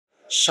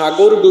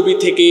সাগর ডুবি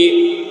থেকে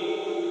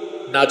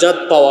নাজাত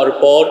পাওয়ার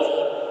পর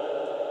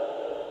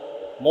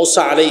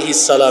মুসা আলাইহিস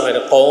সালামের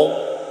কওম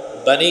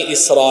বনি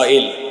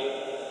ইসরাইল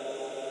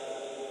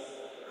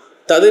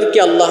তাদেরকে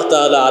আল্লাহ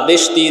তাআলা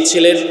আদেশ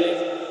দিয়েছিলেন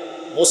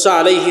মুসা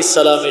আলাইহিস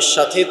সালামের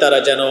সাথে তারা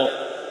যেন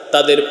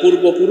তাদের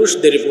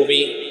পূর্বপুরুষদের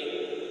ভূমি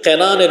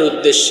কানানের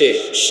উদ্দেশ্যে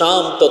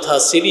শাম তথা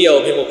সিরিয়া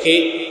অভিমুখে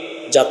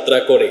যাত্রা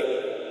করে।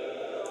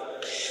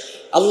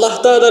 আল্লাহ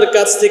তাআলার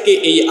কাছ থেকে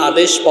এই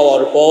আদেশ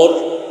পাওয়ার পর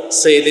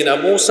সাইয়েদিনা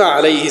মুসা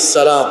আলাইহিস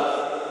সালাম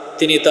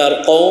তিনি তার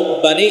কওম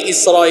বনি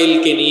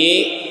ইসরাইলকে নিয়ে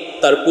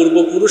তার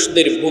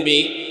পূর্বপুরুষদের ভূমি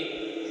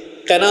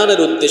কানানের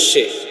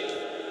উদ্দেশ্যে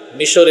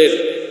মিশরের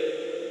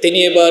তিনি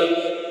এবার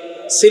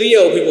সিরিয়া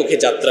অভিমুখে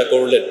যাত্রা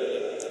করলেন।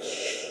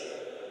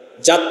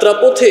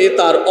 যাত্রাপথে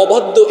তার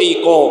অবাধ্য এই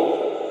কওম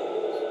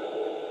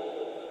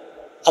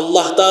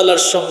আল্লাহ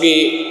তাআলার সঙ্গে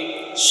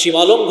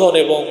সীমালঙ্ঘন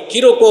এবং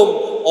কীরকম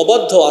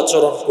অবাধ্য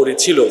আচরণ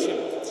করেছিল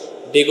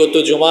বিগত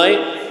জুমায়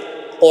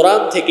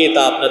কোরআন থেকে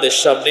তা আপনাদের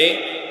সামনে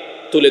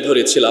তুলে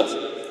ধরেছিলাম।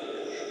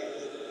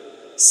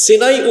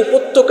 সিনাই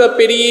উপত্যকা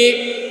পেরিয়ে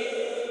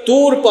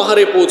তুর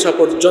পাহাড়ে পৌঁছা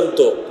পর্যন্ত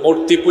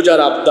মূর্তি পূজার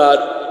আবদার,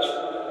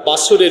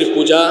 বাছুরের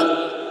পূজা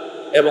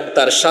এবং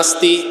তার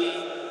শাস্তি,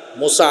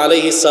 মুসা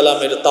আলাইহিস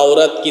সালামের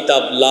তাওরাত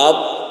কিতাব লাভ,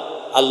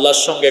 আল্লাহর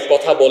সঙ্গে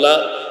কথা বলা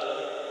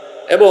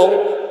এবং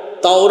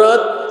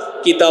তাওরাত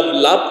কিতাব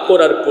লাভ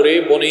করার পরে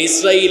বনে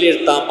ইসরাইলের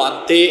তা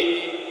মানতে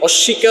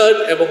অস্বীকার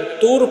এবং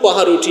তুর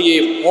পাহাড় উঠিয়ে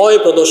ভয়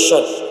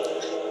প্রদর্শন,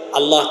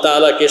 আল্লাহ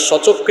তাআলাকে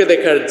সচক্ষে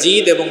দেখার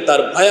জিদ এবং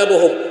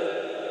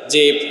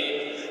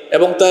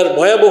তার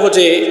ভয়াবহ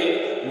যে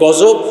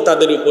গজব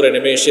তাদের উপরে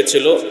নেমে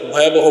এসেছিল,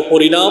 ভয়াবহ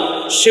পরিণাম,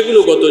 সেগুলো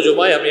গত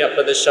জুমায় আমি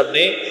আপনাদের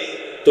সামনে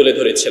তুলে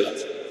ধরেছিলাম।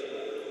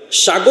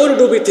 সাগর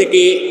ডুবি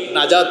থেকে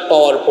নাজাত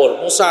পাওয়ার পর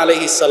মুসা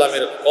আলাইহিস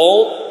সালামের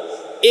কওম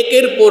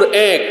একের পর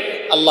এক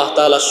আল্লাহ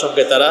তাআলার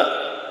সঙ্গে তারা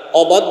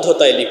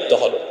অবাধ্যতায় লিপ্ত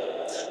হল।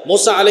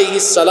 মুসা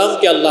আলাইহিস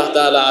সালামকে আল্লাহ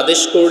তাআলা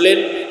আদেশ করলেন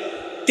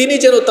তিনি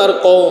যেন তার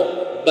কওম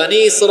বনি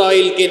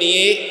ইসরাইলকে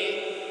নিয়ে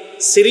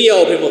সিরিয়া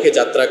অভিমুখে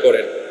যাত্রা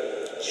করেন।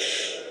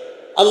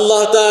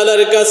 আল্লাহ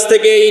তাআলার কাছ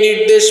থেকে এই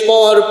নির্দেশ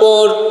পাওয়ার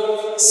পর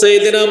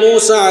সাইয়েদিনা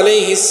মুসা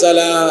আলাইহিস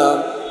সালাম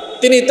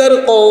তিনি তার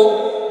কওম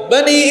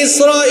বনি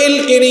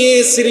ইসরাইলকে নিয়ে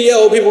সিরিয়া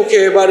অভিমুখে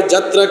এবার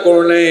যাত্রা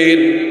করলেন।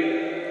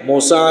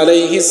 মুসা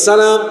আলাইহিস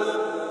সালাম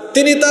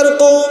তিনি তার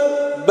কওম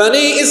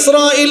বনি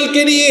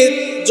ইসরাইলকে নিয়ে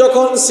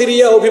যখন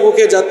সিরিয়া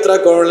অভিমুখে যাত্রা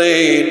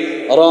করলেন,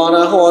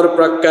 রওনা হওয়ার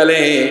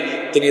প্রাক্কালে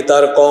তিনি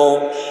তার কওম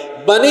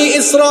বনি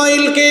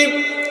ইসরাইলকে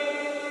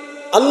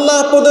আল্লাহ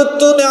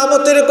প্রদত্ত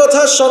নিয়ামতের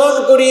কথা স্মরণ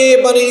করিয়ে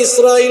বনি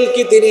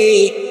ইসরাইলকে তিনি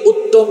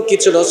উত্তম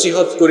কিছু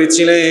নসিহত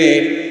করেছিলেন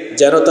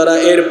যেন তারা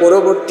এর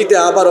পরবর্তীতে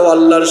আবারও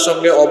আল্লাহর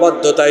সঙ্গে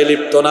অবাধ্যতায়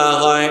লিপ্ত না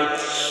হয়।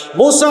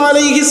 মুসা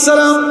আলাইহিস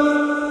সালাম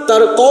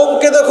তার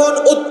কওমকে তখন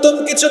উত্তম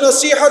কিছু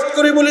নসিহত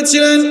করে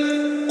বলেছিলেন।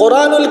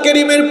 কোরআনুল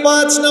কারীমের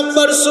 5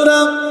 নম্বর সূরা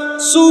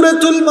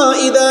সূরাতুল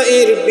মাইদা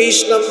এর 20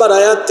 নম্বর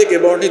আয়াত থেকে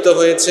বর্ণিত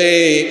হয়েছে,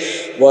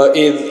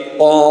 ওয়াইদ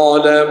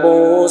ক্বালা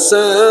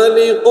মূসা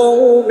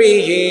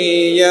লিকওমিহি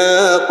ইয়া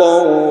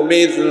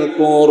কওমি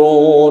যকুরু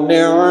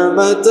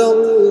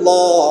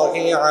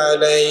নি'মাতাল্লাহি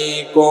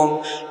আলাইকুম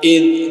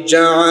ইয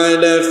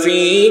জা'আলা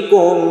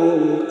ফীকুম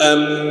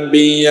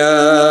আমবিয়া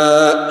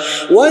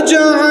ওয়া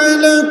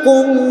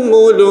জা'আলাকুম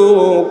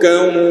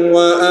মুলুকান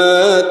ওয়া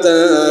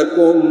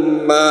আতাকুম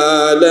মা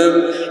লাম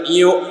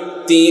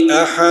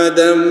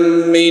আহাদাম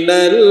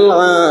মিনাল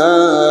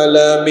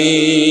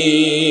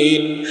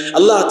আলামিন।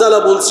 আল্লাহ তাআলা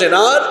বলছেন,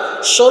 আর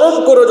স্মরণ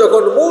করো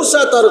যখন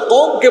মূসা তার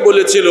কওমকে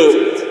বলেছিল,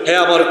 হে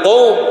আমার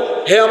কওম,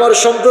 হে আমার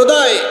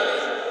সম্প্রদায়,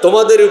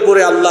 তোমাদের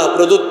উপরে আল্লাহ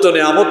প্রদত্ত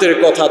নিয়ামতের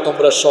কথা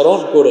তোমরা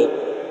স্মরণ করো।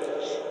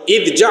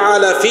 ইদ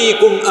জাআলা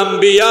ফীকুম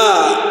আমবিয়া,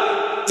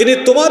 তিনি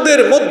তোমাদের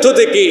মধ্য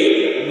থেকে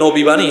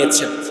নবী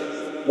বানিয়েছেন।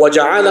 ওয়া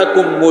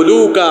জাআলাকুম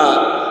মুলুকা,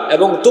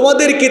 এবং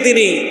তোমাদেরকে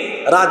তিনি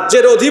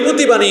রাজ্যের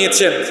অধিপতি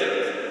বানিয়েছেন।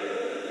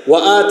 ওয়া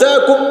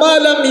আতাকুম মা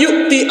লাম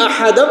ইউতি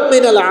আহাদাম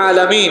মিনাল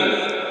আলামিন,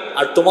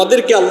 আর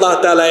তোমাদেরকে আল্লাহ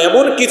তাআলা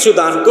এমন কিছু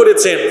দান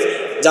করেছেন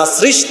যা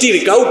সৃষ্টির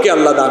কাউকে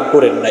আল্লাহ দান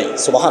করেন নাই।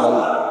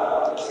 সুবহানাল্লাহ।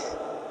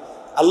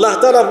 আল্লাহ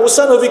তাআলা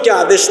মুসা নবীকে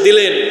আদেশ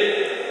দিলেন,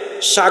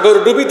 সাগর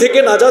ডুবি থেকে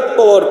নাজাত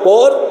পাওয়ার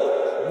পর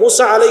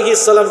মুসা আলাইহিস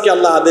সালামকে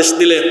আল্লাহ আদেশ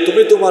দিলেন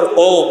তুমি তোমার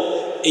কওম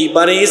এই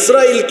বনি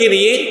ইসরাইলকে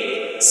নিয়ে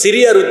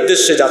সিরিয়ার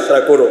উদ্দেশ্যে যাত্রা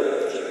করো।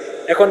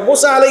 এখন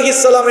মুসা আলাইহিস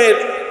সালামের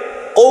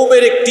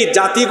কওমের একটি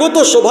জাতিগত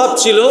স্বভাব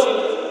ছিল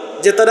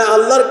যে তারা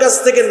আল্লাহর কাছ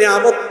থেকে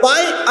নিয়ামত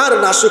পায় আর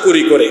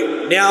নাশুকরি করে,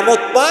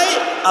 নিয়ামত পায়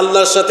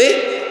আল্লাহর সাথে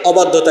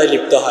অবাধ্যতায়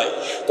লিপ্ত হয়।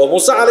 তো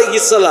মুসা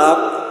আলাইহিস সালাম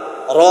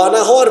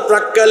রওনা হওয়ার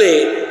প্রাক্কালে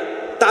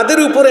তাদের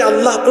উপরে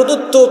আল্লাহ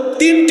প্রদত্ত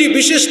 3টি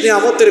বিশেষ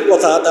নিয়ামতের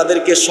কথা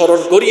তাদেরকে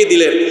স্মরণ করিয়ে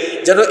দিলেন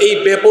যেন এই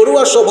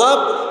বেপরোয়া স্বভাব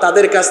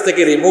তাদের কাছ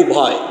থেকে রিমুভ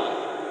হয়।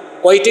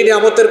 কয়টি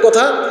নিয়ামতের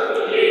কথা?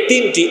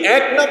 3টি।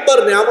 1 নম্বর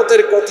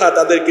নিয়ামতের কথা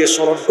তাদেরকে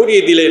স্মরণ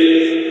করিয়ে দিলেন,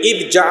 ইদ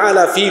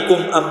জাআলা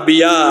ফীকুম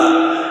আমবিয়া,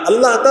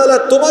 আল্লাহ তাআলা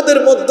তোমাদের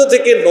মধ্য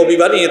থেকে নবী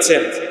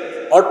বানিয়েছেন।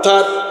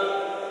 অর্থাৎ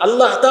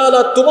আল্লাহ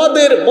তাআলা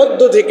তোমাদের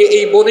মধ্য থেকে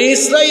এই বনি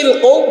ইসরাইল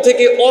কওম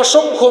থেকে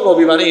অসংখ্য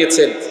নবী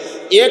বানিয়েছেন।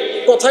 এক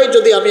কথায়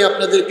যদি আমি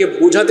আপনাদেরকে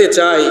বোঝাতে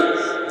চাই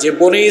যে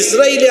বনি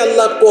ইসরাইলে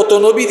আল্লাহ কত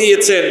নবী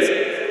দিয়েছেন,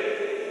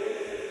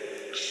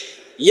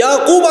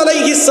 ইয়াকুব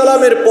আলাইহিস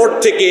সালামের পর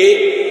থেকে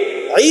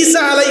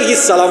ঈসা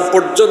আলাইহিস সালাম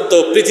পর্যন্ত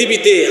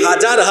পৃথিবীতে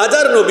হাজার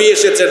হাজার নবী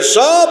এসেছেন।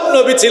 সব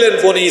নবী ছিলেন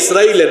বনি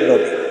ইসরাইলের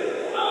নবী।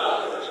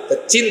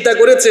 চিন্তা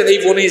করেছেন এই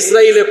বনি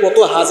ইসরাইলে কত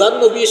হাজার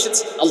নবী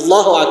এসেছে?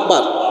 আল্লাহু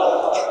আকবার।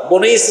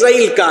 বনি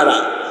ইসরাইল কারা?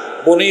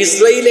 বনি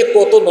ইসরাইলে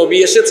কত নবী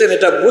এসেছেন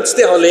এটা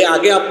বুঝতে হলে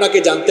আগে আপনাকে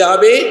জানতে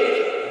হবে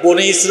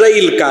বনি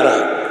ইসরাইল কারা।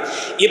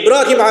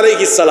 ইব্রাহিম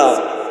আলাইহিস সালাম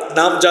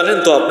নাম জানেন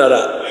তো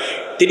আপনারা?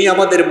 তিনি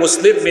আমাদের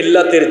মুসলিম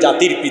মিল্লাতের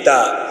জাতির পিতা।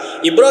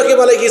 ইব্রাহিম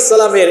আলাইহিস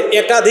সালামের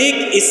একাধিক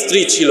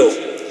স্ত্রী ছিল।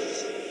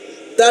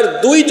 তার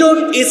দুইজন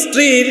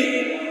স্ত্রীর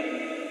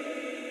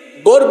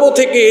গর্ভ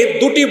থেকে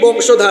দুটি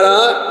বংশধারা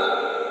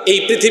এই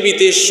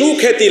পৃথিবীতে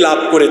সুখ্যাতি লাভ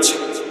করেছে।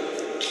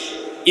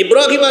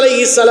 ইব্রাহিম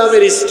আলাইহিস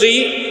সালামের স্ত্রী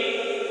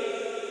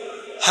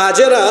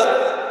হাজেরা,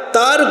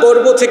 তার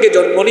গর্ভ থেকে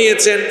জন্ম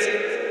নিয়েছেন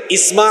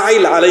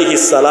ইসমাঈল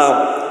আলাইহিস সালাম।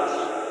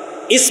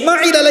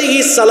 ইসমাঈল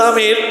আলাইহিস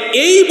সালামের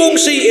এই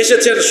বংশেই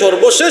এসেছেন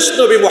সর্বশেষ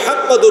নবী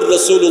মুহাম্মদুর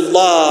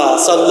রাসূলুল্লাহ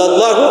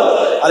সাল্লাল্লাহু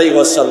আলাইহি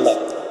ওয়াসাল্লাম।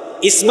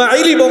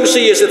 ইসমাঈলি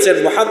বংশেই এসেছেন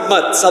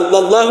মুহাম্মদ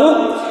সাল্লাল্লাহু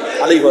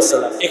আলাইহি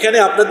ওয়াসাল্লাম। এখানে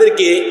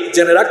আপনাদেরকে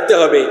জেনে রাখতে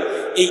হবে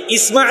এই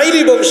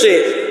ইসমাঈলি বংশে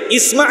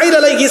ইসমাঈল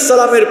আলাইহিস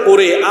সালামের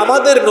পরে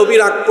আমাদের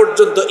নবীর আগ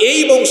পর্যন্ত এই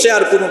বংশে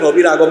আর কোনো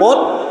নবীর আগমন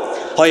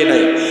হয়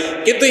নাই।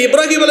 কিন্তু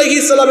ইব্রাহিম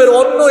আলাইহিস সালামের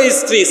অন্য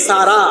স্ত্রী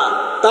সারা,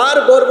 তার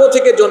গর্ভ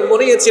থেকে জন্ম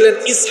নিয়েছিলেন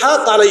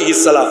ইসহাক আলাইহিস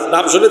সালাম।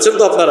 নাম শুনেছেন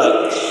তো আপনারা?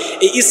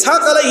 এই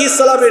ইসহাক আলাইহিস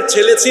সালামের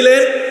ছেলে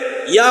ছিলেন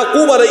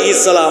ইয়াকুব আলাইহিস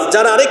সালাম,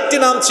 যার আরেকটি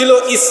নাম ছিল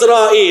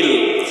ইসরাইল।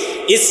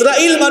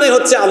 ইসরাইল মানে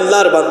হচ্ছে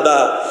আল্লাহর বান্দা।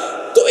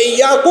 তো এই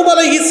ইয়াকুব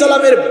আলাইহিস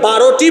সালামের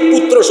 12টি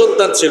পুত্র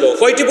সন্তান ছিল।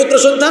 কয়টি পুত্র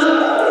সন্তান?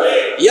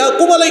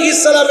 ইয়াকুব আলাইহিস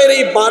সালামের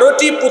এই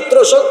 12টি পুত্র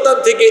সন্তান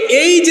থেকে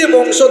এই যে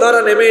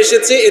বংশধারা নেমে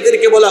এসেছে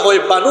এদেরকে বলা হয়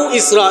বানু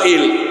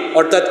ইসরাইল,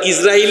 অর্থাৎ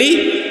ইসরাইলি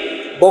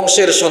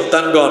বংশের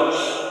সন্তানগণ।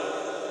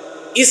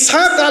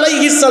 ইসহাক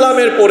আলাইহিস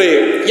সালামের পরে,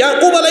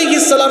 ইয়াকুব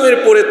আলাইহিস সালামের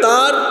পরে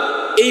তার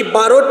এই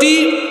 12টি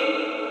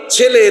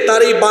ছেলে,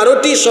 তার এই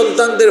 12টি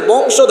সন্তানদের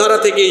বংশধারা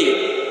থেকেই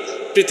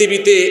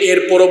পৃথিবীতে এর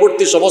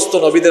পরবর্তী সমস্ত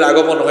নবীদের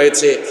আগমন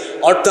হয়েছে।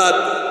 অর্থাৎ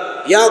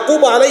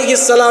ইয়াকুব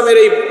আলাইহিস সালামের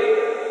এই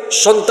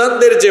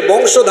সন্তানদের যে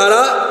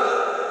বংশধারা,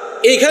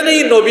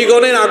 এইখানেই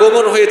নবীগণের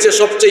আগমন হয়েছে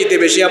সবচেয়ে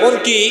বেশি।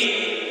 এমনকি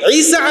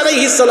ঈসা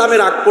আলাইহিস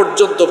সালামের আগ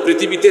পর্যন্ত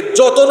পৃথিবীতে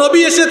যত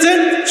নবী এসেছেন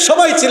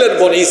সবাই ছিলেন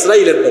বনি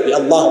ইসরাইলের নবী।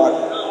 আল্লাহু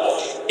আকবার।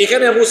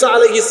 এখানে মুসা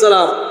আলাইহিস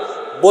সালাম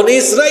বনি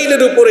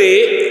ইসরাইলের উপরে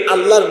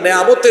আল্লাহর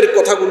নেয়ামতের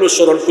কথাগুলো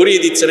স্মরণ করিয়ে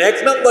দিচ্ছেন। এক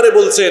নম্বরে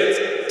বলছেন,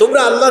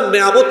 তোমরা আল্লাহর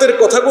নেয়ামতের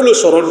কথাগুলো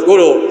স্মরণ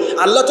করো।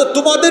 আল্লাহ তো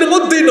তোমাদের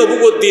মধ্যেই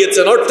নবুয়ত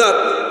দিয়েছেন, অর্থাৎ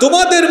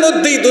তোমাদের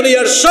মধ্যেই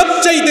দুনিয়ার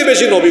সবচাইতে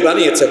বেশি নবী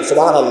বানিয়েছেন।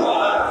 সুবহানাল্লাহ।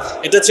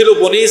 এটা ছিল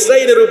বনি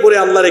ইসরাইলের উপরে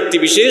আল্লাহর একটি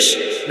বিশেষ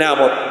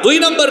নেয়ামত। 2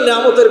 নম্বর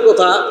নেয়ামতের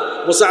কথা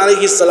মুসা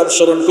আলাইহিস সালাম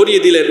স্মরণ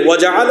করিয়ে দিলেন,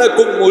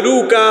 ওয়াজআলাকুম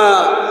মুলুকা।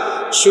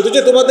 শুধু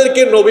যে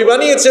তোমাদেরকে নবী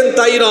বানিয়েছেন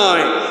তাই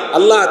নয়,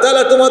 আল্লাহ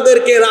তাআলা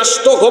তোমাদেরকে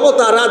রাষ্ট্র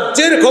ক্ষমতা,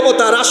 রাজ্যের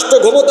ক্ষমতা, রাষ্ট্র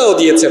ক্ষমতাও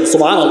দিয়েছেন।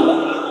 সুবহানাল্লাহ।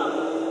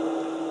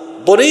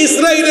 বনি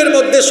ইসরাইলের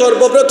মধ্যে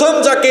সর্বপ্রথম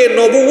যাকে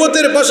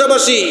নবুয়তের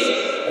পাশাপাশি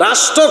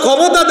রাষ্ট্র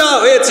ক্ষমতা দেওয়া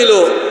হয়েছিল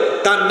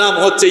তার নাম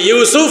হচ্ছে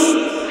ইউসুফ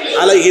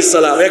আলাইহিস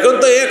সালাম। এখন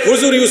তো এক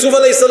হুজুর ইউসুফ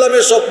আলাইহিস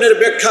সালামের স্বপ্নের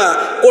ব্যাখ্যা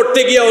করতে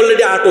গিয়ে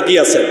অলরেডি আটকি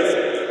আছে,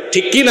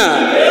 ঠিক কি না?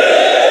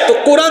 তো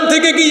কোরআন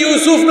থেকে কি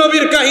ইউসুফ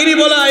নবীর কাহিনী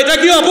বলা এটা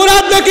কি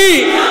অপরাধ নাকি?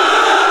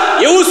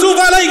 ইউসুফ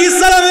আলাইহিস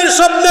সালামের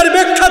স্বপ্নের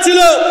ব্যাখ্যা ছিল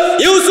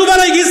ইউসুফ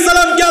আলাইহিস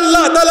সালামকে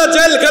আল্লাহ তাআলা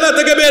জেলখানা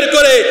থেকে বের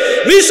করে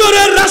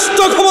মিশরের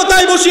রাষ্ট্র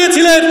ক্ষমতায়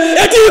বসিয়েছিলেন।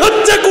 এটি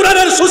হচ্ছে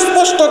কোরআনের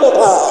সুস্পষ্ট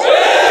কথা।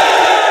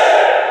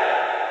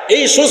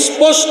 এই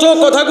সুস্পষ্ট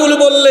কথাগুলো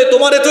বললে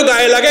তোমার এত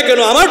গায়ে লাগে কেন?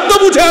 আমার তো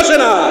বুঝে আসে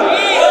না।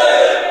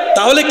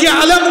 তাহলে কি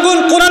আলেমগণ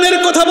কোরআনের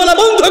কথা বলা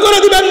বন্ধ করে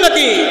দিবেন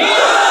নাকি?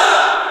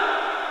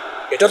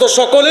 এটা তো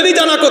সকলেরই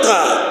জানা কথা।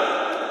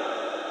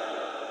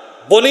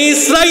 বনি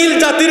ইসরাইল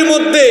জাতির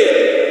মধ্যে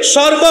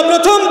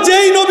সর্বপ্রথম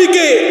যেই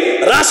নবীকে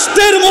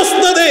রাষ্ট্রের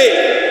মসনদে,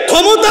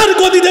 ক্ষমতার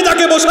গদিতে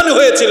যাকে বসানো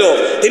হয়েছিল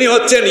তিনি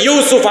হচ্ছেন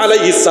ইউসুফ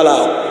আলাইহিস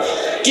সালাম।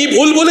 কি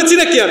ভুল বলেছি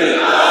নাকি আমি?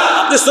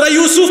 আপনি সূরা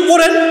ইউসুফ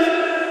পড়েন,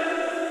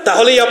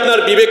 তাহলেই আপনার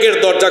বিবেকের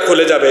দরজা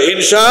খুলে যাবে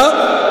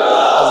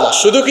ইনশাআল্লাহ।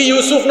 শুধু কি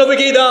ইউসুফ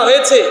নবীকেই দেওয়া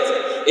হয়েছে?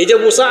 এই যে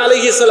মুসা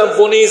আলাইহিস সালাম,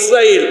 বনি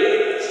ইসরাইল,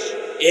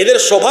 এদের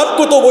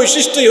স্বভাবগত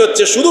বৈশিষ্ট্যই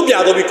হচ্ছে শুধু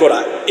বেয়াদবি করা।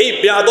 এই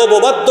বেয়াদব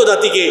অবাধ্য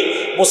জাতিকে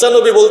মুসা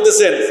নবী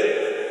বলতেছেন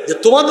যে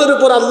তোমাদের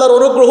উপর আল্লাহর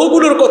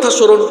অনুগ্রহগুলোর কথা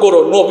স্মরণ করো।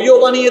 নবীও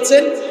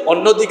বানিয়েছেন,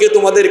 অন্যদিকে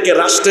তোমাদেরকে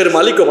রাষ্ট্রের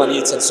মালিকও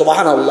বানিয়েছেন।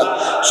 সুবহানাল্লাহ।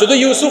 শুধু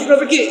ইউসুফ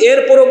নবীকে, এর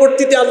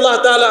পরবর্তীতে আল্লাহ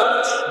তাআলা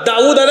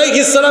দাউদ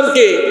আলাইহিস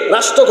সালামকে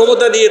রাষ্ট্র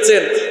ক্ষমতা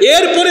দিয়েছেন।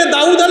 এরপরে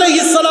দাউদ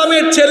আলাইহিস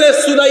সালামের ছেলে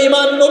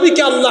সুলাইমান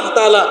নবীকে আল্লাহ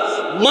তাআলা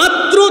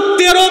মাত্র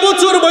 13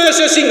 বছর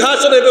বয়সে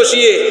সিংহাসনে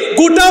বসিয়ে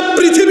গোটা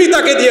পৃথিবী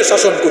তাকে দিয়ে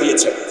শাসন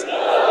করিয়েছেন।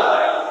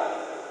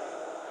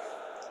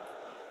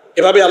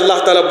 এভাবে আল্লাহ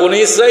তাআলা বনি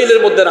ইসরাইলের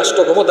মধ্যে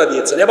রাষ্ট্র ক্ষমতা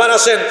দিয়েছেন। এবার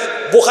আসেন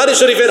বুখারী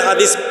শরীফের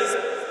হাদিস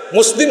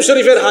মুসলিম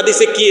শরীফের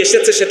হাদিসে কি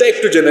এসেছে সেটা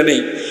একটু জেনে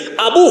নেই।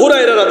 আবু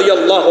হুরায়রা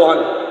রাদিয়াল্লাহু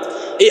আনহু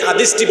এই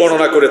হাদিসটি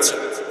বর্ণনা করেছেন।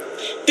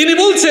 তিনি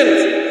বলছেন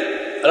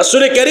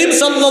রাসূল করিম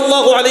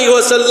সাল্লাল্লাহু আলাইহি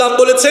ওয়াসাল্লাম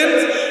বলেছেন,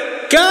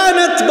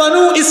 কানাত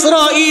বানু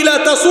ইসরাঈল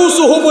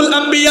তাসুসুহুমুল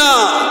আম্বিয়া।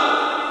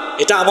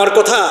 এটা আমার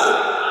কথা,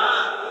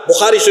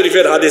 বুখারী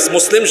শরীফের হাদিস,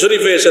 মুসলিম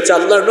শরীফে এসেছে।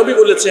 আল্লাহর নবী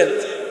বলেছেন,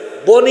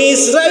 বনি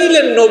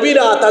ইসরাইলের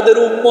নবীরা তাদের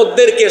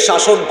উম্মতদেরকে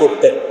শাসন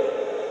করতেন।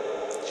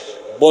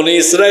 বনি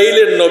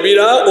ইসরাইলের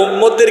নবীরা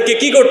উম্মতদেরকে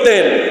কি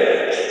করতেন?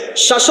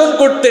 শাসন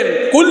করতেন।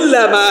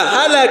 কুল্লামা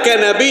হালাকা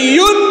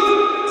নাবিয়্যুন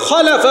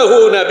খালাফাহু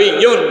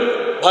নাবিয়্যুন।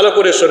 ভালো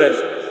করে শুনেন,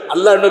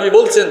 আল্লাহর নবী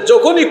বলছেন,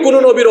 যখনই কোনো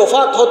নবীর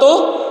ওফাত হতো,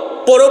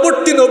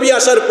 পরবর্তী নবী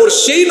আসার পর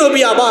সেই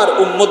নবী আবার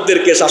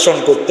উম্মতদেরকে শাসন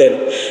করতেন।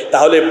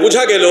 তাহলে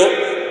বোঝা গেল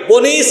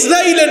বনি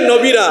ইসরাইলের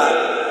নবীরা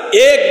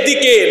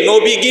একদিকে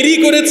নবীগিরি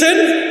করেছেন,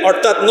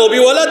 অর্থাৎ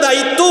নবীওয়ালা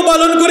দায়িত্ব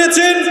পালন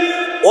করেছেন,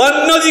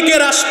 অন্যদিকে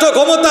রাষ্ট্র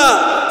ক্ষমতা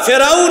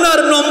ফেরাউন আর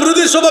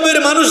নমরুদের স্বভাবের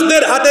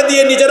মানুষদের হাতে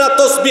দিয়ে নিজেরা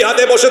তসবিহ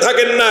হাতে বসে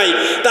থাকেন নাই।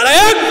 তারা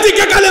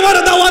একদিকে কালেমার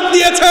দাওয়াত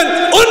দিয়েছেন,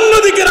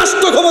 অন্যদিকে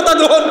রাষ্ট্র ক্ষমতা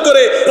গ্রহণ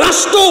করে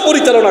রাষ্ট্র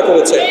পরিচালনা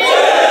করেছেন।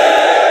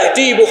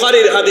 এটি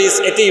বুখারীর হাদিস,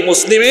 এটি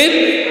মুসলিমের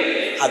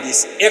হাদিস।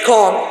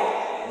 এখন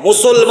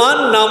মুসলমান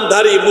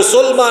নামধারী,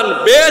 মুসলমান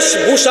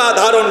বেশভূষা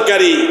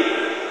ধারণকারী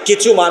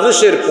কিছু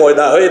মানুষের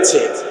পয়দা হয়েছে।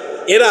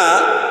 এরা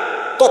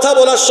কথা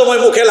বলার সময়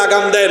মুখে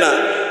লাগাম দেয় না,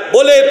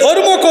 বলে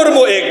ধর্মকর্ম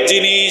এক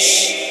জিনিস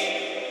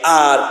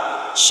আর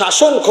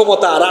শাসন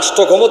ক্ষমতা,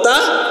 রাষ্ট্র ক্ষমতা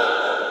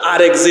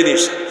আরেক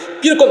জিনিস।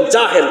 কিরকম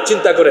জাহেল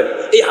চিন্তা করেন।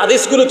 এই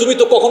হাদিসগুলো তুমি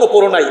তো কখনো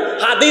পড়ো নাই।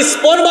 হাদিস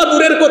পড়বা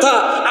দূরের কথা,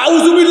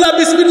 আউযুবিল্লাহ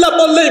বিসমিল্লাহ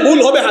বললেই ভুল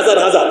হবে হাজার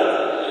হাজার।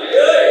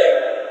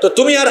 তো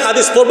তুমি আর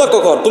হাদিস পড়বা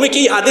কখন? তুমি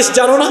কি হাদিস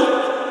জানো না?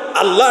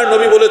 আল্লাহর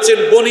নবী বলেছেন,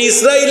 বনি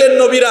ইসরাইলের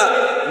নবীরা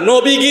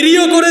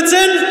নবীগিরিও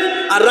করেছেন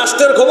আর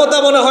রাষ্ট্রের ক্ষমতা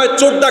মনে হয়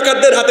চোর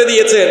ডাকাতদের হাতে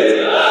দিয়েছেন।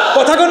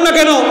 কথা কন না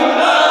কেন?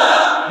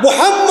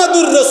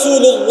 মুহাম্মাদুর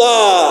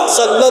রাসূলুল্লাহ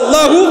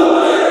সাল্লাল্লাহু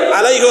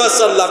আলাইহি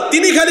ওয়াসাল্লাম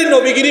তিনি খালি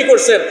নবীগিরি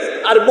করছেন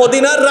আর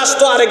মদিনার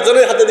রাষ্ট্র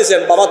আরেকজনের হাতে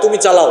দিয়েছেন, বাবা তুমি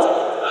চালাও।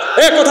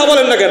 কথা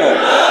বলেন না কেন?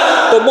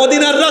 তো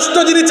মদিনার রাষ্ট্র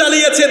যিনি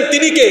চালিয়েছেন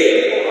তিনি কে?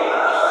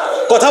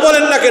 কথা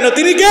বলেন না কেন?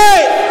 তিনি কে?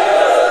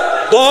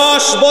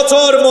 10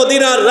 বছর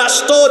মদিনার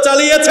রাষ্ট্র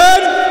চালিয়েছেন,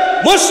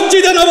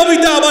 মসজিদে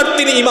নববীতে আবার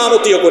তিনি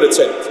ইমামতিও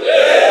করেছেন।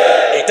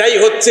 এটাই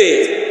হচ্ছে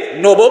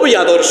নববী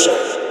আদর্শ।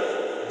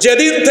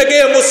 যেদিন থেকে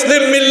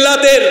মুসলিম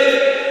মিল্লাতের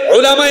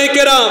উলামায়ে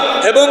কেরাম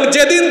এবং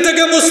যেদিন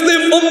থেকে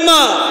মুসলিম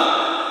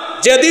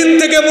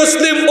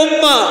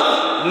উম্মাহ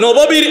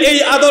নববীর এই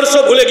আদর্শ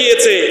ভুলে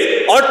গিয়েছে,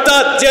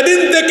 অর্থাৎ যেদিন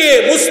থেকে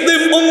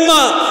মুসলিম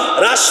উম্মাহ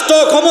রাষ্ট্র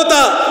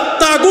ক্ষমতা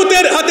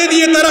তাগুতের হাতে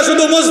দিয়ে তারা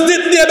শুধু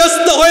মসজিদ দিয়ে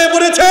ব্যস্ত হয়ে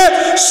পড়েছে,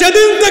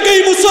 সেদিন থেকেই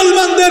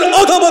মুসলমানদের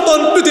অধঃপতন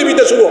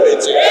পৃথিবীতে শুরু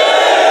হয়েছে।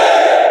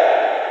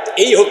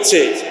 এই হচ্ছে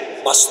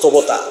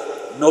বাস্তবতা।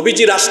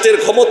 নবীজি রাষ্ট্রের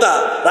ক্ষমতা,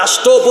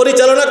 রাষ্ট্র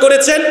পরিচালনা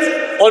করেছেন,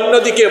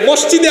 অন্যদিকে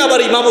মসজিদে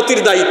আবার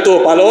ইমামতির দায়িত্ব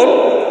পালন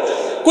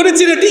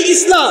করেছেন। এটি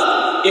ইসলাম,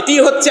 এটি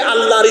হচ্ছে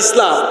আল্লাহর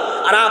ইসলাম।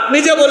 আর আপনি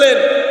যে বলেন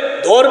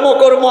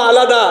ধর্মকর্ম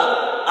আলাদা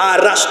আর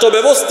রাষ্ট্র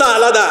ব্যবস্থা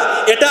আলাদা,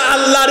 এটা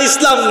আল্লাহর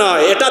ইসলাম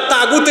নয়, এটা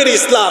তাগুতের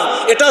ইসলাম,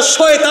 এটা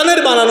শয়তানের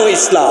বানানো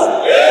ইসলাম।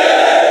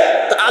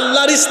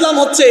 আল্লাহর ইসলাম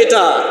হচ্ছে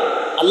এটা।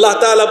 আল্লাহ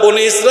তাআলা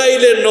বনি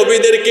ইসরাইলের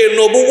নবীদেরকে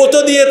নবুয়ত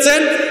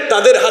দিয়েছেন,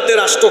 তাদের হাতে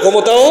রাষ্ট্র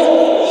ক্ষমতাও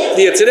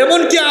দিয়েছেন।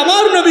 এমনকি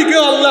আমার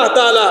নবীকেও আল্লাহ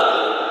তাআলা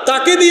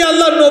তাকে দিয়ে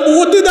আল্লাহর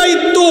নবুয়তি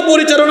দায়িত্ব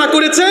পরিচালনা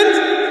করেছেন,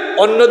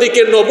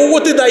 অন্যদিকে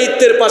নবুয়তি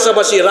দায়িত্বের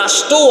পাশাপাশি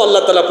রাষ্ট্রও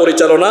আল্লাহ তাআলা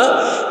পরিচালনা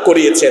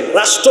করিয়েছেন।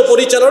 রাষ্ট্র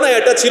পরিচালনা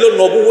এটা ছিল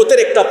নবুয়তের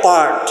একটা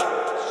পার্ট,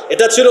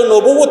 এটা ছিল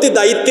নবুয়তি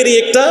দায়িত্বেরই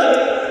একটা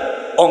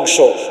অংশ।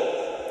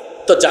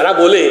 তো যারা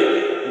বলে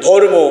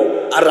ধর্ম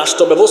আর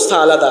রাষ্ট্র ব্যবস্থা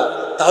আলাদা,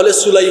 তাহলে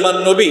সুলাইমান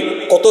নবী,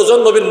 কতজন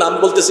নবীর নাম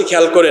বলতেছি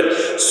খেয়াল করেন,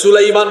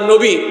 সুলাইমান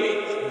নবী,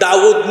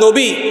 দাউদ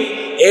নবী,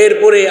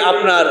 এরপরে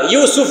আপনার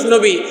ইউসুফ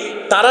নবী,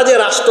 তারা যে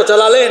রাষ্ট্র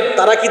চালালেন,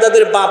 তারা কি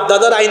তাদের বাপ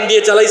দাদার আইন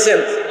দিয়ে চালাইছেন?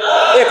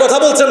 কথা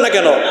বলছেন না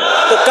কেন?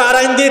 তো কার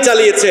আইন দিয়ে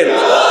চালিয়েছেন?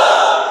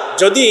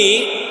 যদি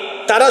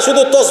তারা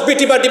শুধু তসবিহ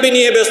টিপাটিপি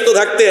নিয়ে ব্যস্ত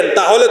থাকতেন,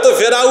 তাহলে তো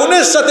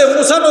ফেরাউনের সাথে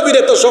মুসা নবীর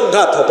এত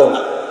সংঘাত হতো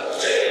না।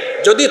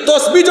 যদি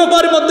তসবিহ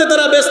জপার মধ্যে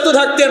তারা ব্যস্ত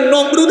থাকতেন,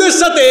 নমরুদের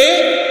সাথে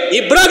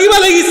ইব্রাহিম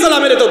আলাইহিস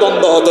সালামের এত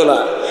দ্বন্দ্ব হতো না।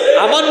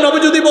 আমার নবী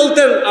যদি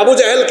বলতেন আবু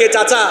জাহেলকে,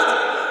 চাচা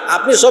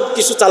আপনি সব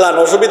কিছু চালান,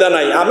 অসুবিধা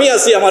নাই, আমি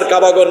আছি আমার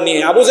কাবাগর নিয়ে,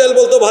 আবু জাহেল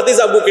বলতো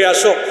ভাতিজা বুকে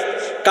আসো,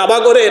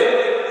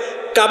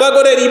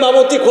 কাবাগরের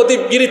ইমামতি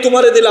খতিবগিরি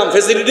তোমারে দিলাম,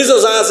 ফেসিলিটিসও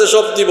যা আছে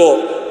সব দিব,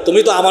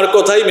 তুমি তো আমার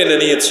কথাই মেনে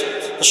নিয়েছো।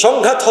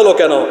 সংঘাত হলো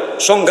কেন?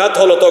 সংঘাত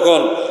হলো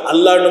তখন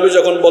আল্লাহর নবী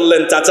যখন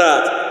বললেন, চাচা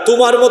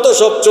তোমার মতো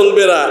সব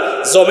চলবে না,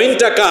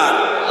 জমিনটা কার?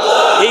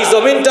 এই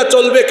জমিনটা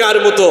চলবে কার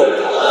মতো?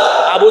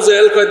 আবু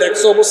জাহেল কয়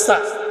দেখছো অবস্থা।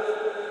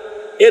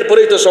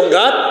 এরপরেই তো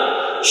সংঘাত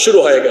শুরু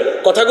হয়ে গেল।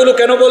 কথাগুলো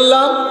কেন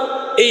বললাম?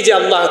 এই যে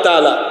আল্লাহ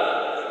তাআলা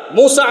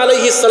মুসা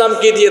আলাইহিস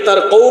সালামকে দিয়ে তার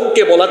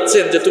কওমকে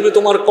বলাচ্ছেন যে তুমি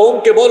তোমার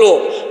কওমকে বলো,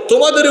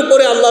 তোমাদের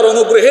উপরে আল্লাহর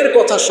অনুগ্রহের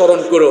কথা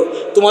স্মরণ করো,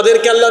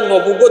 তোমাদেরকে আল্লাহ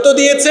নবুয়ত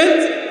দিয়েছে,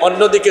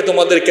 অন্যদিকে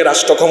তোমাদেরকে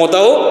রাষ্ট্র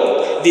ক্ষমতাও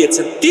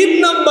দিয়েছেন। 3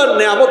 নম্বর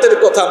নিয়ামতের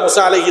কথা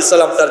মুসা আলাইহিস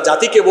সালাম তার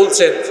জাতিকে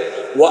বলছেন,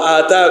 ওয়া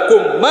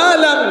আতাকুম মা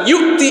লাম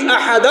ইউতি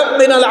আহাদাম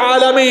মিনাল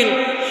আলামিন,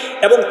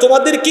 এবং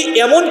তোমাদেরকে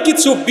এমন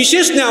কিছু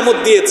বিশেষ নিয়ামত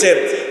দিয়েছেন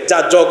যা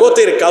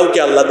জগতের কাউকে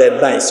আল্লাহ দেন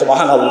নাই।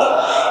 সুবহানাল্লাহ।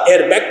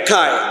 এর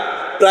ব্যাখ্যায়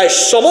প্রায়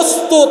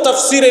সমস্ত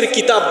তাফসীরের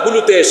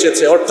কিতাবগুলোতে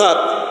এসেছে, অর্থাৎ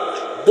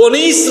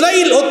বনি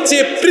ইসরাইল হচ্ছে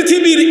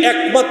পৃথিবীর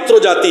একমাত্র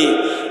জাতি,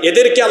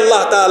 এদেরকে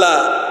আল্লাহ তাআলা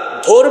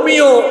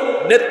ধর্মীয়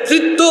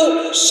নেতৃত্ব,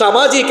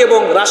 সামাজিক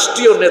এবং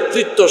রাষ্ট্রীয়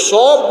নেতৃত্ব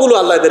সবগুলো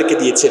আল্লাহ এদেরকে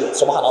দিয়েছেন।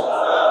 সুবহানাল্লাহ।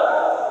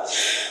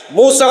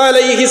 মুসা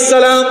আলাইহিস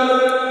সালাম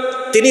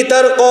তিনি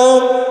তার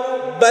কওম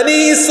বনি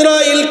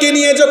ইসরাইলকে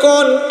নিয়ে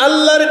যখন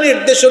আল্লাহর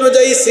নির্দেশ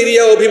অনুযায়ী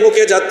সিরিয়া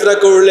অভিমুখে যাত্রা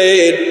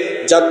করলেন,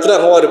 যাত্রা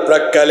হওয়ার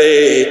প্রাক্কালে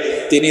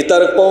তিনি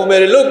তার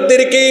কওমের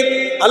লোকদেরকে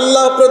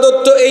আল্লাহ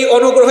প্রদত্ত এই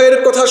অনুগ্রহের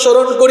কথা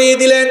স্মরণ করিয়ে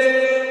দিলেন।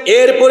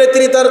 এরপরে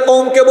তিনি তার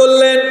কওমকে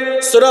বললেন,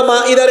 সূরা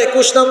মাঈদার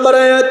 21 নম্বর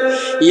আয়াত,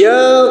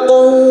 ইয়া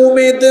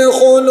কওমি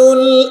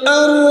ইদখুলুল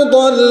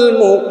আরদাল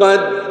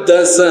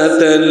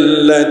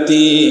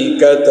মুকদ্দাসাতাল্লাতী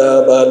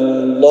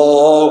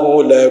কাতাবাল্লাহু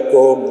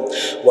লাকুম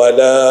ওয়া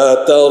লা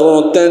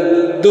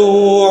তারতাদ্দু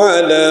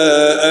আলা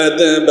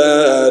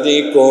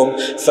আদবারিকুম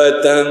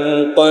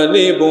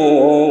ফাতানকালিবু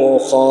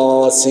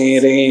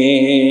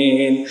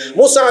খাসিরিন।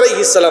 মুসা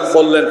আলাইহিস সালাম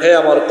বললেন, হে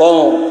আমার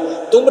কওম,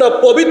 তোমরা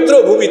পবিত্র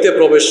ভূমিতে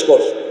প্রবেশ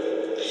করো,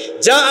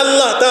 যা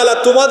আল্লাহ তাআলা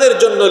তোমাদের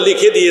জন্য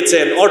লিখে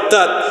দিয়েছেন,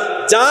 অর্থাৎ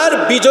যার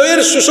বিজয়ের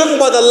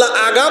সুসংবাদ আল্লাহ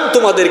আগাম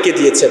তোমাদেরকে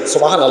দিয়েছেন।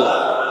 সুবহানাল্লাহ।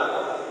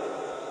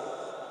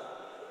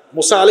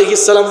 মুসা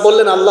আলাইহিস সালাম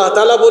বললেন, আল্লাহ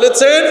তাআলা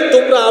বলেছেন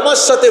তোমরা আমার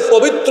সাথে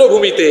পবিত্র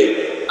ভূমিতে,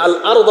 আল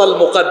আরদাল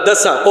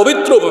মুকাদ্দাসা,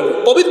 পবিত্র ভূমি।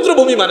 পবিত্র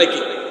ভূমি মানে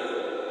কি?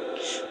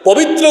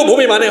 পবিত্র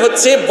ভূমি মানে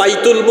হচ্ছে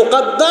বাইতুল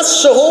মুকাদ্দাস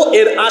সহ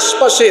এর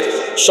আশপাশের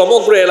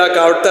সমগ্র এলাকা,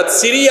 অর্থাৎ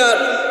সিরিয়ার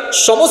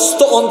সমস্ত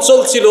অঞ্চল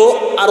ছিল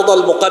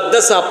আরদাল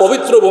মুকাদ্দাসা,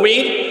 পবিত্র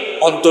ভূমির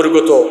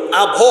অন্তর্গত।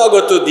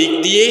 আবহাওয়াগত দিক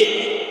দিয়ে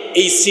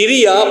এই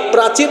সিরিয়া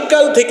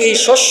প্রাচীনকাল থেকেই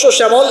শস্য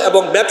শ্যামল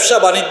এবং ব্যবসা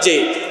বাণিজ্যে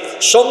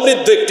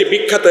সমৃদ্ধ একটি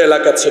বিখ্যাত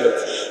এলাকা ছিল।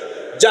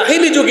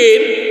 জাহিলি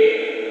যুগের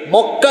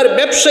মক্কার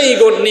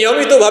ব্যবসায়ীগণ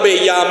নিয়মিতভাবে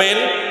ইয়ামেন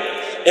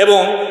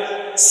এবং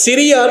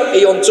সিরিয়ার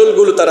এই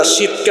অঞ্চলগুলো তারা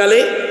শীতকালে,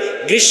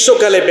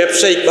 গ্রীষ্মকালে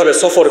ব্যবসায়িকভাবে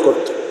সফর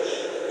করত,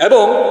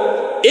 এবং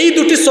এই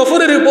দুটি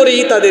সফরের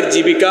উপরেই তাদের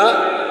জীবিকা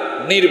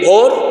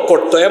নির্ভর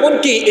করত।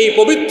 এমনকি এই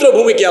পবিত্র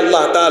ভূমিকে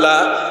আল্লাহ তাআলা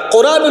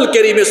কোরআনুল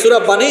কারীমে সূরা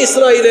বনি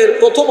ইসরাঈলের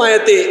প্রথম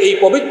আয়াতে এই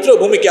পবিত্র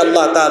ভূমিকে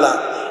আল্লাহ তাআলা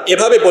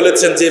এভাবে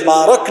বলেছেন যে,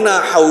 বারাকনা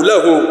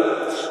হাওলাহু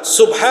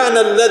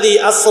সুবহানাল্লাযী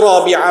আসরা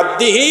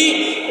বিআবদিহি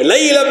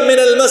লাইলাম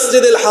মিনাল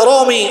মাসজিদিল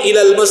হারামি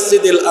ইলাল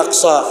মাসজিদিল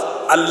আকসা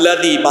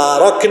আল্লাযী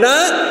বারাকনা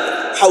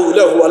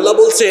হাওলাহু। আল্লাহ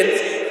বলছেন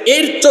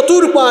এর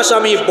চতুর্পাশ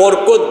আমি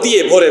বরকত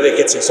দিয়ে ভরে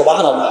রেখেছি।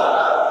 সুবহানাল্লাহ।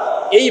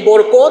 এই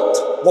বরকত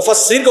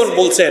মুফাসসিরগণ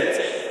বলছেন,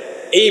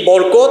 এই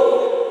বরকত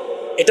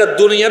এটা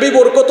দুনিয়াবি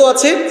বরকতও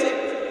আছে,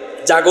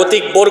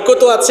 জাগতিক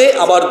বরকতও আছে,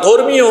 আবার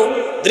ধর্মীয়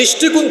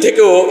দৃষ্টিকোণ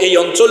থেকেও এই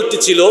অঞ্চলটি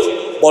ছিল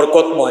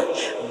বরকতময়।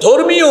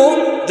 ধর্মীয়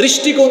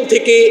দৃষ্টিকোণ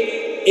থেকে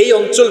এই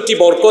অঞ্চলটি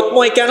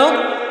বরকতময় কেন?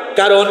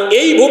 কারণ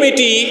এই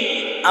ভূমিটি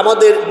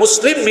আমাদের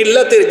মুসলিম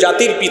মিল্লাতের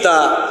জাতির পিতা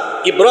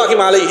ইব্রাহিম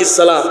আলাইহিস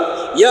সালাম,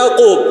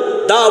 ইয়াকুব,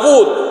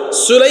 দাউদ,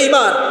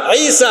 সুলাইমান,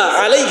 ঈসা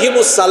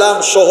আলাইহিমুস সালাম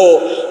সহ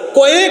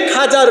কয়েক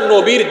হাজার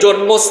নবীর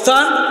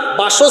জন্মস্থান,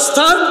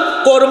 বাসস্থান,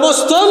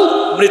 কর্মস্থল,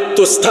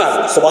 মৃত্যুস্থান।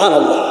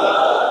 সুবহানাল্লাহ।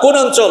 কোন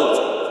অঞ্চল?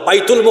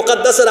 বাইতুল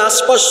মুকাদ্দাসের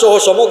আশপাশ সহ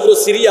সমগ্র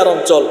সিরিয়ার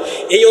অঞ্চল।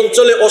 এই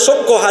অঞ্চলে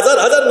অসংখ্য হাজার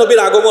হাজার নবীর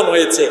আগমন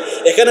হয়েছে।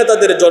 এখানে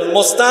তাদের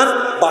জন্মস্থান,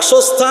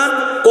 বাসস্থান,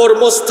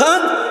 কর্মস্থান,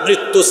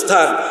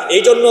 মৃত্যুস্থান।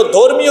 এই জন্য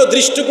ধর্মীয়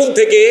দৃষ্টিকোণ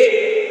থেকে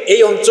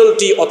এই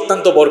অঞ্চলটি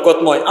অত্যন্ত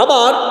বরকতময়।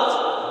 আবার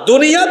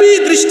দুনিয়াবি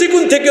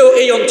দৃষ্টিকোণ থেকেও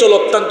এই অঞ্চল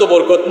অত্যন্ত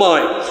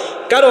বরকতময়,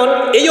 কারণ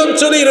এই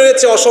অঞ্চলেই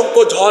রয়েছে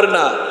অসংখ্য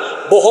ঝর্ণা,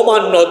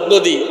 বহমান নদ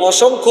নদী,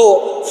 অসংখ্য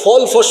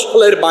ফল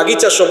ফসলের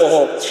বাগিচা সমূহ।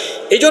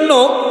 এই জন্য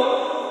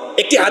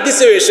একটি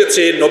হাদিসেও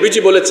এসেছে, নবীজি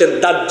বলেছেন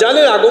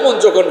দাজ্জালের আগমন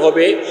যখন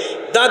হবে,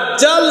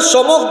 দাজ্জাল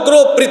সমগ্র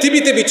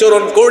পৃথিবীতে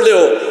বিচরণ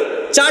করলেও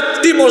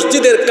 4টি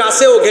মসজিদের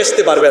কাছেও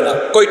ঘেঁষতে পারবে না।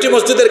 কয়টি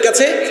মসজিদের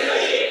কাছে?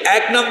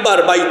 1 নম্বর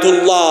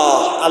বাইতুল্লাহ,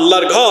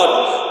 আল্লাহর ঘর।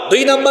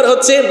 2 নম্বর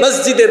হচ্ছে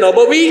মসজিদে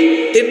নববী,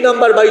 3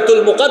 নম্বর বাইতুল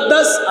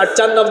মুকাদ্দাস, আর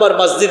 4 নম্বর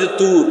মসজিদে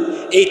তুর।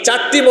 এই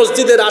 4টি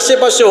মসজিদের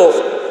আশেপাশেও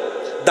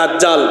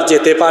দাজ্জাল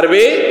যেতে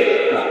পারবে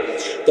না।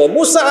 তো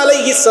মুসা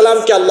আলাইহিস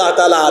সালামকে আল্লাহ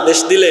তাআলা আদেশ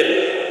দিলেন,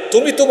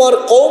 তুমি তোমার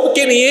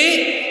কওমকে নিয়ে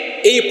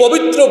এই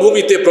পবিত্র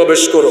ভূমিতে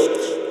প্রবেশ করো।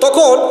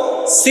 তখন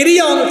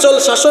সিরিয়া অঞ্চল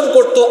শাসন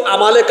করত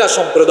আমালেকা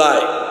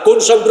সম্প্রদায়। কোন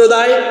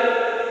সম্প্রদায়?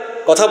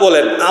 কথা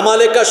বলেন।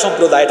 আমালেকা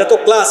সম্প্রদায়। এটা তো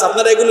ক্লাস,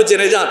 আপনারা এগুলো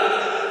জেনে যান।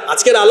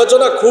 আজকের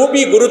আলোচনা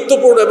খুবই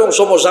গুরুত্বপূর্ণ এবং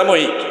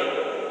সমসাময়িক।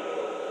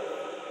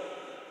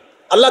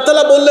 আল্লাহ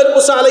তাআলা বললেন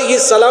মুসা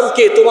আলাইহিস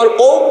সালামকে, তোমার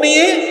কওম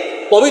নিয়ে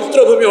পবিত্র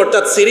ভূমি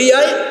অর্থাৎ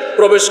সিরিয়ায়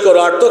প্রবেশ করো।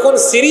 আর তখন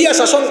সিরিয়া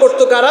শাসন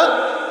করত কারা?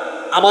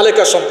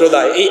 আমালেকা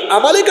সম্প্রদায়। এই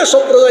আমালেকা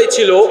সম্প্রদায়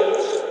ছিল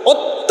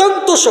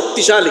অত্যন্ত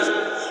শক্তিশালী।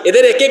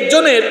 এদের এক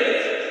একজনের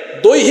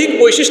দৈহিক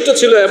বৈশিষ্ট্য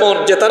ছিল এমন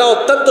যে তারা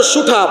অত্যন্ত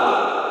সুঠাম,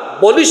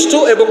 বলিষ্ঠ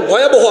এবং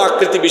ভয়াবহ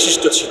আকৃতি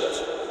বিশিষ্ট ছিল।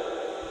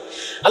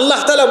 আল্লাহ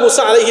তাআলা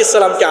মুসা আলাইহিস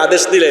সালামকে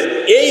আদেশ দিলেন,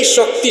 এই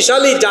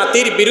শক্তিশালী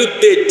জাতির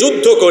বিরুদ্ধে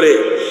যুদ্ধ করে,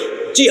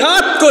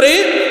 জিহাদ করে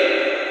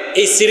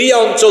এই সিরিয়া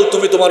অঞ্চল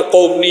তুমি তোমার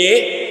কওম নিয়ে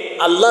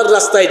আল্লাহর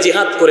রাস্তায়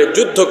জিহাদ করে,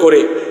 যুদ্ধ করে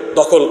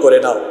দখল করে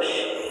নাও।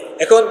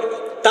 এখন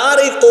তার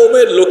এই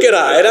কওমের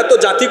লোকেরা, এরা তো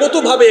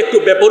জাতিগতভাবে একটু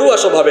বেপরোয়া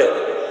স্বভাবে,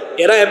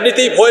 এরা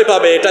এমনিতেই ভয়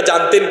পাবে, এটা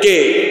জানতেন কে?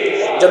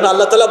 যেন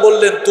আল্লাহ তাআলা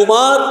বললেন,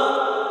 তোমার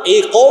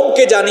এই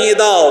কওমকে জানিয়ে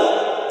দাও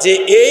যে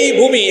এই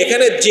ভূমি,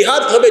 এখানে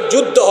জিহাদ হবে,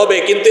 যুদ্ধ হবে,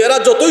 কিন্তু এরা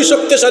যতই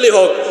শক্তিশালী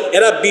হোক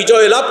এরা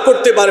বিজয় লাভ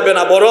করতে পারবে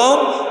না, বরং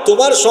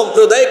তোমার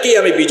সম্প্রদায়কেই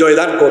আমি বিজয়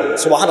দান করব।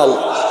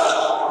 সুবহানাল্লাহ।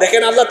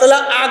 দেখেন, আল্লাহ তাআলা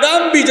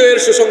আগাম বিজয়ের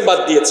সুসংবাদ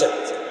দিয়েছেন।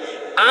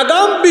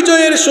 আগাম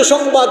বিজয়ের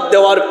সুসংবাদ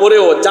দেওয়ার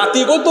পরেও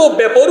জাতিগত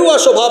বেপরোয়া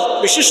স্বভাব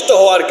বিশিষ্ট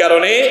হওয়ার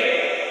কারণে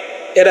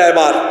এরা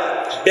এবার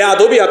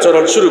বেয়াদবি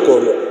আচরণ শুরু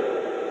করলো।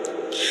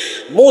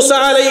 মুসা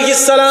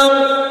আলাইহিস সালাম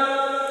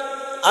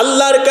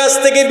আল্লাহর কাছ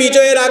থেকে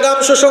বিজয়ের আগাম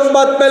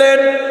সুসংবাদ পেলেন।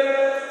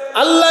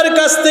 আল্লাহর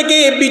কাছ থেকে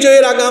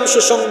বিজয়ের আগাম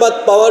সুসংবাদ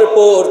পাওয়ার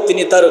পর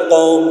তিনি তার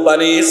কওম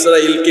বনি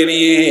ইসরাইলকে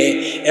নিয়ে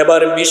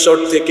এবার মিশর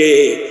থেকে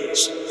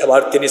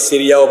এবার তিনি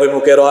সিরিয়া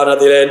অভিমুখে রওনা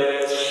দিলেন।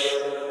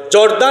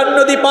 জর্দান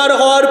নদী পার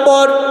হওয়ার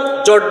পর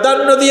জর্দান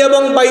নদী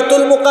এবং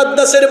বাইতুল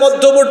মুকাদ্দাসের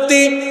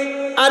মধ্যবর্তী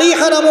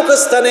আরিহা নামক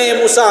স্থানে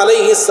মুসা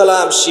আলাইহিস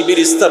সালাম শিবির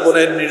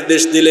স্থাপনের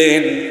নির্দেশ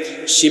দিলেন।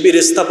 শিবির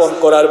স্থাপন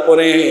করার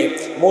পরে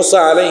মুসা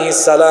আলাইহিস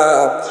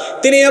সালাম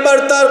তিনি এবার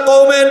তার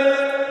কওমের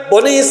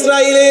বনি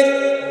ইসরাইলের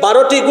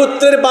 12টি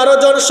গোত্রের 12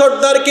 জন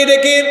সর্দারকে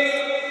ডেকে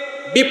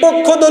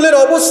বিপক্ষ দলের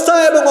অবস্থা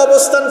এবং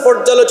অবস্থান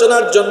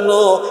পর্যালোচনার জন্য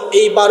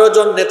এই 12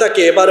 জন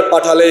নেতাকে এবার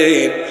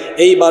পাঠালেন।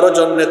 এই 12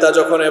 জন নেতা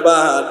যখন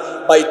এবার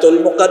বাইতুল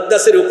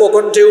মুকাদ্দাসের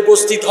উপকণ্ঠে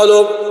উপস্থিত হলো,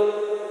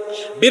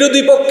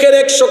 বিরোধী পক্ষের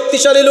এক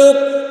শক্তিশালী লোক,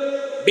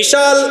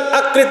 বিশাল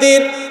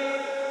আকৃতির,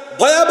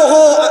 ভয়াবহ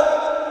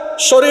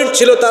শরীর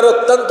ছিল তার,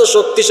 অত্যন্ত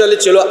শক্তিশালী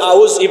ছিল,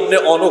 আউস ইবনে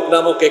অনুক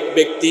নামক এক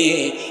ব্যক্তি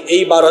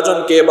এই 12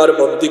 জনকে এবার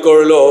বন্দী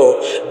করলো।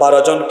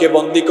 12 জনকে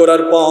বন্দী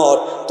করার পর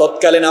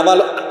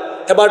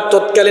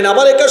তৎকালীন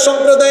আমালেকা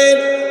সম্প্রদায়ের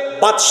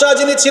বাদশাহ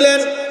যিনি ছিলেন,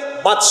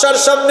 বাদশার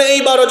সামনে এই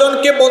 12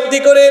 জনকে বন্দী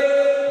করে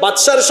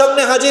বাদশার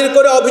সামনে হাজির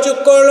করে অভিযোগ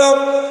করল,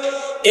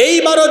 এই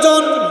 12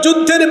 জন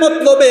যুদ্ধের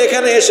মতলবে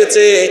এখানে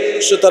এসেছে,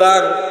 সুতরাং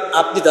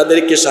আপনি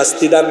তাদেরকে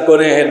শাস্তি দান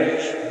করেন।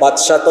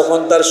 বাদশাহ তখন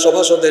তার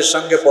সভাসদের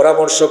সঙ্গে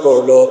পরামর্শ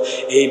করলো,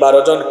 এই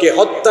 12 জনকে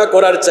হত্যা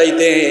করার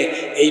চাইতে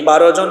এই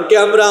 12 জনকে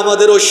আমরা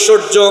আমাদের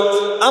ঐশ্বর্য,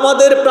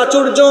 আমাদের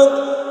প্রাচুর্য,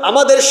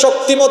 আমাদের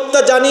শক্তিমত্তা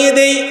জানিয়ে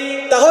দেই,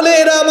 তাহলে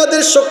এরা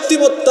আমাদের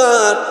শক্তিমত্তা,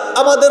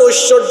 আমাদের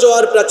ঐশ্বর্য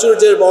আর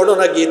প্রাচুর্যের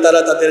বর্ণনা গিয়ে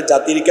তারা তাদের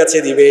জাতির কাছে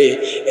দিবে।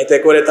 এতে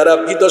করে তারা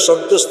ভীত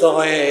সন্তুষ্ট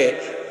হয়ে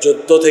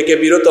যুদ্ধ থেকে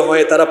বিরত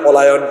হয়ে তারা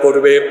পলায়ন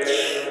করবে।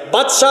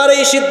 বাদশার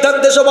এই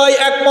সিদ্ধান্তে সবাই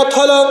একমত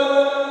হল।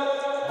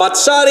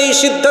 বাদশার এই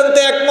সিদ্ধান্তে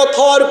একমত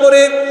হওয়ার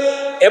পরে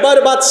এবার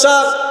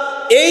বাদশাহ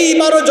এই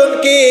 12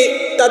 জনকে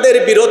তাদের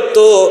বীরত্ব,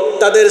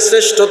 তাদের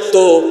শ্রেষ্ঠত্ব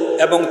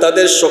এবং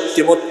তাদের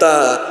শক্তিমত্তা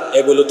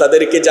এগুলো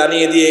তাদেরকে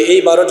জানিয়ে দিয়ে এই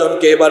 12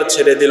 জনকে এবার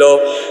ছেড়ে দিল।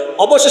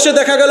 অবশেষে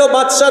দেখা গেল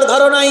বাদশার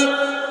ধারণাই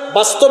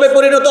বাস্তবে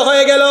পরিণত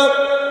হয়ে গেল।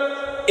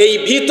 এই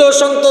ভীত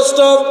সন্তুষ্ট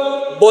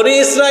বনি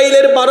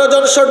ইসরাইলের 12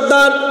 জন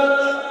সর্দার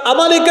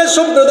আমালেকা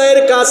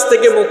সম্প্রদায়ের কাছ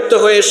থেকে মুক্ত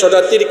হয়ে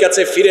স্বজাতির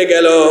কাছে ফিরে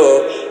গেল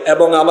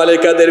এবং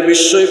আমালেকাদের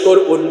বিস্ময়কর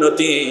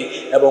উন্নতি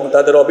এবং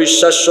তাদের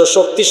অবিশ্বাস্য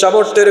শক্তি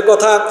সামর্থ্যের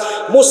কথা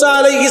মুসা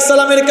আলাইহিস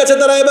সালামের কাছে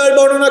তারা এবার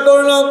বর্ণনা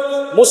করল।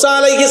 মুসা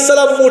আলাইহিস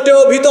সালাম মোটেও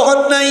ভীত হন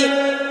নাই,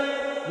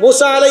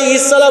 মুসা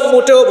আলাইহিস সালাম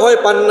মোটেও ভয়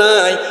পান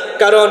নাই,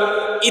 কারণ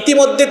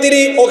ইতিমধ্যে তিনি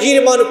ওহীর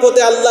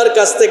মারফতে আল্লাহর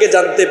কাছ থেকে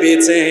জানতে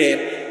পেয়েছেন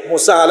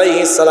মুসা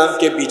আলাইহিস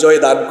সালামকে বিজয়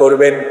দান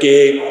করবেন কে।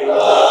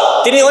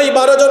 তিনি ওই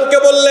 12 জনকে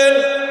বললেন,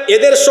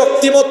 এদের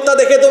শক্তিমত্তা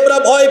দেখে তোমরা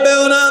ভয়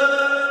পেও না,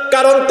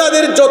 কারণ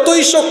তাদের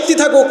যতই শক্তি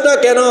থাকুক না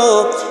কেন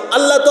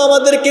আল্লাহ তো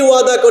আমাদেরকে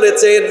ওয়াদা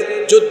করেছেন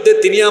যুদ্ধে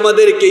তিনি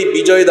আমাদেরকেই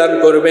বিজয় দান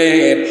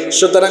করবেন,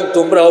 সুতরাং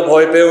তোমরাও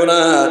ভয় পেও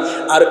না।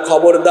 আর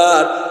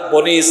খবরদার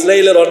বনি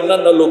ইসরাইলের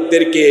অন্যান্য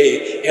লোকদেরকে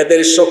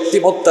এদের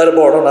শক্তিমত্তার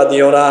বর্ণনা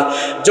দিও না।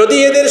 যদি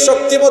এদের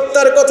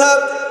শক্তিমত্তার কথা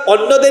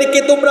অন্যদেরকে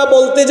তোমরা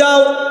বলতে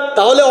যাও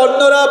তাহলে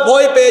অন্যরা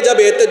ভয় পেয়ে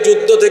যাবে, এতে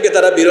যুদ্ধ থেকে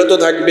তারা বিরত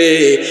থাকবে।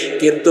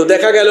 কিন্তু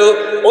দেখা গেল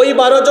ওই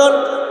 12 জন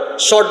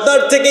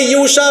সর্দার থেকে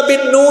ইউশা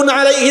বিন নুন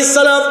আলাইহিস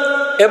সালাম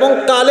এবং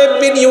কালেব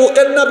বিন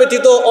ইউকান্না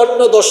ব্যতীত অন্য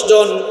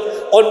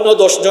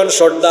 10 জন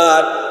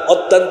সর্দার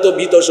অত্যন্ত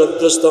ভীত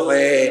সন্ত্রস্ত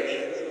হয়ে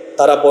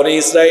তারা বনি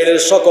ইসরাইলের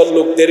সকল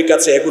লোকদের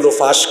কাছে এগুলো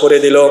ফাঁস করে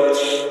দিল।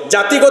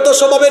 জাতিগত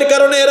স্বভাবের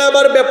কারণে এরা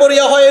আবার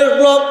বেপরিয়া হয়ে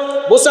উঠল।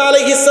 মুসা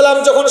আলাইহিস সালাম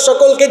যখন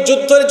সকলকে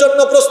যুদ্ধের জন্য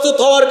প্রস্তুত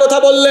হওয়ার কথা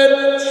বললেন,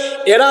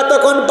 এরা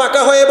তখন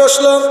বাঁকা হয়ে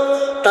বসল।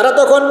 তারা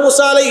তখন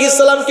মুসা আলাইহিস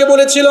সালামকে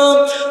বলেছিল,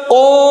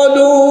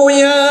 ক্বালু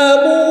ইয়া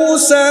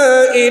মুসা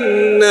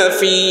ইন্না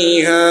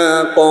ফিহা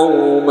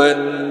কওমান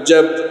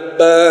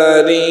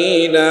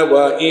জাব্বারিন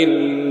ওয়া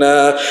ইন্না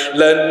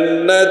লান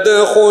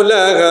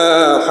নাদখুলাহা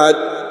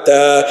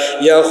হাত্তা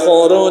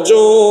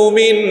ইয়াখরুজু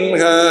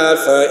মিনহা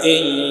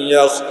ফাইন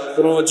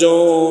ইয়াখরুজু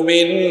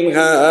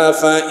মিনহা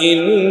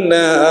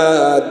ফাইন্না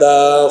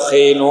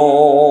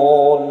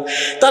দাখিলুন।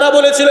 তারা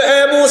বলেছিল,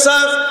 হে মুসা,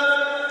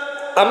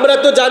 আমরা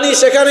তো জানি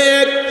সেখানে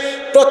এক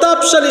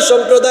প্রতাপশালী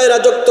সম্প্রদায়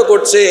রাজত্ব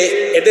করছে,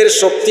 এদের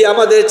শক্তি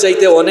আমাদের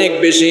চাইতে অনেক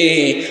বেশি।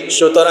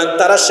 সুতরাং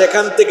তারা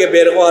সেখান থেকে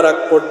বের হওয়ার আগ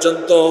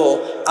পর্যন্ত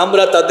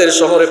আমরা তাদের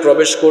শহরে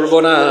প্রবেশ করব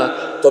না।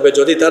 তবে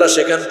যদি তারা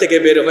সেখান থেকে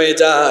বের হয়ে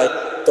যায়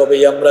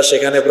তবেই আমরা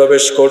সেখানে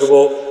প্রবেশ করব।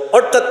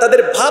 অর্থাৎ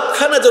তাদের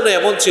ভাবখানা যেন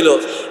এমন ছিল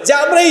যে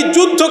আমরা এই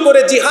যুদ্ধ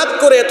করে জিহাদ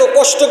করে এত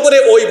কষ্ট করে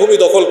ওই ভূমি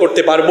দখল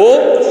করতে পারবো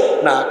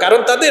না। কারণ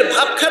তাদের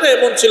ভাবখানা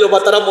এমন ছিল বা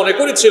তারা মনে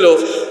করেছিল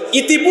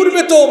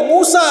ইতিপূর্বে তো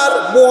মূসার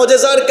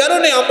মুআজিজার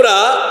কারণে আমরা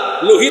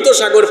লোহিত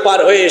সাগর পার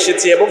হয়ে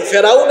এসেছি এবং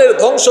ফেরাউনের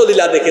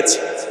ধ্বংসলীলা দেখেছি।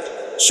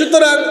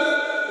 সুতরাং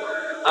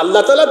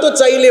আল্লাহ তাআলা তো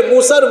চাইলে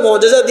মূসার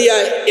মুআজিজা দিয়ে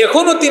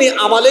এখনো তিনি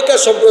আমালেকা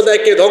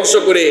সম্প্রদায়কে ধ্বংস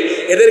করে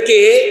এদেরকে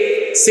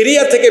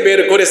সিরিয়া থেকে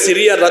বের করে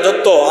সিরিয়ার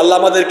রাজত্ব আল্লাহ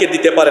আমাদেরকে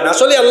দিতে পারেন।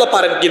 আসলে আল্লাহ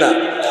পারেন কিনা?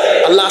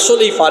 আল্লাহ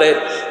আসলেই পারেন,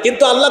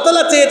 কিন্তু আল্লাহ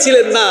তাআলা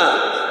চেয়েছিলেন না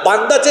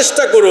বান্দা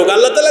চেষ্টা করুক,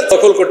 আল্লাহ তাআলা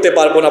দখল করতে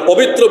পারবো না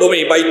পবিত্র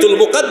ভূমি বাইতুল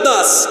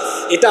মুকাদ্দাস,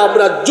 এটা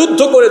আমরা যুদ্ধ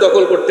করে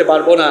দখল করতে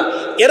পারবো না।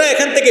 এরা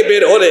এখান থেকে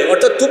বের হলে,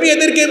 অর্থাৎ তুমি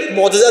এদেরকে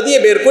মুআজিজা দিয়ে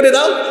বের করে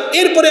দাও,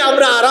 এরপরে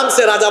আমরা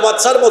আরামসে রাজা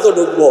বাদশার মতো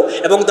ঢুকবো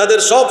এবং তাদের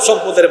সব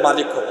সম্পদের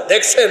মালিক হবো।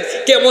 দেখছেন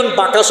কেমন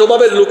বাঁকা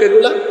স্বভাবের লোক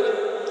এগুলা।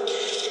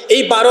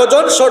 এই 12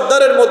 জন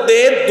সর্দারের মধ্যে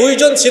 2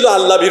 জন ছিল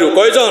আল্লাহ ভীরু।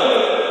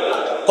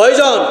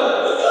 কয়জন?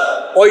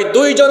 ওই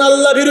 2 জন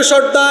আল্লাহ ভীরু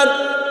সর্দার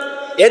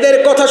এদের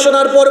কথা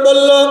শোনার পর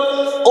বলল,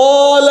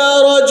 قال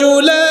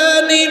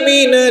رجلان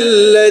من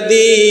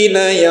الذين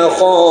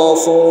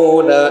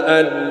يخافون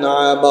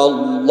أنعم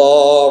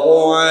الله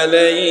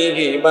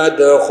عليهم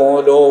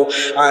ادخلوا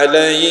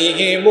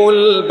عليهم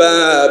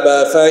الباب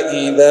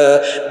فإذا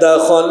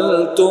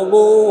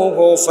دخلتموه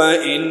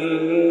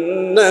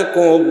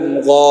فإنكم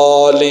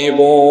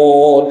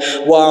غالبون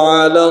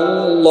وعلى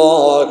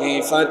الله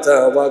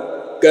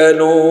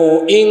فتوكلوا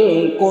إن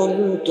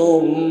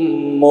كنتم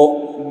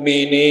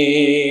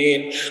মুমিনিন।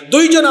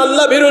 2 জন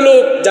আল্লাহ ভীরু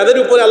লোক যাদের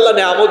উপরে আল্লাহ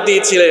নিয়ামত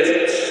দিয়েছিলেন,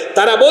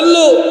 তারা বলল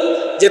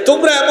যে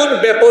তোমরা এমন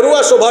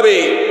বেপরোয়া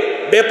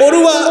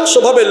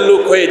স্বভাবের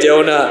লোক হয়ে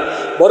যেও না,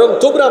 বরং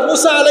তোমরা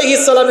মূসা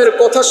আলাইহিস সালামের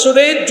কথা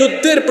শুনে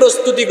যুদ্ধের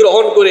প্রস্তুতি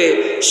গ্রহণ করে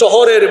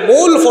শহরের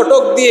মূল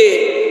ফটক দিয়ে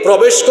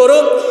প্রবেশ করো।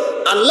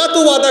 আল্লাহ তো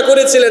ওয়াদা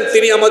করেছিলেন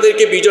তিনি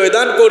আমাদেরকে বিজয়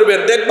দান করবেন,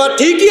 দেখবা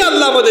ঠিকই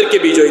আল্লাহ আমাদেরকে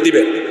বিজয়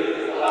দিবেন।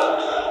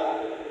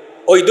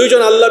 ওই 2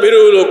 জন আল্লাহ ভীরু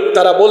লোক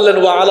তারা বললেন,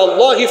 ওয়া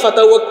আলাল্লাহি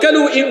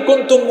ফাতাওয়াক্কালু ইন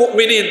কুনতুম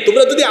মুমিনিন,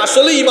 তোমরা যদি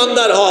আসলে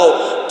ঈমানদার হও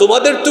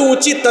তোমাদের তো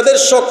উচিত তাদের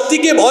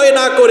শক্তিকে ভয়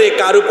না করে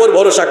কার উপর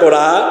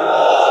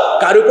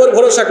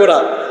ভরসা করা।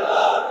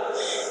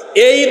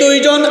 এই 2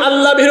 জন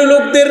আল্লাহ ভীরু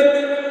লোকদের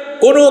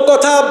কোনো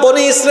কথা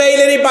বনি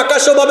ইসরাইলের এই বাঁকা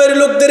স্বভাবের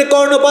লোকদের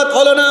কর্ণপাত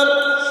হলো না,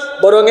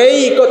 বরং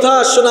এই কথা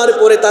শোনার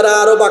পরে তারা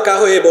আরো বাঁকা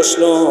হয়ে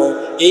বসলো।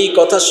 এই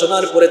কথা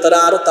শোনার পরে তারা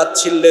আরো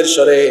তাচ্ছিল্যের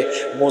স্বরে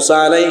মূসা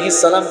আলাইহিস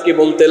সালামকে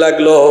বলতে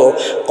লাগলো,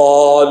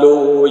 ক্বালু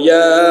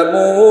ইয়া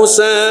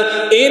মূসা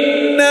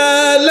ইন্না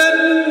লান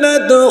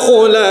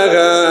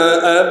নাদখুলাহা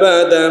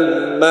আবাদাম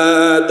মা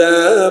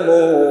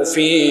দামু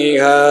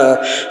ফিহা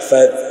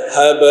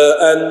ফাযহাব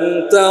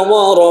আনতা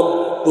ওয়া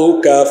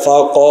রাব্বুকা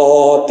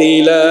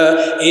ফাকাতিলা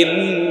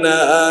ইন্না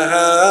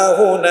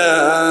হাহুনা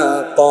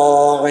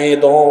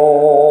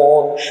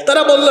কাঈদুন।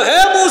 তারা বলল,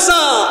 হে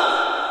মূসা,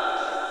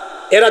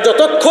 এরা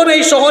যতক্ষণ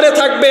এই শহরে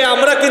থাকবে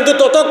আমরা কিন্তু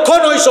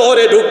ততক্ষণ ওই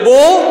শহরে ঢুকবো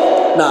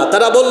না।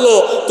 তারা বলল,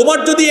 তোমার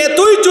যদি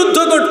এতই যুদ্ধ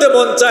করতে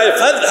মন চায়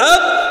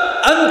ফাযহাব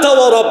আনতা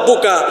ওয়া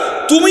রাব্বুকা,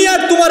 তুমি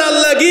আর তোমার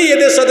আল্লাহ গিয়ে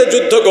এদের সাথে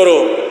যুদ্ধ করো,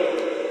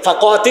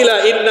 ফাকাতিলা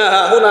ইন্না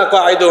হাহুনা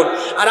কাঈদুন,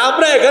 আর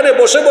আমরা এখানে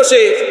বসে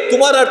বসে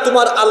তোমার আর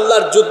তোমার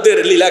আল্লাহর যুদ্ধের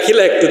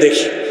লীলাখিলা একটু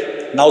দেখি।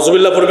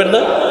 নাউজুবিল্লাহ পড়বেন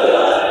না?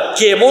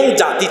 কেমন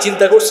জাতি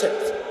চিন্তা করছে।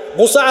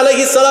 মূসা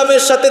আলাইহিস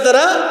সালামের সাথে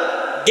তারা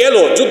গেল,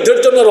 যুদ্ধের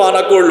জন্য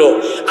রওনা করলো।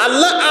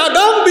 আল্লাহ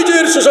আগাম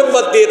বিজয়ের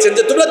সুসংবাদ দিয়েছেন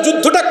যে তোমরা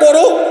যুদ্ধটা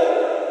করো,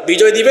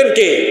 বিজয় দিবেন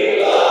কে?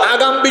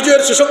 আগাম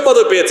বিজয়ের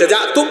সুসংবাদও পেয়েছে, যা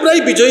তোমরাই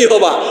বিজয়ী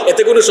হবা,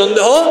 এতে কোনো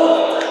সন্দেহ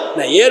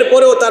না।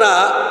 এরপরেও তারা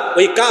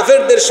ওই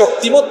কাফেরদের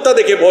শক্তিমত্তা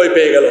দেখে ভয়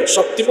পেয়ে গেল।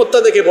 শক্তিমত্তা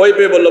দেখে ভয়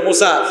পেয়ে বলল,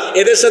 মূসা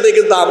এদের সাথে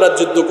কিন্তু আমরা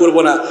যুদ্ধ করব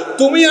না,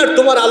 তুমি আর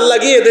তোমার আল্লাহ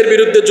গিয়ে এদের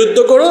বিরুদ্ধে যুদ্ধ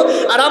করো,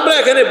 আর আমরা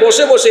এখানে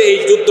বসে বসে এই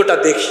যুদ্ধটা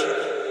দেখি।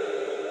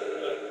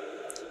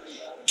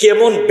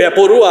 কেমন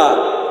বেপরোয়া,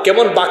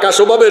 কেমন বাঁকা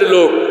স্বভাবের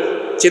লোক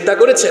চিন্তা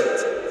করেছেন।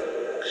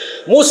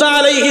 মূসা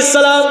আলাইহিস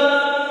সালাম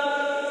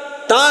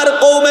তার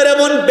কওমের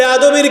এমন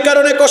বেয়াদবির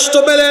কারণে কষ্ট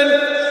পেলেন।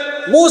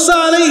 মূসা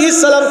আলাইহিস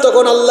সালাম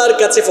তখন আল্লাহর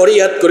কাছে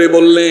ফরিয়াদ করে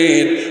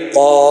বললেন,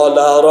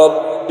 ক্বালা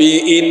রাব্বি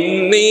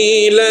ইন্নী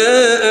লা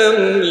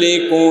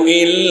আমলিকু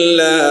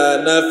ইল্লা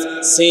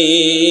নাফসি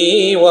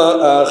ওয়া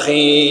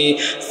আখি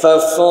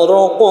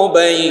ফাফরুক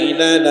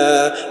বাইনানা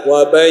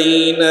ওয়া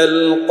বাইনাল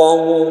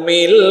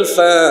কওমিল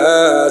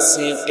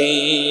ফাসিকিন।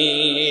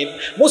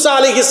 মূসা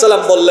আলাইহিস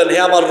সালাম বললেন, হে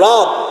আমার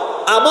রব,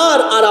 আমার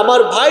আর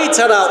আমার ভাই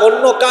ছাড়া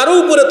অন্য কারো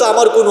উপরে তো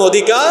আমার কোনো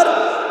অধিকার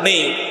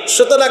নেই,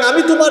 সুতরাং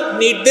আমি তোমার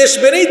নির্দেশ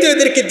মেনেই তো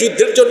এদেরকে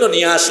যুদ্ধের জন্য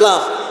নিয়ে আসলাম।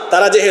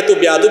 তারা যেহেতু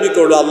বেয়াদবি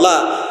করলো, আল্লাহ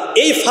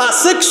এই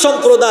ফাসিক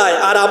সম্প্রদায়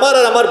আর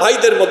আমার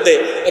ভাইদের মধ্যে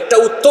একটা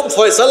উত্তম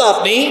ফয়সালা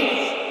আপনি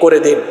করে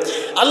দিন।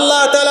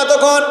 আল্লাহ তাআলা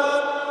তখন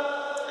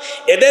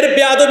এদের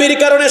বেয়াদবির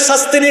কারণে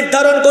শাস্তি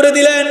নির্ধারণ করে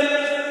দিলেন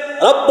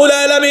রব্বুল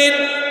আলামিন।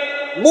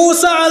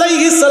 মূসা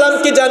আলাইহিস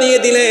সালামকে জানিয়ে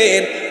দিলেন,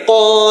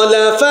 قال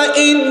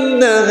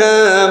فإنها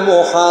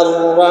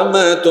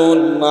محرمة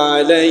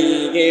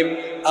عليهم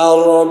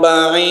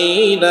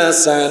 40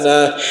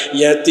 سنة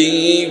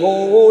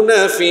يتيهون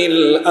في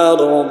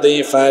الأرض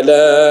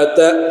فلا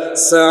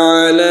تأس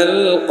على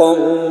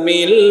القوم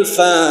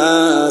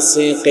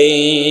الفاسقين।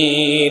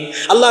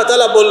 আল্লাহ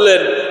তাআলা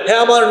বললেন, হে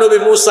আমার নবী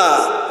মূসা,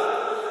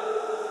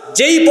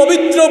 যেই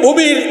পবিত্র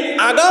ভূমির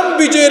আগাম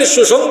বিজয়ের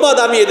সুসংবাদ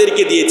আমি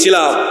এদেরকে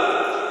দিয়েছিলাম,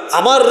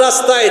 আমার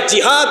রাস্তায়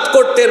জিহাদ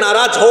করতে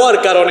নারাজ হওয়ার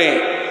কারণে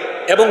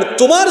এবং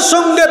তোমার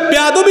সঙ্গে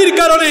বেয়াদবির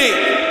কারণে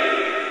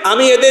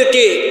আমি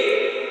এদেরকে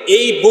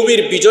এই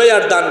ভূমির বিজয়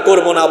আর দান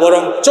করব না,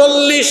 বরং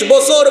 40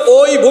 বছর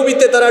ওই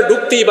ভূমিতে তারা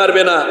ঢুকতেই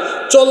পারবে না।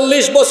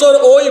 40 বছর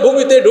ওই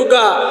ভূমিতে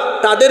ঢুকা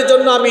তাদের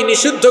জন্য আমি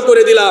নিষিদ্ধ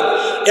করে দিলাম।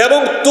 এবং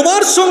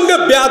তোমার সঙ্গে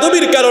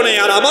বেয়াদবির কারণে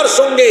আর আমার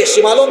সঙ্গে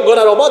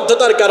সীমালঙ্ঘনার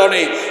অবাধ্যতার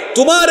কারণে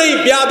তোমার এই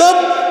বেয়াদব,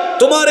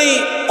 তোমার এই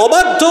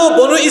অবাধ্য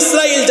বনু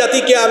ইসরাইল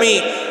জাতিকে আমি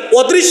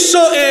অদৃশ্য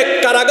এক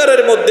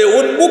কারাগারের মধ্যে,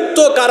 উন্মুক্ত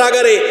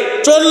কারাগারে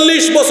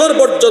 40 বছর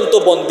পর্যন্ত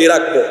বন্দী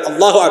রাখবো।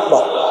 আল্লাহু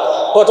আকবার।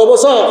 কত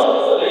বছর?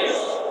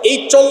 এই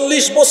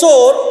 40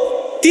 বছর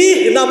তিহ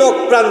নামক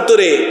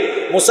প্রান্তরে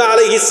মুসা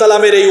আলাইহিস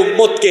সালামের এই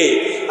উম্মতকে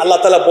আল্লাহ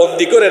তাআলা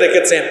বন্দী করে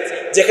রেখেছেন,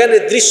 যেখানে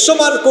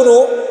দৃশ্যমান কোনো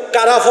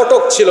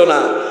কারাফটক ছিল না,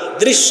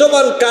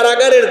 দৃশ্যমান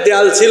কারাগারের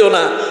দেয়াল ছিল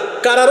না,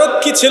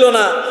 কারারক্ষী ছিল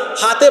না,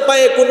 হাতে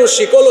পায়ে কোনো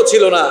শিকলও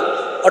ছিল না।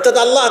 অর্থাৎ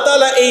আল্লাহ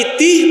তাআলা এই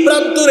তিহ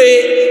প্রান্তরে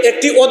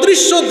একটি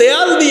অদৃশ্য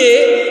দেয়াল দিয়ে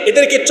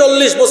এদেরকে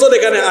 40 বছর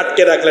এখানে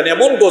আটকে রাখলেন,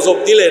 এমন গজব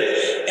দিলেন।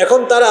 এখন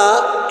তারা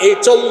এই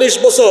 40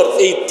 বছর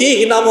এই তিহ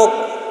নামক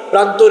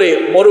প্রান্তরে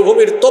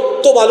মরুভূমির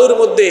তপ্ত বালুর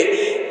মধ্যে,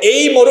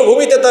 এই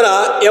মরুভূমিতে তারা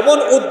এমন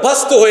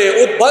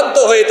উদ্ভ্রান্ত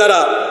হয়ে তারা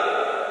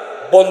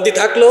বন্দী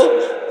থাকলো।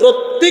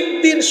 প্রত্যেক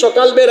দিন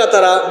সকালবেলা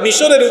তারা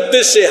মিশরের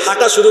উদ্দেশ্যে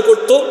হাঁটা শুরু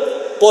করত,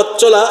 পথ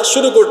চলা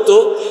শুরু করত।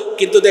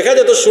 কিন্তু দেখা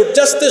যেত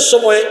সূর্যাস্তের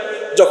সময়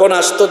যখন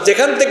আসতো,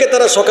 যেখান থেকে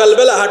তারা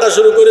সকালবেলা হাঁটা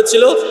শুরু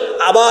করেছিল,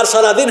 আবার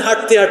সারাদিন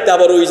হাঁটতে হাঁটতে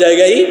আবার ওই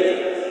জায়গায়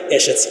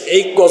এসেছে।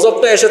 এই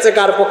গজবটা এসেছে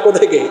কার পক্ষ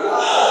থেকে?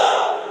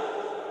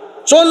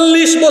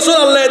 40 বছর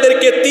আল্লাহ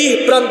এদেরকে তিহ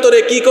প্রান্তরে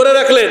কি করে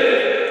রাখলেন?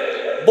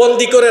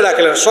 বন্দী করে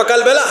রাখলেন।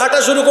 সকালবেলা হাঁটা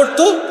শুরু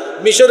করতো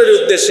মিশরের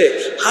উদ্দেশ্যে,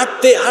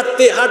 হাঁটতে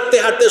হাঁটতে হাঁটতে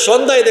হাঁটতে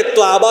সন্ধ্যায় দেখতো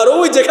আবার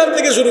ওই যেখান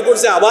থেকে শুরু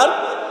করছে আবার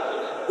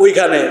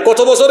ওইখানে। কত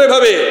বছর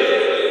এভাবে?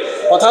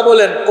 কথা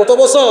বলেন, কত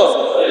বছর?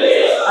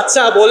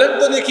 আচ্ছা বলেন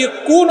তো দেখি,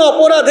 কোন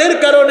অপরাধের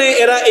কারণে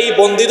এরা এই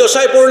বন্দী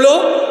দশায় পড়লো?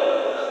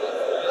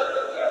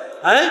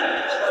 হ্যাঁ,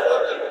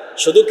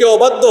 শুধু কি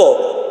অবাধ্য?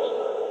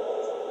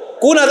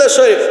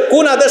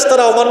 কোন আদেশ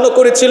তারা অমান্য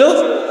করেছিল?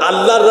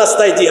 আল্লাহর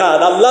রাস্তায় জিহাদ,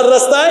 আল্লাহর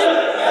রাস্তায়।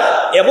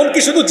 এমনকি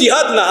শুধু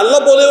জিহাদ না, আল্লাহ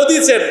বলেও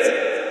দিয়েছেন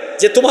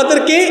যে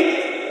তোমাদেরকে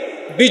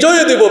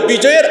বিজয় দেব,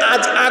 বিজয়ের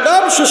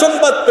আগাম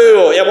সুসংবাদ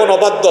পেয়েও এমন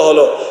অবাধ্য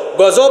হলো।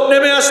 গজব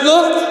নেমে আসলো,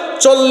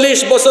 40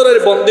 বছরের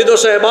বন্দী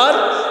দশা এবার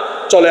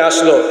চলে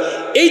আসলো।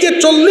 এই যে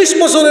 40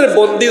 বছরের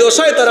বন্দী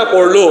দশায় তারা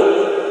পড়লো,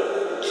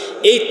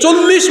 এই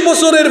 40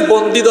 বছরের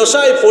বন্দী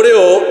দশায়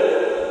পড়েও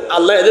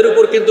আল্লাহ এদের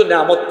উপর কিন্তু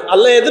নিয়ামত,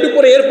 আল্লাহ এদের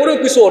উপরে এরপরেও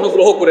কিছু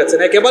অনুগ্রহ করেছেন,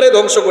 একেবারে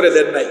ধ্বংস করে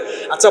দেন নাই।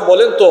 আচ্ছা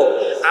বলেন তো,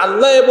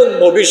 আল্লাহ এবং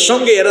নবীর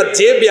সঙ্গে এরা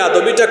যে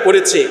বেয়াদবিটা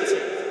করেছে,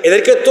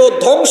 এদেরকে তো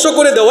ধ্বংস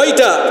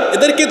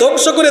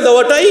করে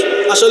দেওয়াটাই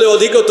আসলে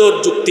অধিকতর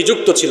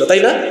যুক্তিযুক্ত ছিল,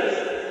 তাই না?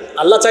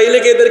 আল্লাহ চাইলে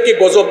কি এদেরকে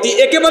গজব দিয়ে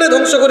একেবারে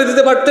ধ্বংস করে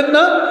দিতে পারতেন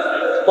না?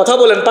 কথা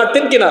বলেন,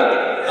 পারতেন কি না?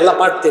 আল্লাহ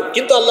পারতেন,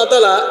 কিন্তু আল্লাহ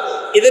তাআলা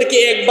এদেরকে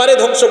একবারে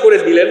ধ্বংস করে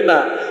দিলেন না।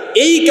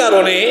 এই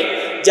কারণে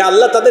যে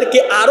আল্লাহ তাদেরকে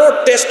আরো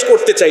টেস্ট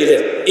করতে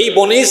চাইলেন, এই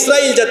বনে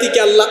ইসরাইল জাতিকে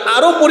আল্লাহ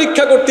আরো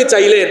পরীক্ষা করতে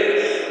চাইলেন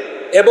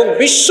এবং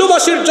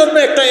বিশ্ববাসীর জন্য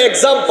একটা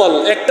এক্সাম্পল,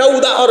 একটা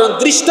উদাহরণ,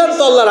 দৃষ্টান্ত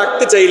আল্লাহ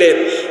রাখতে চাইলেন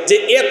যে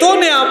এত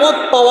নেয়ামত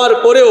পাওয়ার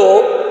পরেও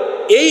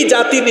এই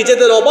জাতি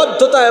নিজেদের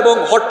অবাধ্যতা এবং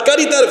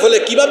হটকারিতার ফলে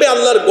কিভাবে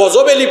আল্লাহর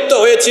গজবে লিপ্ত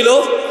হয়েছিল,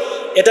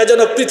 এটা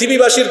যেন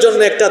পৃথিবীবাসীর জন্য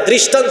একটা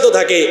দৃষ্টান্ত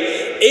থাকে।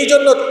 এই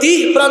জন্য তিহ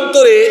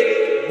প্রান্তরে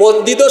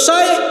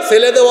বন্দিদশায়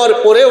ফেলে দেওয়ার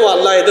পরেও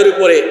আল্লাহ এদের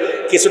উপরে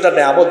কিছুটা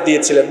নেয়ামত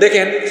দিয়েছিলেন।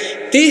 দেখেন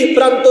তিহ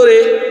প্রান্তরে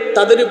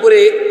তাদের উপরে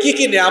কি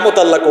কি নেয়ামত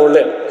আল্লাহ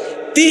করলেন।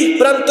 তিহ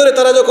প্রান্তরে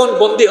তারা যখন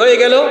বন্দী হয়ে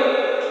গেল,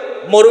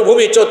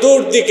 মরুভূমি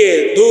চতুর্দিকে,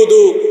 ধু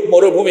ধু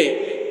মরুভূমি,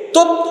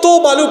 তপ্ত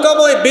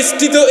বালুকাময়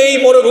বিস্তৃত এই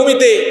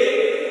মরুভূমিতে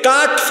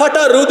কাঠ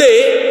ফাটা রোদে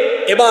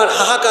এবার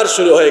হাহাকার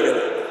শুরু হয়ে গেল।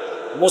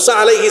 মুসা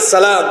আলাইহিস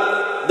সালাম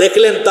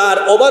দেখলেন তার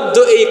অবাধ্য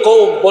এই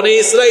কওম বনে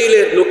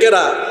ইসরাইলের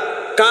লোকেরা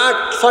কাঠ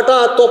ফাটা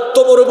তপ্ত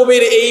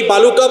মরুভূমির এই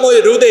বালুকাময়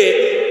রোদে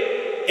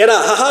এরা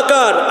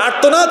হাহাকার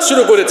আর্তনাদ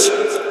শুরু করেছে।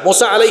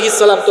 মুসা আলাইহিস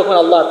সালাম তখন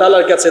আল্লাহ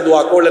তাআলার কাছে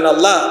দোয়া করলেন,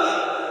 আল্লাহ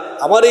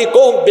আমার এই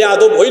কওম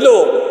বেয়াদব হইল,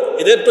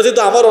 এদের প্রতি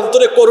তো আমার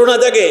অন্তরে করুণা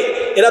জাগে,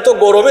 এরা তো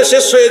গরমে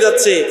শেষ হয়ে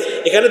যাচ্ছে,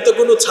 এখানে তো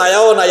কোনো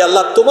ছায়াও নাই,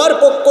 আল্লাহ তোমার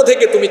পক্ষ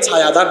থেকে তুমি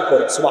ছায়া দান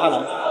করো।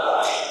 সুবহানাল্লাহ।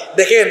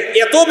 দেখেন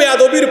এত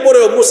বেয়াদবির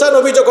পরেও মুসা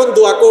নবী যখন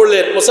দোয়া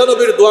করলেন, মুসা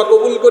নবীর দোয়া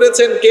কবুল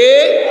করেছেন কে?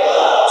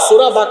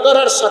 সূরা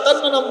বাকারার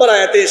 57 নম্বর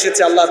আয়াতে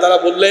এসেছে, আল্লাহ তাআলা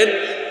বললেন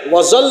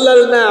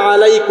ওয়াজাল্লালনা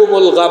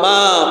আলাইকুমুল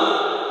গামাম,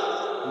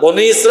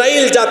 বনি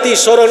ইসরাইল জাতি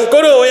স্মরণ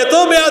করো, এত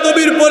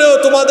বেয়াদবির পরেও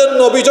তোমাদের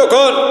নবী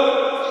যখন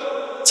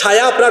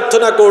ছায়া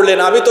প্রার্থনা করলেন,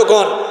 আমি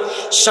তখন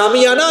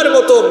শামিয়ানার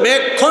মতো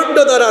মেঘখণ্ড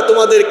দ্বারা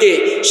তোমাদেরকে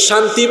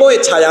শান্তিময়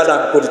ছায়া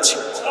দান করেছি।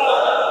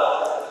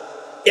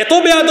 এত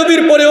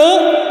বেয়াদবির পরেও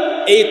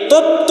এই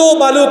তপ্ত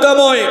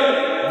বালুকাময়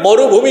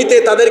মরুভূমিতে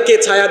তাদেরকে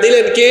ছায়া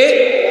দিলেন কে?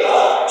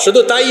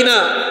 শুধু তাই না,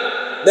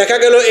 দেখা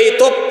গেল এই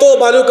তপ্ত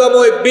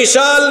বালুকাময়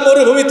বিশাল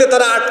মরুভূমিতে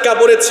তারা আটকা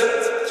পড়েছে।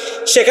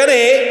 সেখানে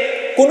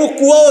কোনো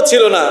কুয়াও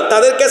ছিল না,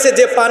 তাদের কাছে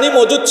যে পানি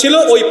মজুদ ছিল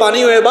ওই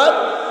পানিও এবার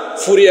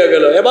ফুরিয়ে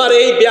গেল। এবার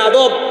এই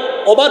বেয়াদব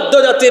অবাধ্য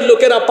জাতির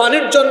লোকেরা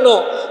পানির জন্য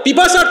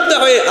পিপাসার্থে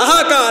হয়ে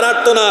হাহাকার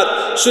আর্তনাদ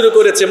শুরু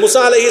করেছে।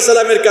 মুসা আলাইহিস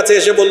সালামের কাছে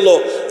এসে বলল,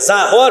 যা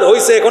হওয়ার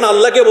হয়েছে, এখন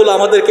আল্লাহকে বলো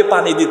আমাদেরকে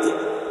পানি দিতে।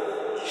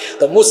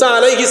 তো মুসা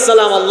আলাইহিস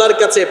সালাম আল্লাহর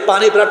কাছে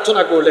পানি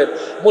প্রার্থনা করলেন।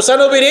 মুসা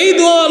নবীর এই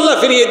দোয়া আল্লাহ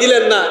ফিরিয়ে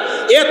দিলেন না।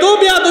 এত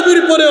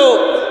বেয়াদবির পরেও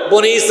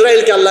বনি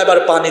ইসরাইলকে আল্লাহ এবার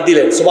পানি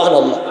দিলেন।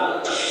 সুবহানাল্লাহ।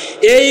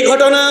 এই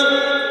ঘটনা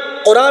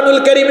কোরআনুল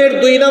কারীমের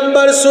 2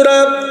 নম্বর সূরা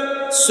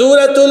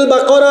সূরাতুল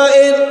বাকারা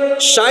এর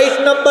 60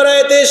 নম্বর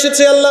আয়াতে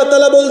এসেছে। আল্লাহ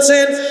তাআলা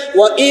বলছেন,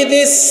 ওয়া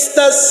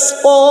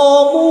ইদিস্তাসকা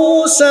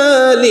মূসা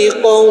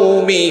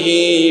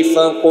লিকওমিহি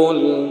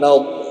ফাকুলনা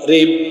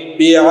اضرب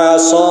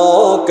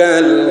بعصاك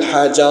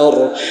الحجر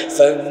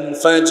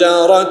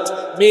فانفجرت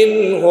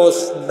منه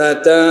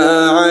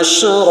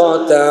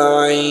 12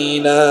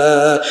 عينا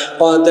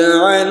قد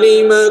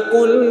علم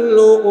كل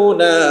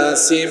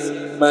أناس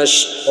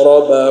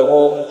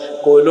مشربهم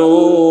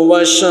كلوا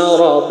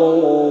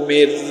واشربوا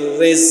من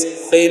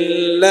رزق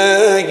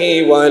الله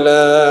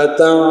ولا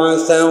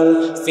تعثوا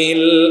في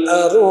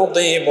الأرض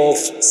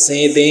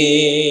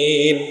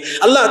مفسدين।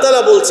 আল্লাহ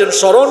তাআলা বলছেন,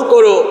 স্মরণ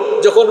করো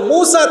যখন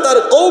মূসা তার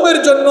কওমের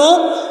জন্য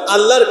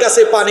আল্লাহর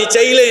কাছে পানি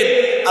চাইলেন,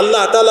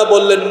 আল্লাহ তাআলা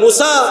বললেন,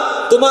 মূসা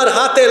তোমার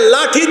হাতের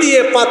লাঠি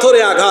দিয়ে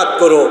পাথরে আঘাত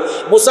করো।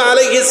 মূসা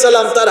আলাইহিস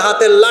সালাম তার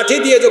হাতের লাঠি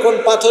দিয়ে যখন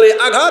পাথরে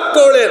আঘাত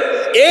করলেন,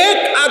 এক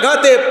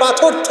আঘাতে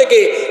পাথর থেকে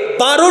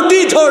 12টি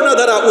ঝর্ণা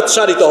দ্বারা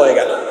উৎসারিত হয়ে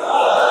গেল।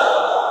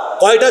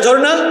 কয়টা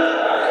ঝর্ণা?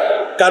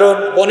 কারণ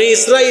বনি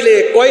ইসরাইলে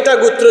কয়টা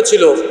গোত্র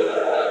ছিল?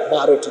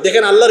 12টি।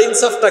 দেখেন আল্লাহর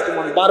ইনসাফটা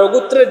কেমন, 12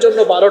 গোত্রের জন্য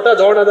 12টা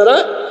ঝর্ণা দ্বারা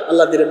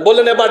আল্লাহ দিলেন।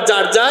 বললেন, এবার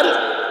যার যার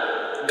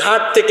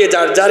ঘাট থেকে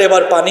যার যার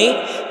এবার পানি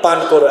পান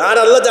করো। আর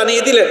আল্লাহ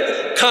জানিয়ে দিলেন,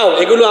 খাও,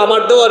 এগুলো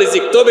আমার দেওয়া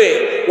রিজিক, তবে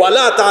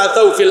ওয়ালা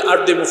তাআতাউ ফিল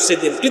আরদি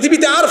মুফসিদিন,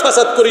 পৃথিবীতে আর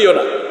ফাসাদ করিও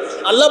না।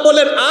 আল্লাহ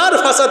বলেন, আর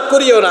ফাসাদ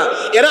করিও না।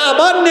 এরা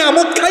আবার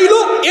নিয়ামত খাইলো,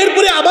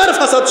 এরপরে আবার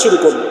ফাসাদ শুরু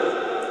করলো।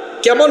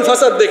 কেমন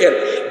ফাসাদ দেখেন,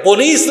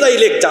 বনি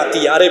ইসরাইল এক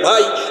জাতি। আরে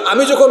ভাই,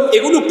 আমি যখন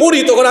এগুলো পড়ি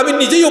তখন আমি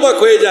নিজেই অবাক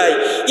হয়ে যাই,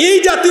 এই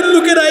জাতির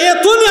লোকেরা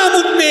এত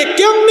নিয়ামত পেয়ে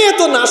কেমনে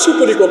এত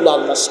নাশুকরি করলো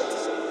আল্লাহর সাথে।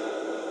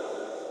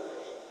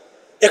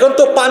 এখন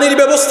তো পানির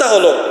ব্যবস্থা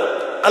হলো,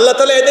 আল্লাহ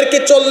তাআলা এদেরকে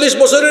 40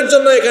 বছরের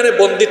জন্য এখানে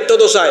বন্দিত্ব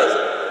দশায়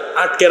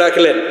আটকে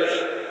রাখলেন।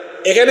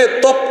 এখানে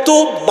তপ্ত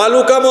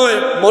বালুকাময়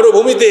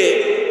মরুভূমিতে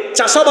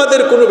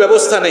চাষাবাদের কোনো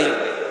ব্যবস্থা নেই।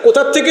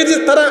 কোথার থেকে যে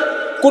তারা,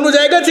 কোনো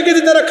জায়গা থেকে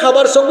যে তারা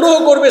খাবার সংগ্রহ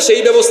করবে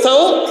সেই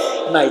ব্যবস্থাও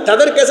নাই।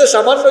 তাদের কাছে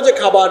সামান্য যে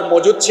খাবার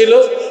মজুদ ছিল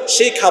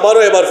সেই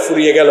খাবারও এবার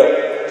ফুরিয়ে গেল।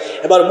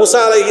 এবার মুসা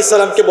আলাইহিস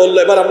সালামকে বলল,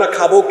 এবার আমরা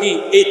খাবো কি?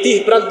 এই 30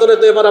 প্রান্তরে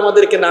তো এবার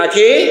আমাদেরকে না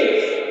খেয়ে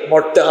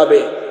মরতে হবে।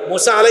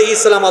 মুসা আলাইহিস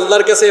সালাম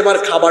আল্লাহর কাছে এবার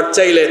খাবার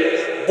চাইলেন।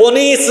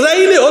 বনি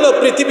ইসরাইল হলো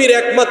পৃথিবীর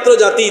একমাত্র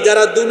জাতি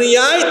যারা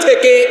দুনিয়ায়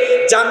থেকে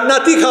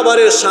জান্নাতি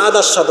খাবারের স্বাদ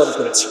আস্বাদন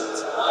করেছে।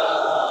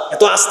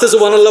 এত আস্তে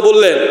সুবহানাল্লাহ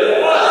বললেন,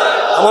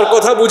 আমার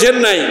কথা বুঝেন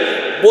নাই?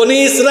 বনি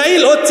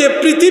ইসরাইল হচ্ছে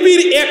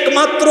পৃথিবীর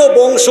একমাত্র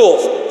বংশ,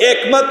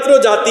 একমাত্র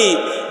জাতি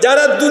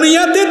যারা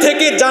দুনিয়াতে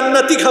থেকে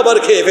জান্নাতি খাবার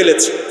খেয়ে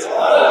ফেলেছে।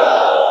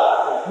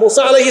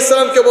 মুসা আলাইহিস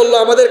সালামকে বলল,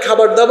 আমাদের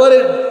খাবার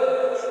দাবারের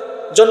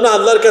জন্য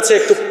আল্লাহর কাছে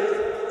একটু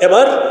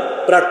এবার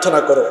প্রার্থনা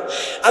করো।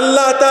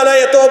 আল্লাহ তাআলা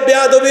এত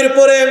বেয়াদবির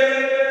পরে,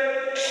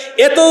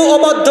 এত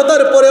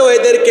অবাধ্যতার পরেও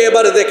এদেরকে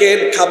এবার দেখেন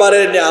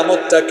খাবারের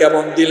নিয়ামতটা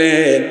কেমন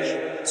দিলেন।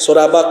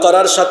 সূরা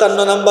বাকারার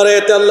 57 নম্বর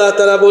আয়াতে আল্লাহ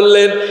তাআলা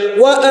বললেন,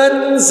 ওয়া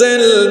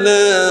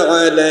আনজালনা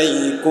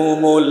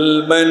আলাইকুমুল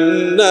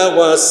মান্না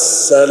ওয়াস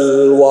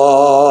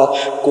সালওয়া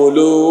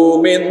কুলু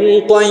মিন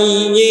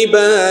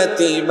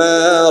তাইয়্যিবাতি মা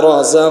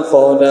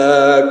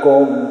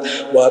রাযাকনাকুম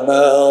ওয়া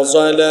মা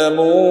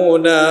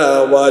যালামুনা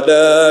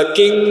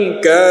ওয়ালাকিন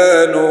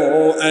কানু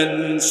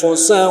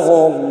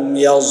আনফুসাহুম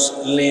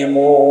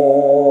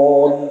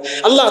ইয়াজলিমুন।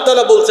 আল্লাহ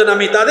তাআলা বলছেন,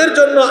 আমি তাদের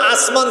জন্য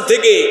আসমান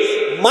থেকে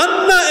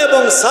মান্না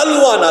এবং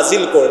সালওয়া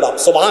নাজিল করলাম।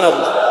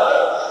 সুবহানাল্লাহ।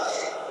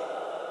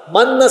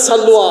 মান্না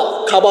সালওয়া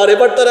খাবার,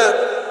 এবার তারা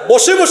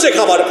বসে বসে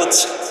খাবার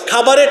পাচ্ছে।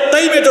 খাবারের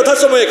টাইমে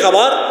যথাসময়ে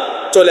খাবার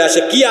চলে আসে।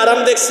 কি আরাম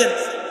দেখছেন,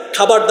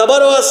 খাবার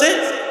দাবারও আছে,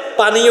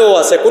 পানিও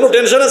আছে, কোনো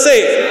টেনশন আছে?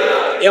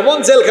 এমন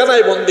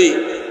জেলখানায় বন্দি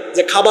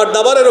যে খাবার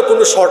দাবারেরও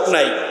কোনো শর্ট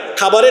নাই,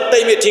 খাবারের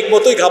টাইমে ঠিক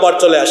মতোই খাবার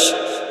চলে আসে,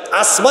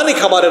 আসমানি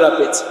খাবারেরা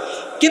পেয়েছে।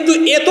 কিন্তু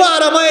এত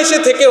আরামায়েশে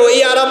থেকেও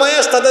এই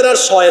আরামায়াস তাদের আর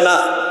সয় না।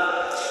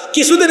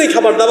 কিছুদিনই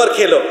খাবার দাবার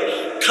খেলো,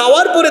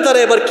 খাওয়ার পরে তারা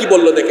এবার কি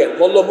বলল দেখেন,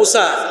 বলল,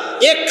 মুসা,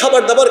 এক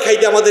খাবার দাবার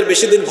খাইতে আমাদের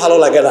বেশি দিন ভালো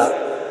লাগে না।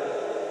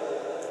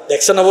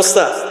 দেখছেন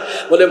অবস্থা?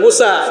 বলে,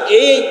 মুসা,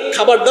 এই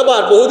খাবার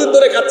দাবার বহুদিন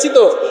ধরে খাচ্ছি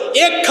তো,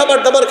 এক খাবার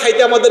দাবার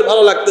খাইতে আমাদের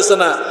ভালো লাগতেছে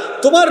না,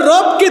 তোমার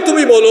রবকে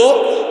তুমি বলো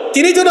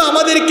তিনি যেন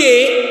আমাদেরকে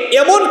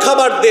এমন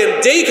খাবার দেন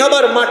যেই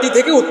খাবার মাটি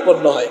থেকে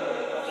উৎপন্ন হয়।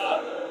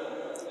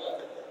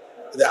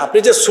 আপনি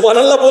যে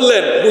সুবহানাল্লাহ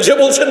বললেন, বুঝে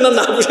বলছেন না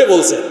না বুঝে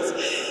বলছেন?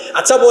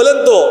 আচ্ছা বলেন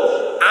তো,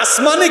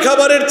 আসমানি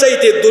খাবারের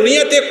চাইতে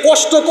দুনিয়াতে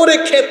কষ্ট করে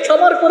খেত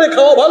খাবার করে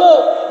খাওয়া ভালো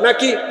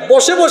নাকি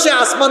বসে বসে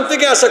আসমান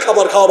থেকে আসা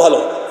খাবার খাওয়া ভালো?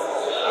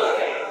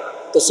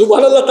 তো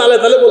সুবহানাল্লাহ তালে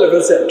তালে বলে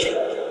ফেলছে আর কি,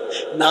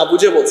 না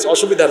বুঝে বলছে,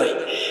 অসুবিধা নাই।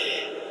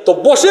 তো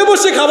বসে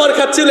বসে খাবার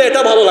খাচ্ছিল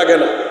এটা ভালো লাগে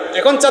না,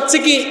 এখন চাচ্ছি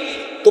কি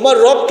তোমার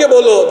রবকে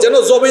বলো যেন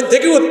জমিন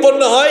থেকে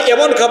উৎপন্ন হয়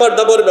এমন খাবার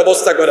দাবার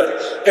ব্যবস্থা করে।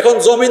 এখন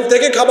জমিন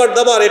থেকে খাবার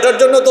দাবার, এটার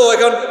জন্য তো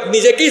এখন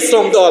নিজেকেই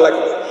শ্রম দেওয়া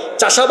লাগবে,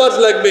 চাষাবাদ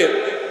লাগবে,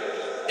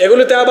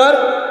 এগুলিতে আবার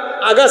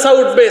আগাছা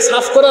উঠবে,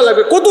 সাফ করা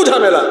লাগবে, কত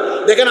ঝামেলা।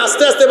 দেখেন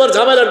আস্তে আস্তে এবার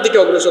ঝামেলার দিকে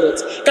অগ্রসর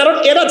হচ্ছে, কারণ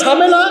এরা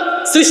ঝামেলা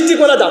সৃষ্টি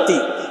করা জাতি,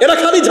 এরা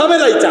খালি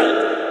ঝামেলাই চায়।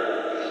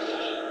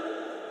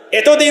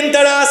 এতদিন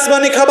তারা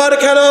আসমানি খাবার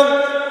খেল,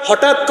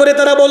 হঠাৎ করে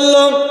তারা বলল,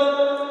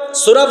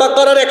 সূরা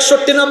বাকারার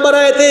 61 নম্বর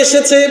আয়াতে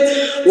এসেছে,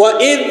 ওয়া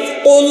ইয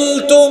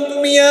কুলতুম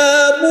ইয়া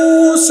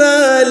মূসা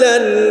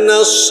লান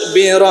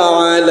নাসবিরা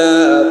আলা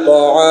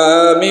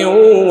তাআমিন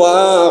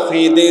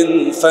ওয়াহিদিন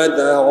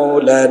ফাদউ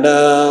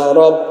লানা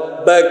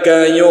রাব্বাকা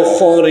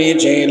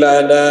ইখরিজ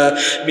লানা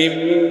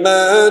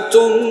মিম্মা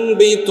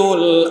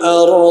তুনবিতুল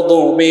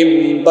আরদু মিন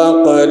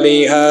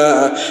বাকলিহা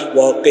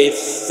ওয়া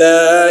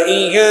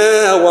কিসাইহা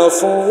ওয়া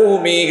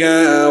ফুমিহা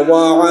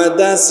ওয়া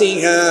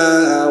আদাসিহা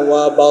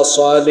ওয়া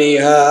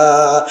বাসালিহা।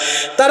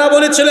 তারা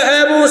বলেছিল, হে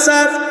মূসা,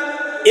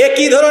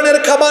 একই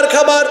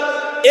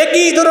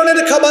ধরনের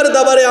খাবার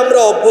দাবারে আমরা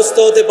অভ্যস্ত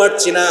হতে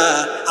পারছি না,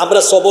 আমরা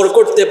সবর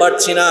করতে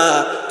পারছি না,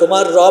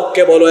 তোমার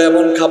রবকে বলো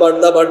এমন খাবার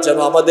দাবার যেন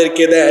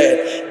আমাদেরকে দেয়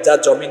যা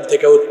জমিন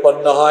থেকে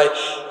উৎপন্ন হয়।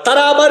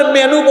 তারা আবার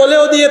মেনু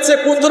বলেও দিয়েছে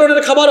কোন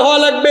ধরনের খাবার হওয়া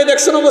লাগবে,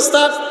 দেখছেন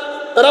অবস্থা।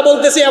 তারা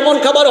বলতেছে এমন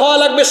খাবার হওয়া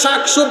লাগবে,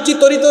 শাক সবজি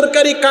তরি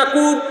তরকারি,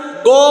 কাকুর,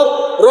 গম,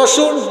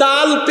 রসুন,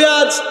 ডাল,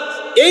 পেঁয়াজ,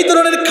 এই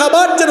ধরনের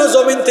খাবার যেন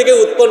জমিন থেকে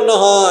উৎপন্ন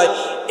হয়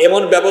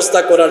এমন ব্যবস্থা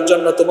করার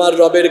জন্য তোমার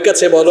রবের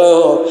কাছে বলো।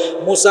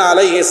 মূসা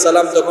আলাইহিস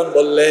সালাম তখন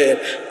বললেন,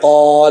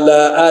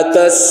 ক্বালা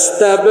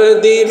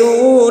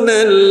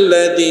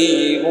আতাস্তাবদিলুনাল্লাযী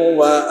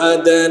হুয়া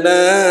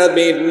আদনা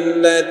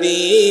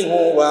বিল্লাযী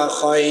হুয়া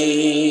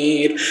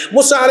খায়র।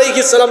 মূসা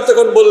আলাইহিস সালাম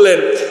তখন বললেন,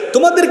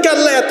 তোমাদেরকে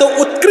আল্লাহ এত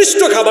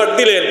উৎকৃষ্ট খাবার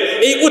দিলেন,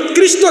 এই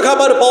উৎকৃষ্ট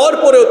খাবার পাওয়ার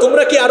পরেও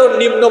তোমরা কি আরো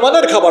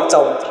নিম্নমানের খাবার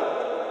চাও?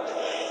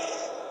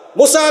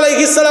 মূসা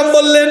আলাইহিস সালাম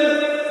বললেন,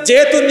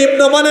 যেহেতু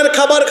নিম্নমানের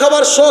খাবার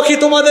খাবার শখই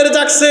তোমাদের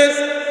জাগছে,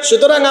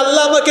 সুতরাং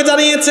আল্লাহ আমাকে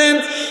জানিয়েছেন,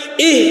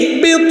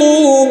 ইহবিতু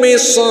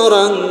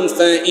মিসরান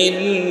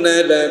ফাইন্না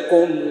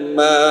লাকুম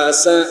মা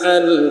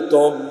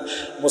সাআলতুম।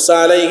 মূসা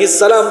আলাইহিস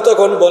সালাম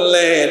তখন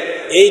বললেন,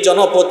 এই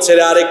জনপদ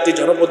ছেড়ে আরেকটি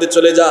জনপদে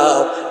চলে যাও,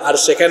 আর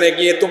সেখানে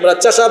গিয়ে তোমরা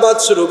চাষাবাদ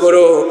শুরু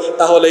করো,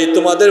 তাহলেই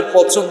তোমাদের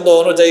পছন্দ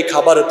অনুযায়ী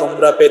খাবার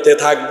তোমরা পেতে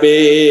থাকবে।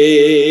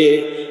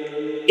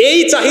 এই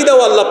চাহিদাও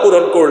আল্লাহ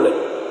পূরণ করলেন।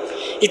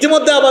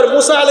 ইতিমধ্যে আবার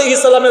মূসা আলাইহিস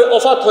সালামের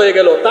ওফাত হয়ে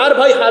গেল, তার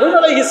ভাই হারুন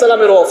আলাইহিস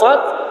সালামের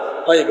ওফাত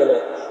হয়ে গেল,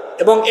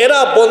 এবং এরা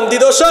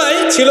বন্দিদশায়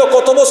ছিল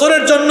কত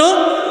বছরের জন্য?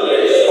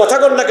 কথা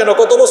কন না কেন,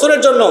 কত বছরের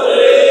জন্য?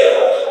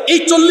 এই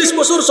 40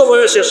 বছর সময়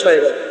শেষ হয়ে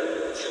গেল।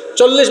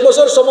 40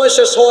 বছর সময়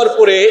শেষ হওয়ার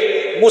পরে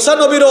মূসা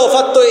নবীরও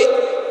ওফাত, তো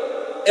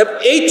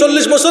এই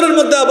 40 বছরের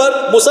মধ্যে আবার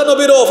মূসা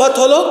নবীরও ওফাত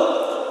হলো,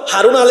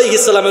 হারুন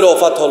আলাইহিস সালামেরও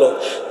ওফাত হলো।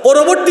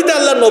 পরবর্তীতে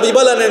আল্লাহ নবী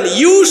বানালেন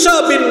ইউশা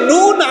বিন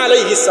নুন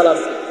আলাইহিস সালাম।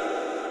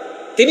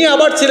 তিনি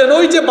আবার ছিলেন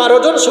ওই যে 12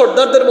 জন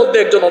সর্দারদের মধ্যে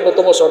একজন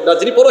অন্যতম সর্দার,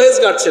 যিনি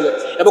পরহেজগার ছিলেন,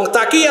 এবং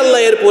তাকেই আল্লাহ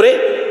এর পরে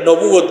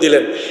নবুয়ত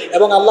দিলেন।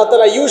 এবং আল্লাহ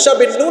তাআলা ইউশা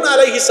বিন নুন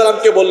আলাইহিস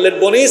সালামকে বললেন,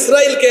 বনি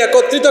ইসরাইলকে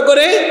একত্রিত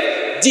করে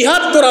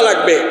জিহাদ করা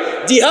লাগবে,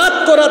 জিহাদ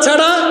করা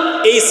ছাড়া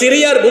এই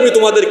সিরিয়ার ভূমি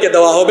তোমাদেরকে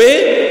দেওয়া হবে।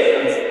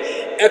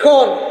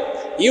 এখন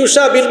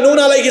ইউশা বিন নুন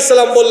আলাইহিস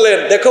সালাম বললেন,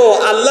 দেখো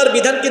আল্লাহর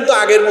বিধান কিন্তু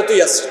আগের মতোই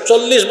আছে,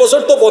 40 বছর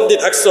তো বন্দী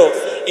থাকছো,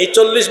 এই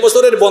 40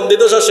 বছরের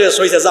বন্দিদশা শেষ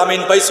হয়েছে,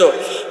 জামিন পাইছো,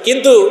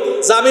 কিন্তু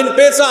জামিন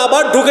পেয়েছো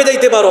আবার ঢুকে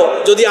যাইতে পারো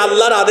যদি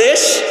আল্লাহর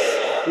আদেশ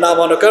না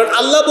মানো। কারণ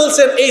আল্লাহ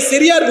বলছেন এই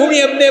সিরিয়ার ভূমি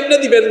এমনি এমনি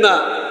দিবেন না,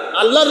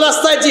 আল্লাহর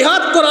রাস্তায়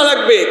জিহাদ করা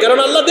লাগবে, কারণ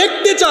আল্লাহ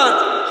দেখতে চান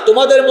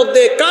তোমাদের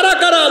মধ্যে কারা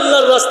কারা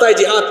আল্লাহর রাস্তায়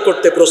জিহাদ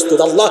করতে প্রস্তুত।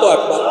 আল্লাহু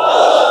আকবার।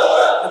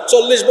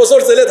 40 বছর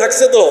জেলে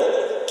থাকছে তো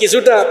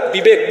কিছুটা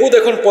বিবেক বুধ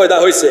এখন পয়দা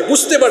হয়েছে,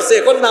 বুঝতে পারছে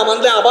এখন না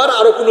মানলে আবার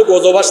আরো কোনো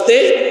গজব আসতে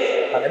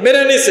মানে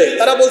মেনে নিছে।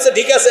 তারা বলছে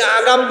ঠিক আছে,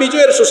 আগাম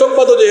বিজয়ের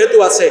সুসংবাদও যেহেতু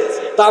আছে,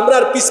 তো আমরা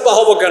আর পিছপা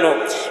হব কেন।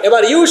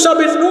 এবার ইউশা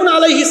বিন নুন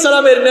আলাইহিস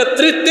সালামের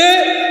নেতৃত্বে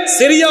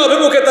সিরিয়া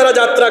অভিমুখে তারা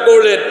যাত্রা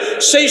করলেন।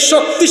 সেই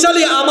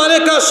শক্তিশালী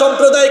আমালেকা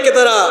সম্প্রদায়কে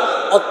তারা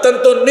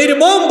অত্যন্ত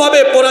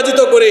নির্মমভাবে পরাজিত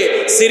করে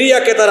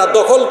সিরিয়াকে তারা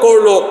দখল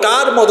করলো,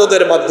 কার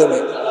মদদের মাধ্যমে?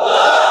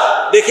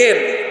 দেখেন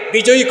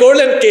বিজয়ী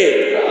করলেন কে?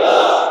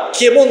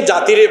 কেমন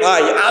জাতিরে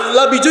ভাই,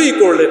 আল্লাহ বিজয়ী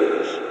করলেন।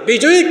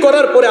 বিজয়ী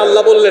করার পরে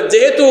আল্লাহ বললেন,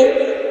 যেহেতু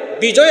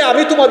বিজয়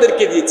আমি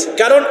তোমাদেরকে দিয়েছি,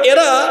 কারণ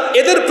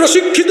এদের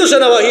প্রশিক্ষিত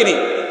সেনাবাহিনী,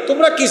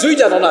 তোমরা কিছুই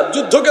জানো না,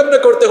 যুদ্ধ কেমনে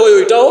করতে হয়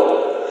ওইটাও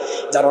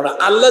জানো না।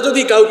 আল্লাহ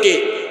যদি কাউকে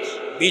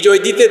বিজয়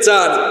দিতে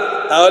চান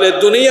তাহলে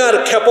দুনিয়ার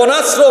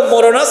ক্ষেপণাস্ত্র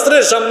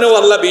মরণাস্ত্রের সামনেও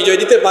আল্লাহ বিজয়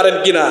দিতে পারেন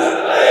কিনা।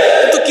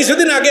 কিন্তু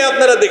কিছুদিন আগে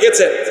আপনারা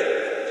দেখেছেন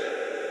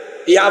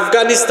এই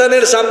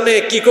আফগানিস্তানের সামনে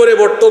কি করে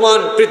বর্তমান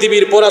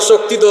পৃথিবীর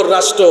পরাশক্তিধর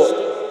রাষ্ট্র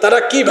তারা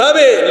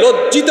কিভাবে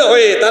লজ্জিত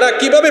হয়ে, তারা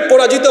কিভাবে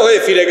পরাজিত হয়ে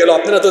ফিরে গেল,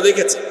 আপনারা তো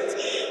দেখেছেন।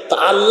 তা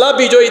আল্লাহ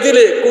বিজয়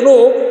দিলে কোনো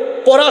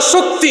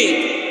পরাশক্তি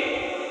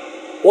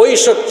ওই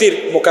শক্তির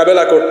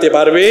মোকাবেলা করতে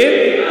পারবে।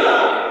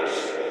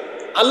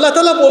 আল্লাহ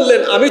তাআলা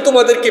বললেন আমি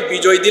তোমাদেরকে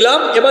বিজয় দিলাম,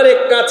 এবার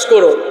এক কাজ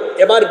করো,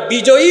 এবার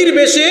বিজয়ীর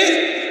বেশে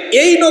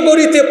এই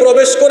নগরীতে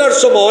প্রবেশ করার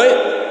সময়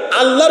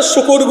আল্লাহর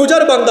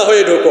শুকরগুজার বান্দা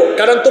হয়ে ঢোকো,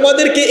 কারণ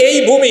তোমাদেরকে এই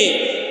ভূমি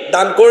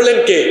দান করলেন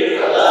কে?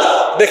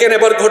 দেখেন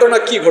এবার ঘটনা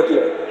কি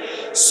ঘটলো।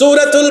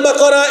 সূরাতুল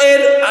বাকারা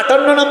এর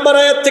 58 নম্বর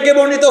আয়াত থেকে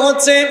বর্ণিত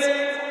হচ্ছে,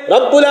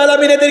 রব্বুল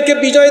আলামিন এদেরকে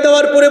বিজয়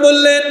দেওয়ার পরে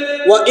বললেন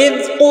ওয়া ইয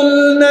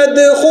কুলনা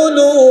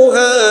দখুলু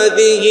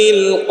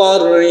হাযিহিল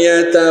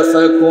ক্বরয়াতা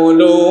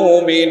ফাকুলু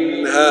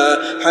মিনহা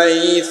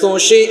হাইসু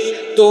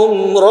শি'তুম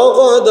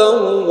রাগাদান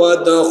ওয়া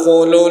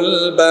দখুলুল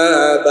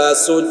বাবা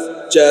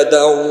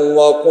সুজ্জাদান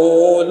ওয়া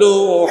কুলু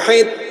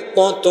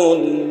হিত্তাতুন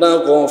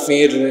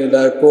নাগফির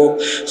লাকুম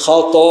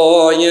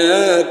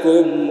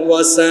খাতায়াকুম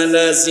ওয়া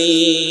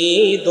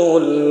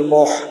সানাজিদুল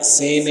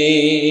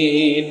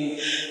মুহসিনিন।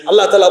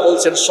 আল্লাহ তাআলা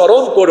বলছেন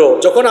স্মরণ করো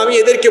যখন আমি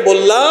এদেরকে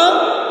বললাম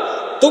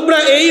তোমরা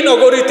এই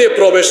নগরীতে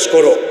প্রবেশ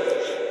করো,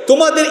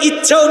 তোমাদের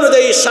ইচ্ছা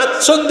অনুযায়ী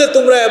স্বাচ্ছন্দ্যে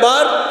তোমরা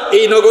এবার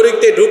এই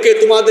নগরীতে ঢুকে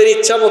তোমাদের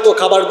ইচ্ছা মতো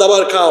খাবার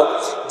দাবার খাও,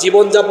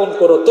 জীবনযাপন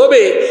করো।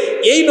 তবে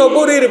এই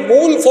নগরীর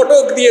মূল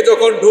ফটক দিয়ে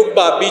যখন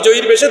ঢুকবা,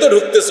 বিজয়ীর বেশে তো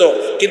ঢুকতেছো,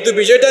 কিন্তু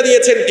বিজয়টা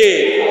দিয়েছেন কে?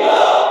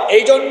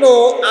 এই জন্য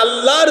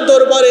আল্লাহর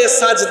দরবারে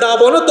সাজদা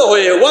অবনত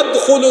হয়ে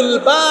ওয়াদখুলুল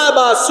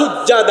বাবা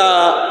সুজ্জাদা,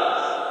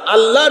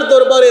 আল্লাহর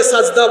দরবারে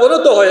সাজদা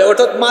অবনত হয়ে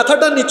অর্থাৎ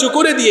মাথাটা নিচু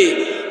করে দিয়ে,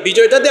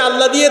 বিজয়টাতে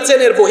আল্লাহ দিয়েছেন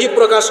এর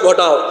বহিঃপ্রকাশ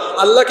ঘটাও,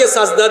 আল্লাহকে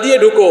সাজদা দিয়ে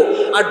ঢুকো।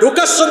 আর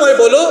ঢুকার সময়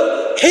বলো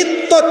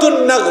হিত্তাতুন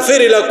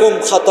নাগফির লাকুম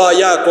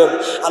খাতায়াকুম,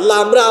 আল্লাহ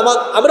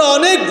আমরা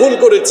অনেক ভুল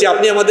করেছি,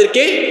 আপনি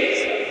আমাদেরকে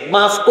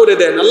মাফ করে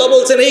দেন। আল্লাহ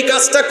বলছেন এই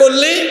কাজটা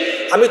করলে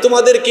আমি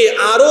তোমাদেরকে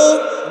আরো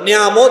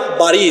নিয়ামত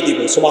বাড়িয়ে দিব।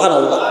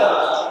 সুবহানাল্লাহ।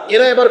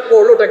 এরা এবার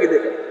করলোটা কি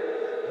দেখেন,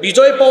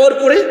 বিজয় পাওয়ার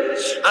পরে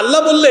আল্লাহ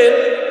বললেন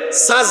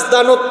সাজদা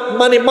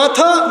মানে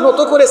মাথা নত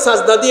করে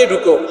সাজদা দিয়ে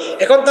ঢুকো।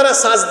 এখন তারা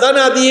সাজদা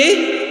না দিয়ে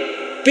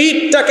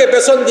পিঠটাকে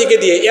পেছন দিকে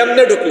দিয়ে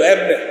এমনে ঢুকলো,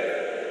 এমনে।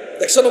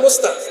 দেখছেন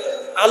অবস্থা?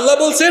 আল্লাহ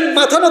বলছেন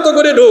মাথা নত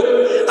করে ঢুক,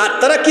 আর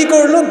তারা কি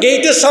করলো,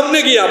 গেটের সামনে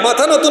গিয়া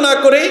মাথা নত না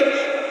করে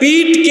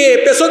পিঠকে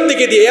পেছন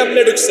দিকে দিয়ে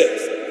এমনে ঢুকছে।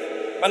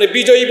 মানে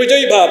বিজয়ী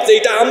বিজয়ী ভাব যে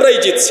এটা আমরাই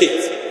জিতছি।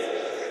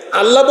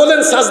 আল্লাহ বলেন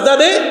সাজদা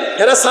দে,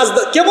 এরা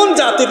সাজদা, কেমন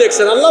জাতি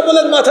দেখছেন। আল্লাহ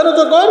বলেন মাথা নত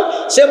কর,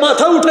 সে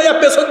মাথা উঠাইয়া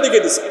পেছন দিকে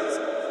দিছে।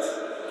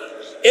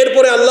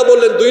 এরপরে আল্লাহ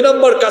বললেন 2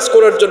 নম্বর কাজ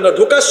করার জন্য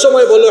ঢুকার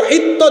সময় বলো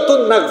হিত্তাতুন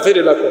নাগফির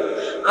লাকুম,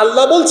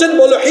 আল্লাহ বলছেন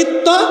বলো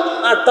হিত্তা,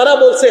 আর তারা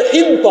বলছে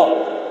হিন্তা।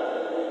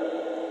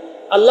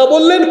 আল্লাহ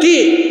বললেন কি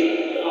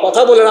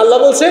কথা বলেন, আল্লাহ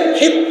বলছেন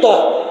হিত্তা,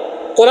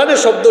 কোরআনে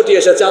শব্দটি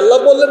এসেছে। আল্লাহ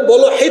বললেন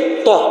বলো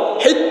হিত্তা,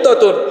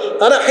 হিত্তাতুন,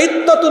 তারা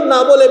হিত্তাতুন না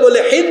বলে বলে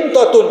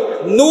হিন্তাতুন,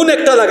 নুন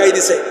একটা লাগাই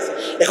দিছে।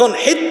 এখন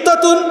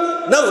হিত্তাতুন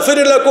নাগফির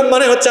লাকুম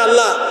মানে হচ্ছে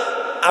আল্লাহ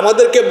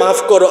আমাদেরকে মাফ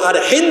করো, আর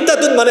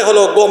হিন্তাতুন মানে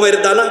হলো গমের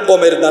দানা,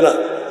 গমের দানা।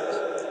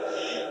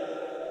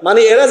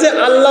 মানে এরা যে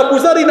আল্লাহ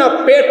পূজারি না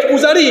পেট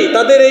পূজারি,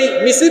 তাদের এই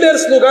মিছিলের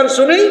স্লোগান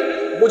শুনেই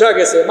বোঝা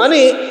গেছে। মানে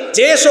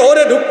যে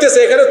শহরে ঢুকতেছে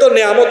এখানে তো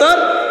নিয়ামত আর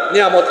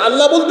নিয়ামত।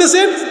 আল্লাহ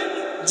বলতেছেন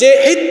যে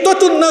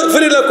হিত্তাতুন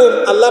নাগফির লাকুম,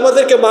 আল্লাহ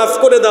আমাদেরকে মাফ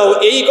করে দাও,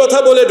 এই কথা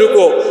বলে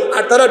ঢুকো।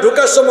 আর তারা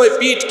ঢুকার সময়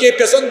পিঠকে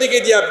পেছন দিকে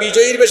দিয়া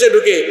বিজয়ীর বেশে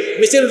ঢুকে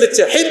মিছিল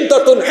দিচ্ছে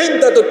হিন্তাতুন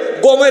হিন্তাতুন,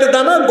 গমের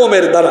দানা,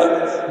 গমের দানা।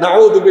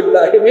 নাউযু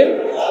বিল্লাহি মিন।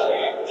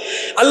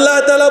 আল্লাহ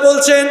তাআলা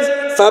বলছেন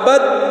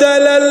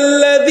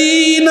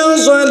ফাবাদদালাল্লাযীনা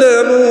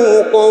যালামু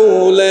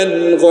কওলান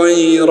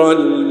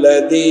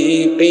গায়রাল্লাযী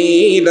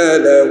ক্বিলা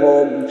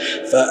লাহুম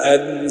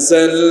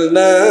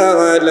ফাআনজালনা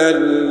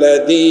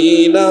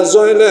আলাল্লাযীনা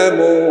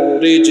যালামু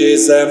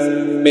রিজজাম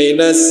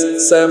মিনাস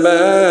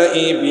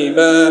সামাই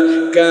বিমা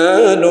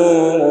কানু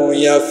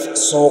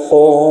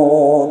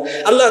ইয়াফসুকুন।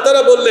 আল্লাহ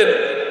তাআলা বললেন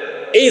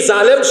এই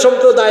জালেম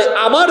সম্প্রদায়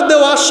আমার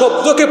দেওয়া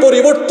শব্দকে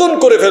পরিবর্তন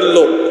করে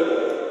ফেললো।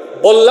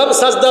 বললাম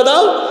সাজদা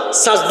দাও,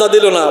 সাজদা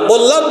দিল না।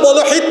 বললাম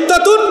বলো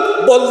হিত্তাতুন,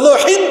 বললো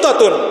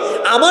হিন্তাতুন।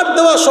 আমার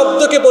দেওয়া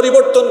শব্দকে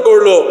পরিবর্তন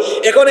করলো।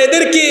 এখন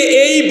এদেরকে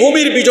এই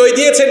ভূমির বিজয়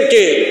দিয়েছেন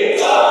কে?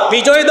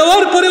 বিজয়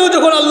দেওয়ার পরেও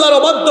যখন আল্লাহর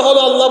অবাধ্য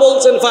হলো, আল্লাহ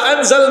বলছেন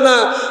ফাআনজালনা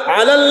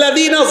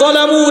আলাল্লাযীনা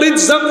যালামু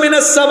রিজজাম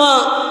মিনাস সামা,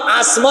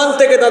 আসমান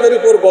থেকে তাদের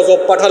উপর গজব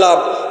পাঠালাম।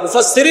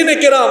 মুফাসসিরিনে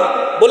কেরাম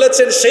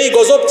বলেছেন সেই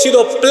গজব ছিল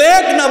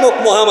প্লেগ নামক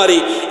মহামারী।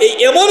 এই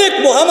এমন এক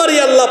মহামারী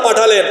আল্লাহ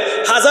পাঠালেন,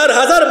 হাজার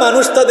হাজার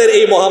মানুষ তাদের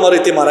এই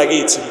মহামারীতে মারা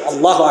গিয়েছিল।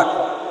 আল্লাহু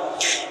আকবার।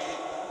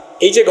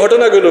 এই যে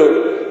ঘটনাগুলো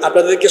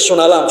আপনাদেরকে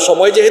শোনালাম,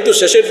 সময় যেহেতু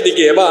শেষের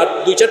দিকে, এবার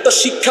 2-4টা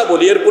শিক্ষা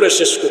বলি, এরপরে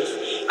শেষ করি।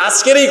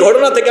 আজকের এই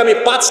ঘটনা থেকে আমি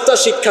 5টা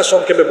শিক্ষা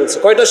সংক্ষেপে বলছি।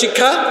 কয়টা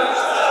শিক্ষা?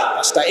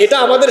 5টা। এটা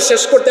আমাদের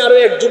শেষ করতে আরো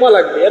 1 জুমা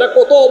লাগবে। এরা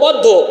কত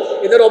অবাধ্য,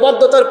 এদের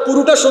অবাধ্যতার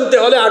পুরোটা শুনতে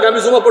হলে আগামী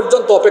জুমা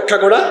পর্যন্ত অপেক্ষা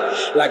করা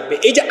লাগবে।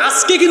 এই যে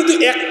আজকে কিন্তু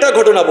একটা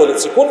ঘটনা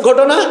বলেছি। কোন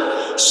ঘটনা?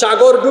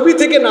 সাগরডুবি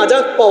থেকে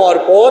নাজাত পাওয়ার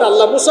পর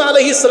আল্লাহ মুসা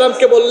আলাইহিস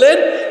সালামকে বললেন,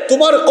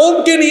 তোমার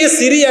কওমকে নিয়ে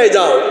সিরিয়ায়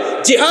যাও,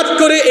 জিহাদ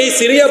করে এই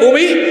সিরিয়া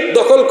ভূমি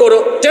দখল করো,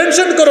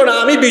 টেনশন করো না,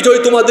 আমি বিজয়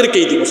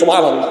তোমাদেরকেই দিব।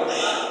 সুবহানাল্লাহ।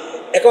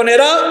 এখন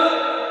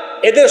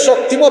এদের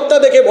শক্তিমত্তা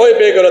দেখে ভয়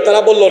পেয়ে গেল,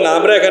 তারা বলল না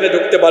আমরা এখানে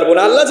ঢুকতে পারবো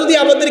না, আল্লাহ যদি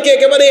আমাদেরকে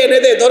একেবারে এনে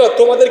দেয়, ধরো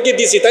তোমাদেরকে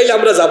দিছি, তাইলে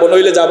আমরা যাবো,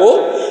 নইলে যাবো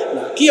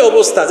না। কি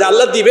অবস্থা যে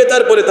আল্লাহ দিবে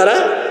তারপরে তারা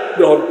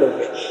গ্রহণ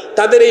করবে।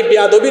 তাদের এই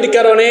বেয়াদবির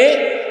কারণে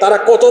তারা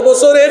কত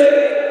বছরের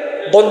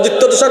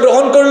বন্দিত্ব দশা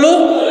গ্রহণ করলো?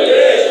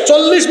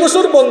 40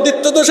 বছর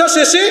বন্দিত্ব দশা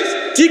শেষে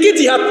ঠিকই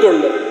জিহাদ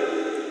করলো,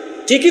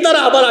 ঠিকই তারা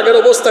আবার আগের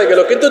অবস্থায় গেল।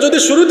 কিন্তু যদি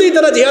শুরুতেই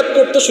তারা জিহাদ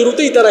করতো,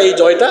 শুরুতেই তারা এই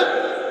জয়টা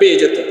পেয়ে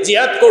যেত।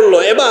 জিহাদ করলো,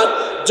 এবার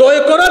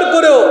জয় করার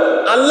পরেও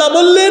আল্লাহ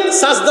বললেন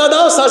সাজদা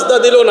দাও, সাজদা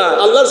দিল না,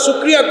 আল্লাহর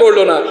শুকরিয়া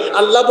করলো না।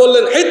 আল্লাহ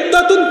বললেন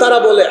হিত্তাতুন, তারা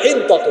বলে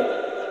হিনতাতুন,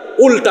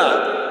 উল্টা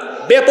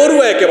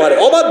বেপরুয়া, একেবারে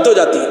অবাধ্য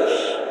জাতি।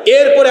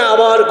 এরপরে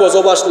আবার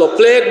গজব আসলো,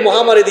 প্লেগ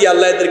মহামারী দিয়ে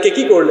আল্লাহ এদেরকে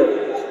কি করলেন?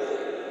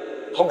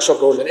 ধ্বংস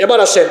করলেন। এবার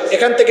আসেন,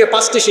 এখান থেকে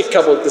 5টি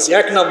শিক্ষা বলতেছি।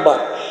 1 নাম্বার,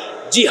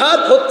 জিহাদ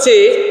হচ্ছে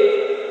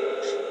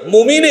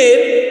মুমিনের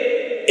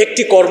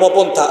একটি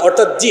কর্মপন্থা,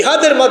 অর্থাৎ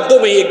জিহাদের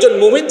মাধ্যমে একজন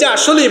মুমিন যে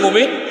আসলেই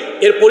মুমিন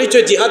এর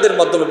পরিচয় জিহাদের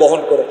মাধ্যমে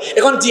বহন করে।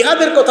 এখন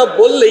জিহাদের কথা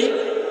বললেই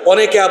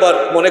অনেকে আবার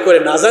মনে করে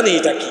না জানি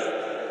এটা কি,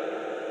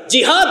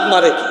 জিহাদ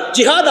মানে কি?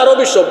 জিহাদ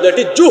আরবি শব্দ,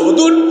 এটি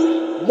জুহদুন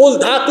মূল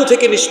ধাতু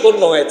থেকে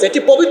নিষ্পন্ন হয়েছে, এটি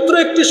পবিত্র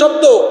একটি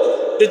শব্দ।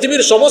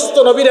 পৃথিবীর সমস্ত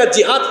নবীরা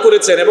জিহাদ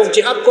করেছেন এবং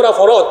জিহাদ করা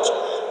ফরজ।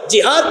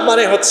 জিহাদ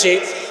মানে হচ্ছে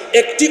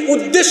একটি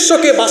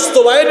উদ্দেশ্যকে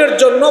বাস্তবায়নের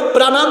জন্য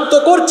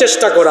প্রাণান্তকর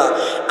চেষ্টা করা,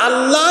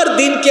 আল্লাহর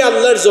দিনকে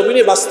আল্লাহর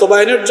জমিনে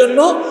বাস্তবায়নের জন্য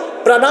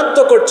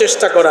প্রাণান্তকর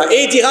চেষ্টা করা।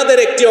 এই জিহাদের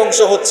একটি অংশ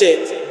হচ্ছে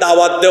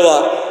দাওয়াত দেওয়া,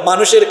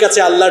 মানুষের কাছে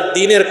আল্লাহর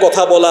দ্বীনের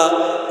কথা বলা,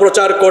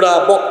 প্রচার করা,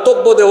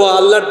 বক্তব্য দেওয়া,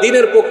 আল্লাহর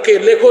দ্বীনের পক্ষে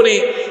লেখনী,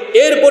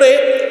 এরপরে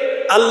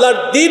আল্লাহর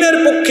দ্বীনের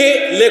পক্ষে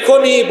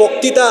লেখনী,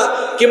 বক্তৃতা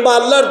কিংবা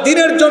আল্লাহর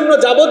দ্বীনের জন্য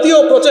যাবতীয়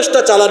প্রচেষ্টা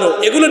চালানো,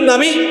 এগুলোর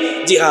নামই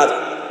জিহাদ।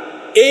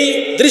 এই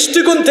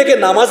দৃষ্টিকোণ থেকে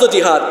নামাজও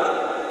জিহাদ,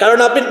 কারণ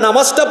আপনি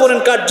নামাজটা পড়েন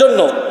কার জন্য?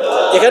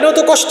 এখানেও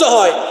তো কষ্ট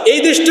হয়। এই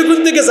দৃষ্টিকোণ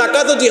থেকে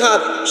যাকাতও জিহাদ,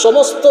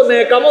 সমস্ত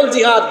নেক আমল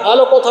জিহাদ,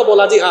 ভালো কথা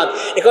বলা জিহাদ।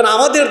 এখন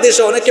আমাদের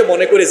দেশে অনেকে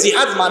মনে করে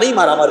জিহাদ মানেই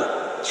মারামারি,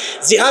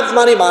 জিহাদ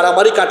মানে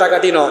মারামারি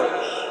কাটাকাটি নয়।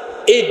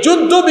 এই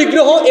যুদ্ধ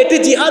বিগ্রহ এটি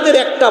জিহাদের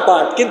একটা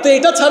পার্ট, কিন্তু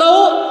এটা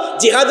ছাড়াও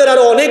জিহাদের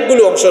আরো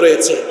অনেকগুলো অংশ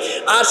রয়েছে।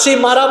 আর সেই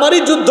মারামারি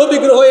যুদ্ধ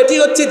বিগ্রহ এটি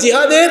হচ্ছে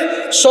জিহাদের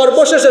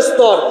সর্বশেষ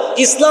স্তর।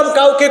 ইসলাম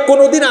কাউকে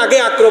কোনোদিন আগে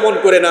আক্রমণ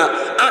করে না,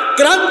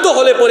 আক্রান্ত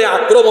হলে পরে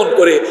আক্রমণ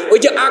করে। ওই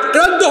যে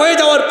আক্রান্ত হয়ে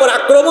যাওয়ার পর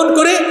আক্রমণ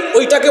করে,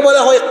 ওইটাকে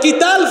বলা হয়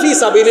কিতাল ফি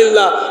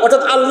সাবিলিল্লাহ,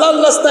 অর্থাৎ আল্লাহর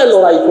রাস্তায়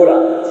লড়াই করা।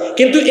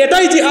 কিন্তু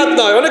এটাই জিহাদ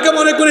নয়। অনেকে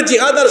মনে করে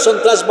জিহাদ আর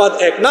সন্ত্রাসবাদ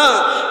এক, না।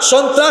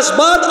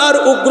 সন্ত্রাসবাদ আর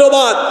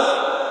উগ্রবাদ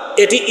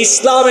এটি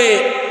ইসলামে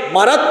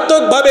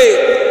মারাত্মকভাবে,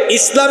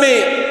 ইসলামে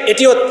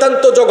এটি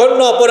অত্যন্ত জঘন্য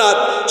অপরাধ।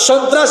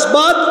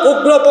 সন্ত্রাসবাদ,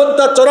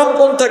 উগ্রপন্থা,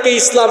 চরমপন্থাকে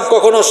ইসলাম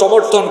কখনো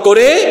সমর্থন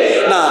করে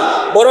না,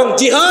 বরং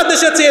জিহাদ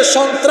এসেছে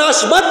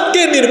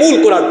সন্ত্রাসবাদকে নির্মূল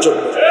করার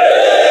জন্য।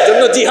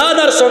 জিহাদ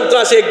আর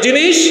সন্ত্রাস এক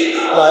জিনিস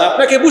নয়,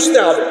 আপনাকে বুঝতে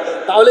হবে।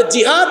 তাহলে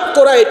জিহাদ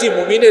করা এটি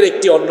মুমিনের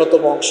একটি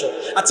অন্যতম অংশ।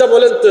 আচ্ছা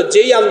বলেন তো,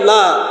 যেই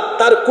আল্লাহ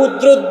তার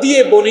কুদরত দিয়ে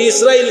বনি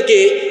ইসরাইলকে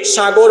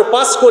সাগর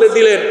পাস করে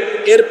দিলেন,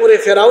 এরপরে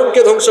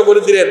ফেরাউনকে ধ্বংস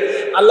করে দিলেন,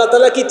 আল্লাহ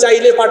তাআলা কি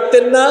চাইলে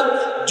পারতেন না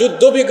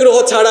যুদ্ধ বিগ্রহ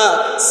ছাড়া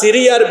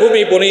সিরিয়ার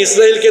ভূমি বনি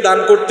ইসরাইলকে দান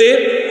করতে?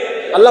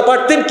 আল্লাহ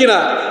পারতেন কিনা?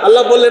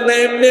 আল্লাহ বললেন না,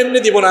 এমনি এমনি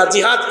দিব না,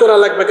 জিহাদ করা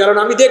লাগবে, কারণ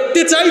আমি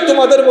দেখতে চাই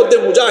তোমাদের মধ্যে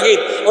মুজাহিদ,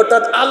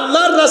 অর্থাৎ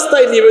আল্লাহর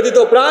রাস্তায় নিবেদিত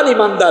প্রাণ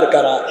ইমানদার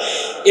কারা।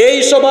 এই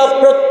স্বভাব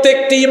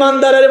প্রত্যেকটি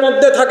ইমানদারের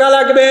মধ্যে থাকা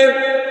লাগবে।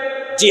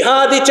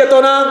 জিহাদি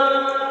চেতনা,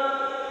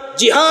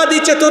 জিহাদি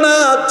চেতনা,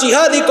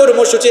 জিহাদি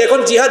কর্মসূচি। এখন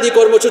জিহাদি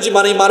কর্মসূচি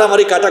মানে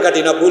মারামারি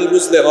কাটাকাটি না, ভুল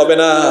বুঝলে হবে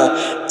না।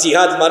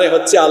 জিহাদ মানে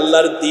হচ্ছে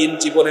আল্লাহর দ্বীন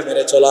জীবনে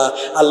মেনে চলা,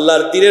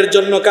 আল্লাহর দ্বীনের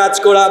জন্য কাজ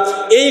করা।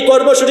 এই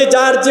কর্মসূচি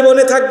যার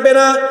জীবনে থাকবে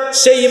না,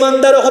 সেই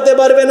ইমানদারও হতে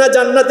পারবে না,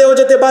 জান্নাতেও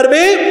যেতে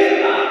পারবে।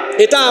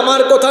 এটা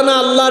আমার কথা না,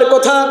 আল্লাহর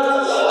কথা।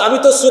 আমি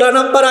তো সূরা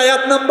নাম্বার,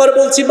 আয়াত নাম্বার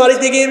বলছি,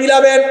 বাড়িতে গিয়ে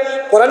মিলাবেন।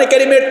 কোরআনে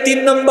কারীমের 3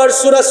 নম্বর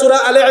সূরা, সূরা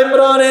আলে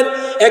ইমরানের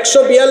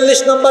 142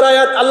 নম্বর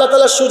আয়াত, আল্লাহ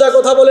তাআলা সোজা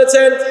কথা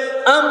বলেছেন,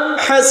 আম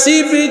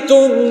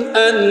হাসিবতুম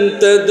আন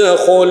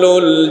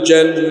তাদখুলুল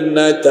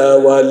জান্নাতা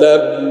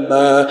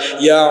ওয়ালাম্মা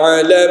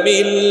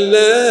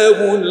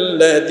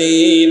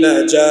ইয়া'লামিল্লাহুল্লাযীনা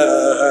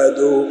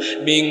জাহাদু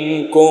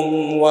মিনকুম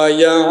ওয়া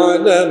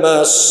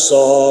ইয়া'লামাস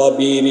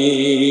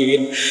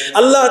সাবিরিন।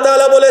 আল্লাহ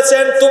তাআলা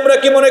বলেছেন, তোমরা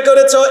কি মনে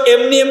করেছো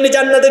এমনি এমনি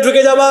জান্নাতে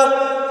ঢুকে যাবা?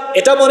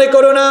 এটা মনে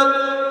করো না।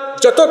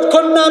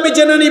 যতক্ষণ না আমি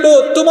জেনে নিব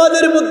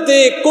তোমাদের মধ্যে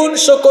কোন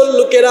সকল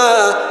লোকেরা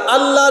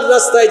আল্লাহর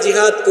রাস্তায়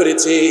জিহাদ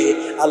করেছে,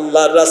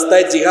 আল্লাহর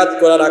রাস্তায় জিহাদ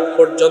করার আগ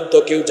পর্যন্ত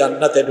কেউ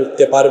জান্নাতে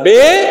ঢুকতে পারবে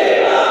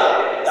না।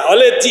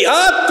 তাহলে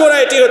জিহাদ করা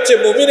এটি হচ্ছে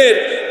মুমিনের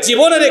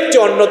জীবনের একটি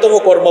অন্যতম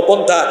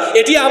কর্মপন্থা।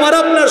 এটি আমার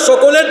আপনার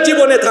সকলের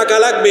জীবনে থাকা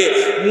লাগবে,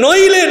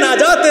 নইলে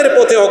নাজাতের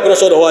পথে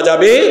অগ্রসর হওয়া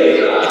যাবে।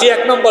 এটি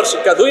 1 নম্বর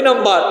শিক্ষা। 2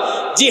 নম্বর,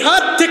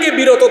 জিহাদ থেকে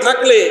বিরত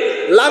থাকলে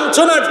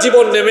লাঞ্ছনার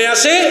জীবন নেমে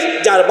আসে,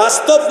 যার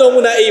বাস্তব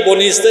নমুনা এই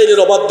বনী ইসরাইলের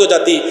অবাধ্য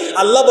জাতি।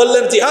 আল্লাহ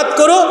বললেন জিহাদ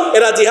করো,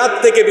 এরা জিহাদ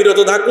থেকে বিরত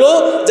থাকলো,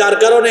 যার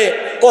কারণে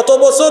কত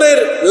বছরের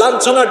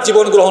লাঞ্ছনার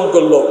জীবন গ্রহণ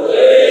করলো।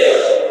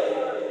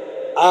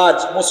 আজ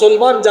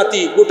মুসলমান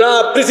জাতি, গোটা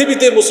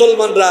পৃথিবীতে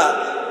মুসলমানরা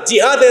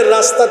জিহাদের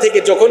রাস্তা থেকে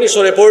যখনই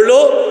সরে পড়লো,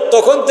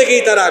 তখন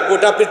থেকেই তারা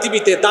গোটা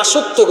পৃথিবীতে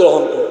দাসত্ব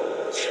গ্রহণ করল।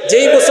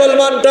 যেই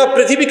মুসলমানরা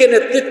পৃথিবীকে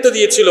নেতৃত্ব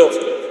দিয়েছিল,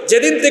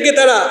 যেদিন থেকে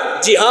তারা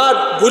জিহাদ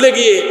ভুলে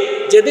গিয়ে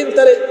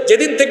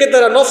যেদিন থেকে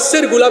তারা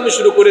নফসের গুলামি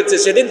শুরু করেছে,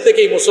 সেদিন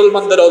থেকেই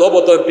মুসলমানদের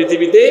অধঃপতন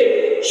পৃথিবীতে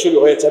শুরু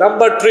হয়েছে।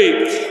 নাম্বার 3,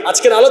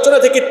 আজকের আলোচনা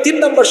থেকে 3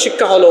 নম্বর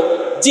শিক্ষা হলো,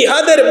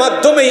 জিহাদের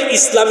মাধ্যমেই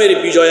ইসলামের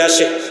বিজয়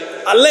আসে।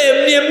 আল্লাহ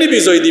এমনি এমনি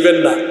বিজয় দিবেন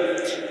না।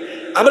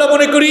 আমরা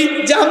মনে করি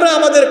যে আমরা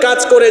আমাদের কাজ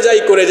করে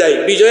যাই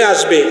বিজয়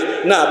আসবে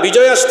না।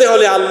 বিজয় আসতে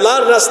হলে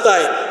আল্লাহর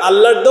রাস্তায়,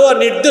 আল্লাহর দেওয়া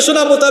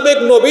নির্দেশনা মোতাবেক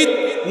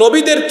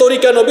নবীদের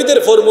তরিকা, নবীদের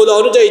ফর্মুলা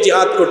অনুযায়ী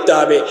জিহাদ করতে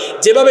হবে।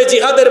 যেভাবে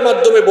জিহাদের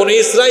মাধ্যমে বনী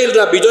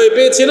ইসরাইলরা বিজয়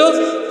পেয়েছিল,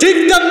 ঠিক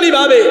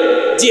তেমনিভাবে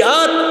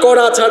জিহাদ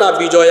করা ছাড়া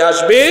বিজয়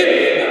আসবে।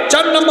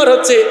 4 নম্বর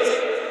হচ্ছে,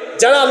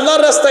 যারা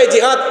আল্লাহর রাস্তায়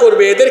জিহাদ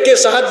করবে, এদেরকে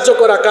সাহায্য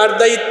করা কার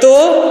দায়িত্ব?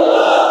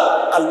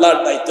 আল্লাহর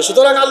দায়িত্ব।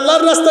 সুতরাং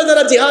আল্লাহর রাস্তায়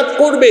যারা জিহাদ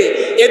করবে,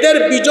 এদের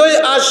বিজয়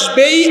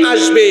আসবেই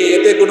আসবে,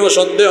 এতে কোনো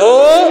সন্দেহ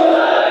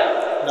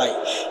নাই।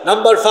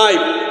 নাম্বার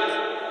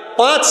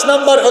 5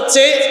 নম্বর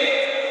হচ্ছে,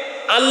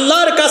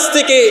 আল্লাহর কাছ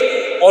থেকে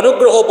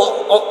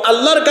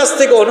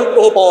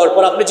অনুগ্রহ পাওয়ার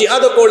পর আপনি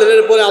জিহাদও করলেন,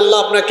 এরপরে আল্লাহ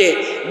আপনাকে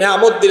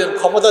নেয়ামত দিলেন,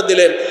 ক্ষমতা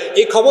দিলেন।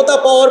 এই ক্ষমতা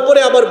পাওয়ার পরে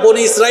আবার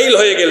বনী ইসরাইল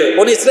হয়ে গেলে,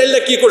 বনী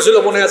ইসরাইলরা কি করছিল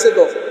মনে আছে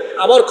তো?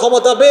 আবার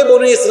ক্ষমতা পেয়ে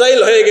বনী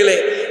ইসরাইল হয়ে গেলে,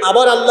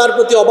 আবার আল্লাহর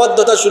প্রতি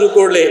অবাধ্যতা শুরু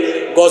করলে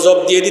গজব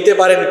দিয়ে দিতে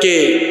পারেন কে?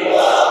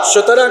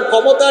 সুতরাং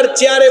ক্ষমতার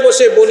চেয়ারে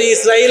বসে বনী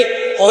ইসরাইল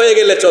হয়ে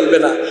গেলে চলবে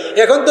না।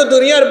 এখন তো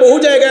দুনিয়ার বহু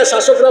জায়গায়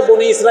শাসকরা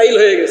বনী ইসরাইল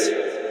হয়ে গেছে,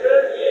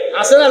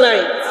 আছে না নাই?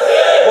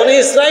 বনী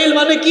ইসরাইল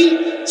মানে কি?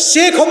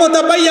 সে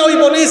ক্ষমতা পাইয়া ওই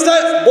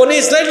বনী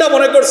ইসরাইলটা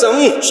মনে করছে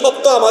সব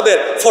তো আমাদের,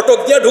 ফটক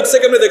দিয়া ঢুকছে,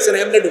 কেমনে দেখছেন,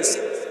 এমনি ঢুকছে,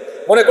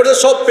 মনে করছে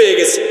সব পেয়ে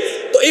গেছে।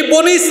 তো এই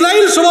বনী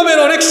ইসরাইল স্বভাবের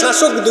অনেক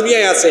শাসক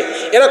দুনিয়ায় আছে,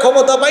 এরা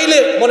ক্ষমতা পাইলে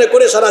মনে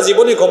করে সারা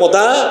জীবনই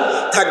ক্ষমতা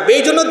থাকবে,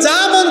 এই জন্য যা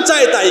মন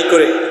চায় তাই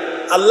করে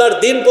আল্লাহর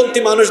দিনপন্থী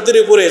মানুষদের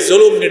উপরে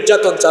জুলুম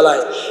নির্যাতন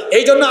চালায়।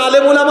 এই জন্য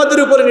আলেম উলামাদের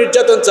উপরে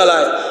নির্যাতন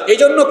চালায়, এই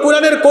জন্য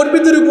কোরআনের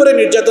কর্মীদের উপরে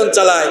নির্যাতন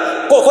চালায়।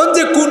 কখন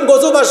যে কোন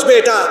গজব আসবে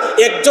এটা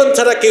একজন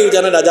ছাড়া কেউ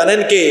জানে না।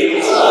 জানেন কে?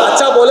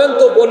 আচ্ছা বলেন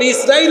তো, বনী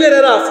ইসরাইলের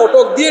এরা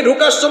ফটক দিয়ে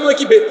ঢুকার সময়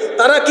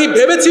তারা কি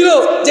ভেবেছিল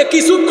যে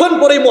কিছুক্ষণ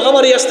পরেই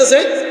মহামারী আসতেছে?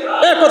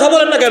 কথা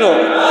বলেন না কেন?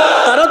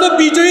 তারা তো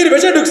বিজয়ীর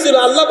ভেসে ঢুকছিল।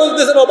 আল্লাহ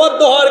বলতেছেন অবাধ্য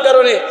হওয়ার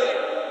কারণে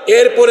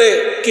এরপরে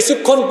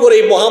কিছুক্ষণ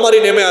পরেই মহামারী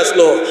নেমে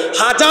আসলো,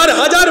 হাজার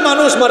হাজার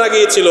মানুষ মারা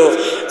গিয়েছিল।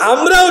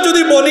 আমরাও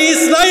যদি বনী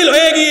ইসরাইল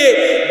হয়ে গিয়ে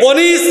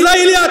বনী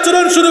ইসরাইলি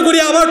আচরণ শুরু করি,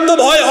 আমার তো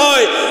ভয়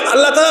হয়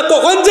আল্লাহ তাআলা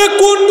কখন যে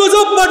কোন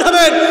গজব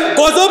পাঠাবেন,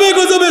 গজবে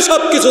গজবে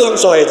সব কিছু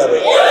ধ্বংস হয়ে যাবে।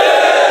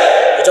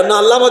 এজন্য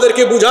আল্লাহ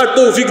আমাদেরকে বুঝার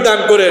তৌফিক দান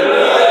করেন।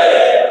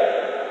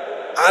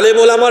 আলেম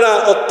ওলামারা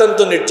অত্যন্ত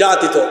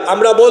নির্যাতিত।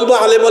 আমরা বলবো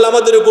আলেম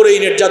ওলামাদের উপরে এই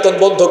নির্যাতন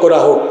বন্ধ করা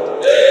হোক।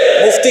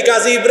 মুফতি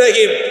কাজী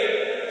ইব্রাহিম,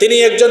 তিনি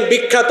একজন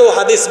বিখ্যাত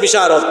হাদিস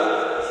বিশারদ।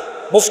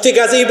 মুফতি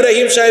কাজী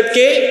ইব্রাহিম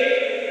সাহেবকে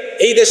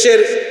এই দেশের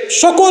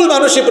সকল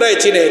মানুষই প্রায়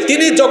চিনে।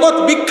 তিনি জগৎ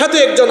বিখ্যাত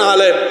একজন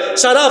আলেম।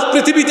 সারা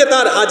পৃথিবীতে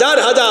তার হাজার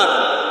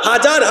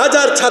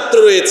হাজার ছাত্র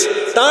রয়েছে।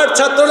 তার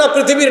ছাত্ররা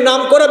পৃথিবীর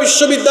নামকরা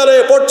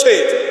বিশ্ববিদ্যালয়ে পড়ছে,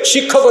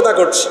 শিক্ষকতা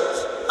করছে।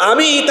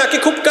 আমি তাকে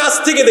খুব কাছ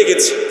থেকে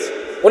দেখেছি,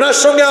 ওনার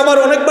সঙ্গে আমার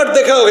অনেকবার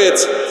দেখা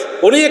হয়েছে।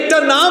 উনি একটা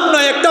নাম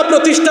নয়, একটা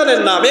প্রতিষ্ঠানের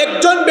নাম।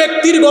 একজন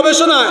ব্যক্তির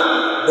গবেষণায়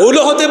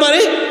ভুলও হতে পারে,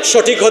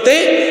 সঠিক হতে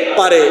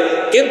পারে,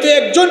 কিন্তু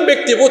একজন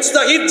ব্যক্তি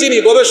মুজতাহিদ, যিনি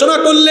গবেষণা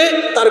করলে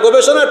তার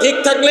গবেষণা ঠিক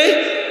থাকলে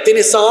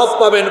তিনি সওয়াব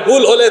পাবেন,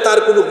 ভুল হলে তার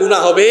কোনো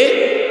গুনাহ হবে।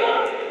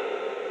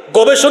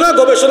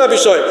 গবেষণা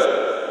বিষয়,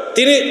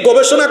 তিনি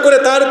গবেষণা করে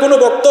তার কোনো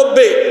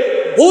বক্তব্যে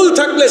ভুল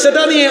থাকলে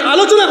সেটা নিয়ে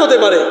আলোচনা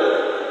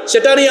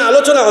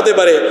হতে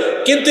পারে,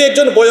 কিন্তু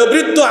একজন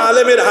বয়োবৃদ্ধ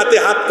আলেমের হাতে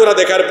হাত করা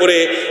দেখার পরে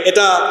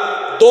এটা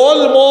দল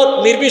মত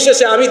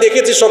নির্বিশেষে আমি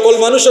দেখেছি সকল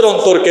মানুষের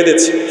অন্তর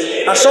কেঁদেছে।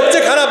 আর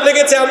সবচেয়ে খারাপ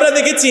লেগেছে, আমরা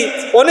দেখেছি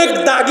অনেক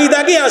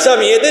দাগি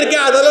আসামি, এদেরকে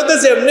আদালতে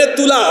যেমনে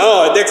তুলা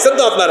হয় দেখছেন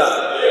তো আপনারা,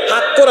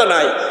 হাত করা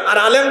নাই। আর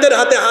আলেমদের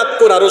হাতে হাত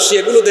করা রশি,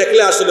 এগুলো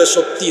দেখলে আসলে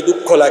সত্যি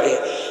দুঃখ লাগে।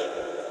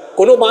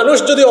 কোনো মানুষ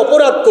যদি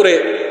অপরাধ করে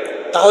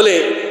তাহলে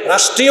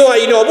রাষ্ট্রীয়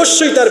আইনে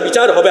অবশ্যই তার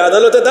বিচার হবে,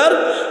 আদালতে তার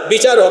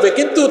বিচার হবে,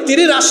 কিন্তু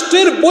তিনি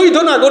রাষ্ট্রের বৈধ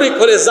নাগরিক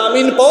হলে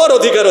জামিন পাওয়ার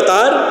অধিকারও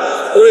তার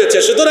রয়েছে।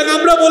 সুতরাং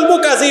আমরা বলবো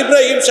কাজী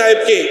ইব্রাহিম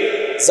সাহেবকে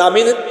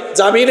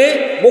জামিনে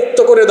মুক্ত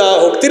করে দেওয়া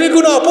হোক। তিনি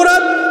কোনো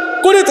অপরাধ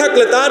করে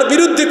থাকলে, তার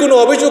বিরুদ্ধে কোনো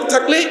অভিযোগ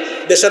থাকলে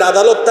দেশের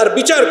আদালত তার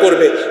বিচার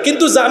করবে,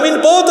 কিন্তু জামিন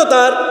পাওয়া তো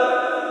তার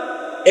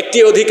একটি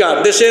অধিকার,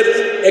 দেশের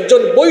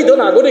একজন বৈধ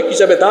নাগরিক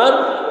হিসেবে তার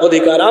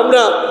অধিকার।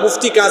 আমরা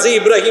মুফতি কাজী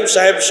ইব্রাহিম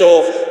সাহেব সহ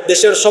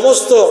দেশের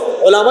সমস্ত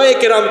ওলামায়ে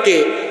কেরামকে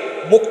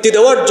মুক্তি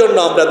দেওয়ার জন্য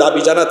আমরা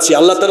দাবি জানাচ্ছি।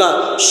 আল্লাহ তাআলা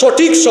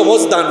সঠিক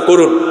সমঝ দান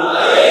করুন।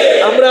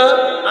 আমরা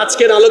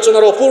আজকের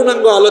আলোচনার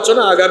অপূর্ণাঙ্গ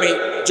আলোচনা আগামী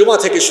জুমা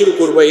থেকে শুরু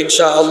করব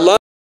ইনশাআল্লাহ।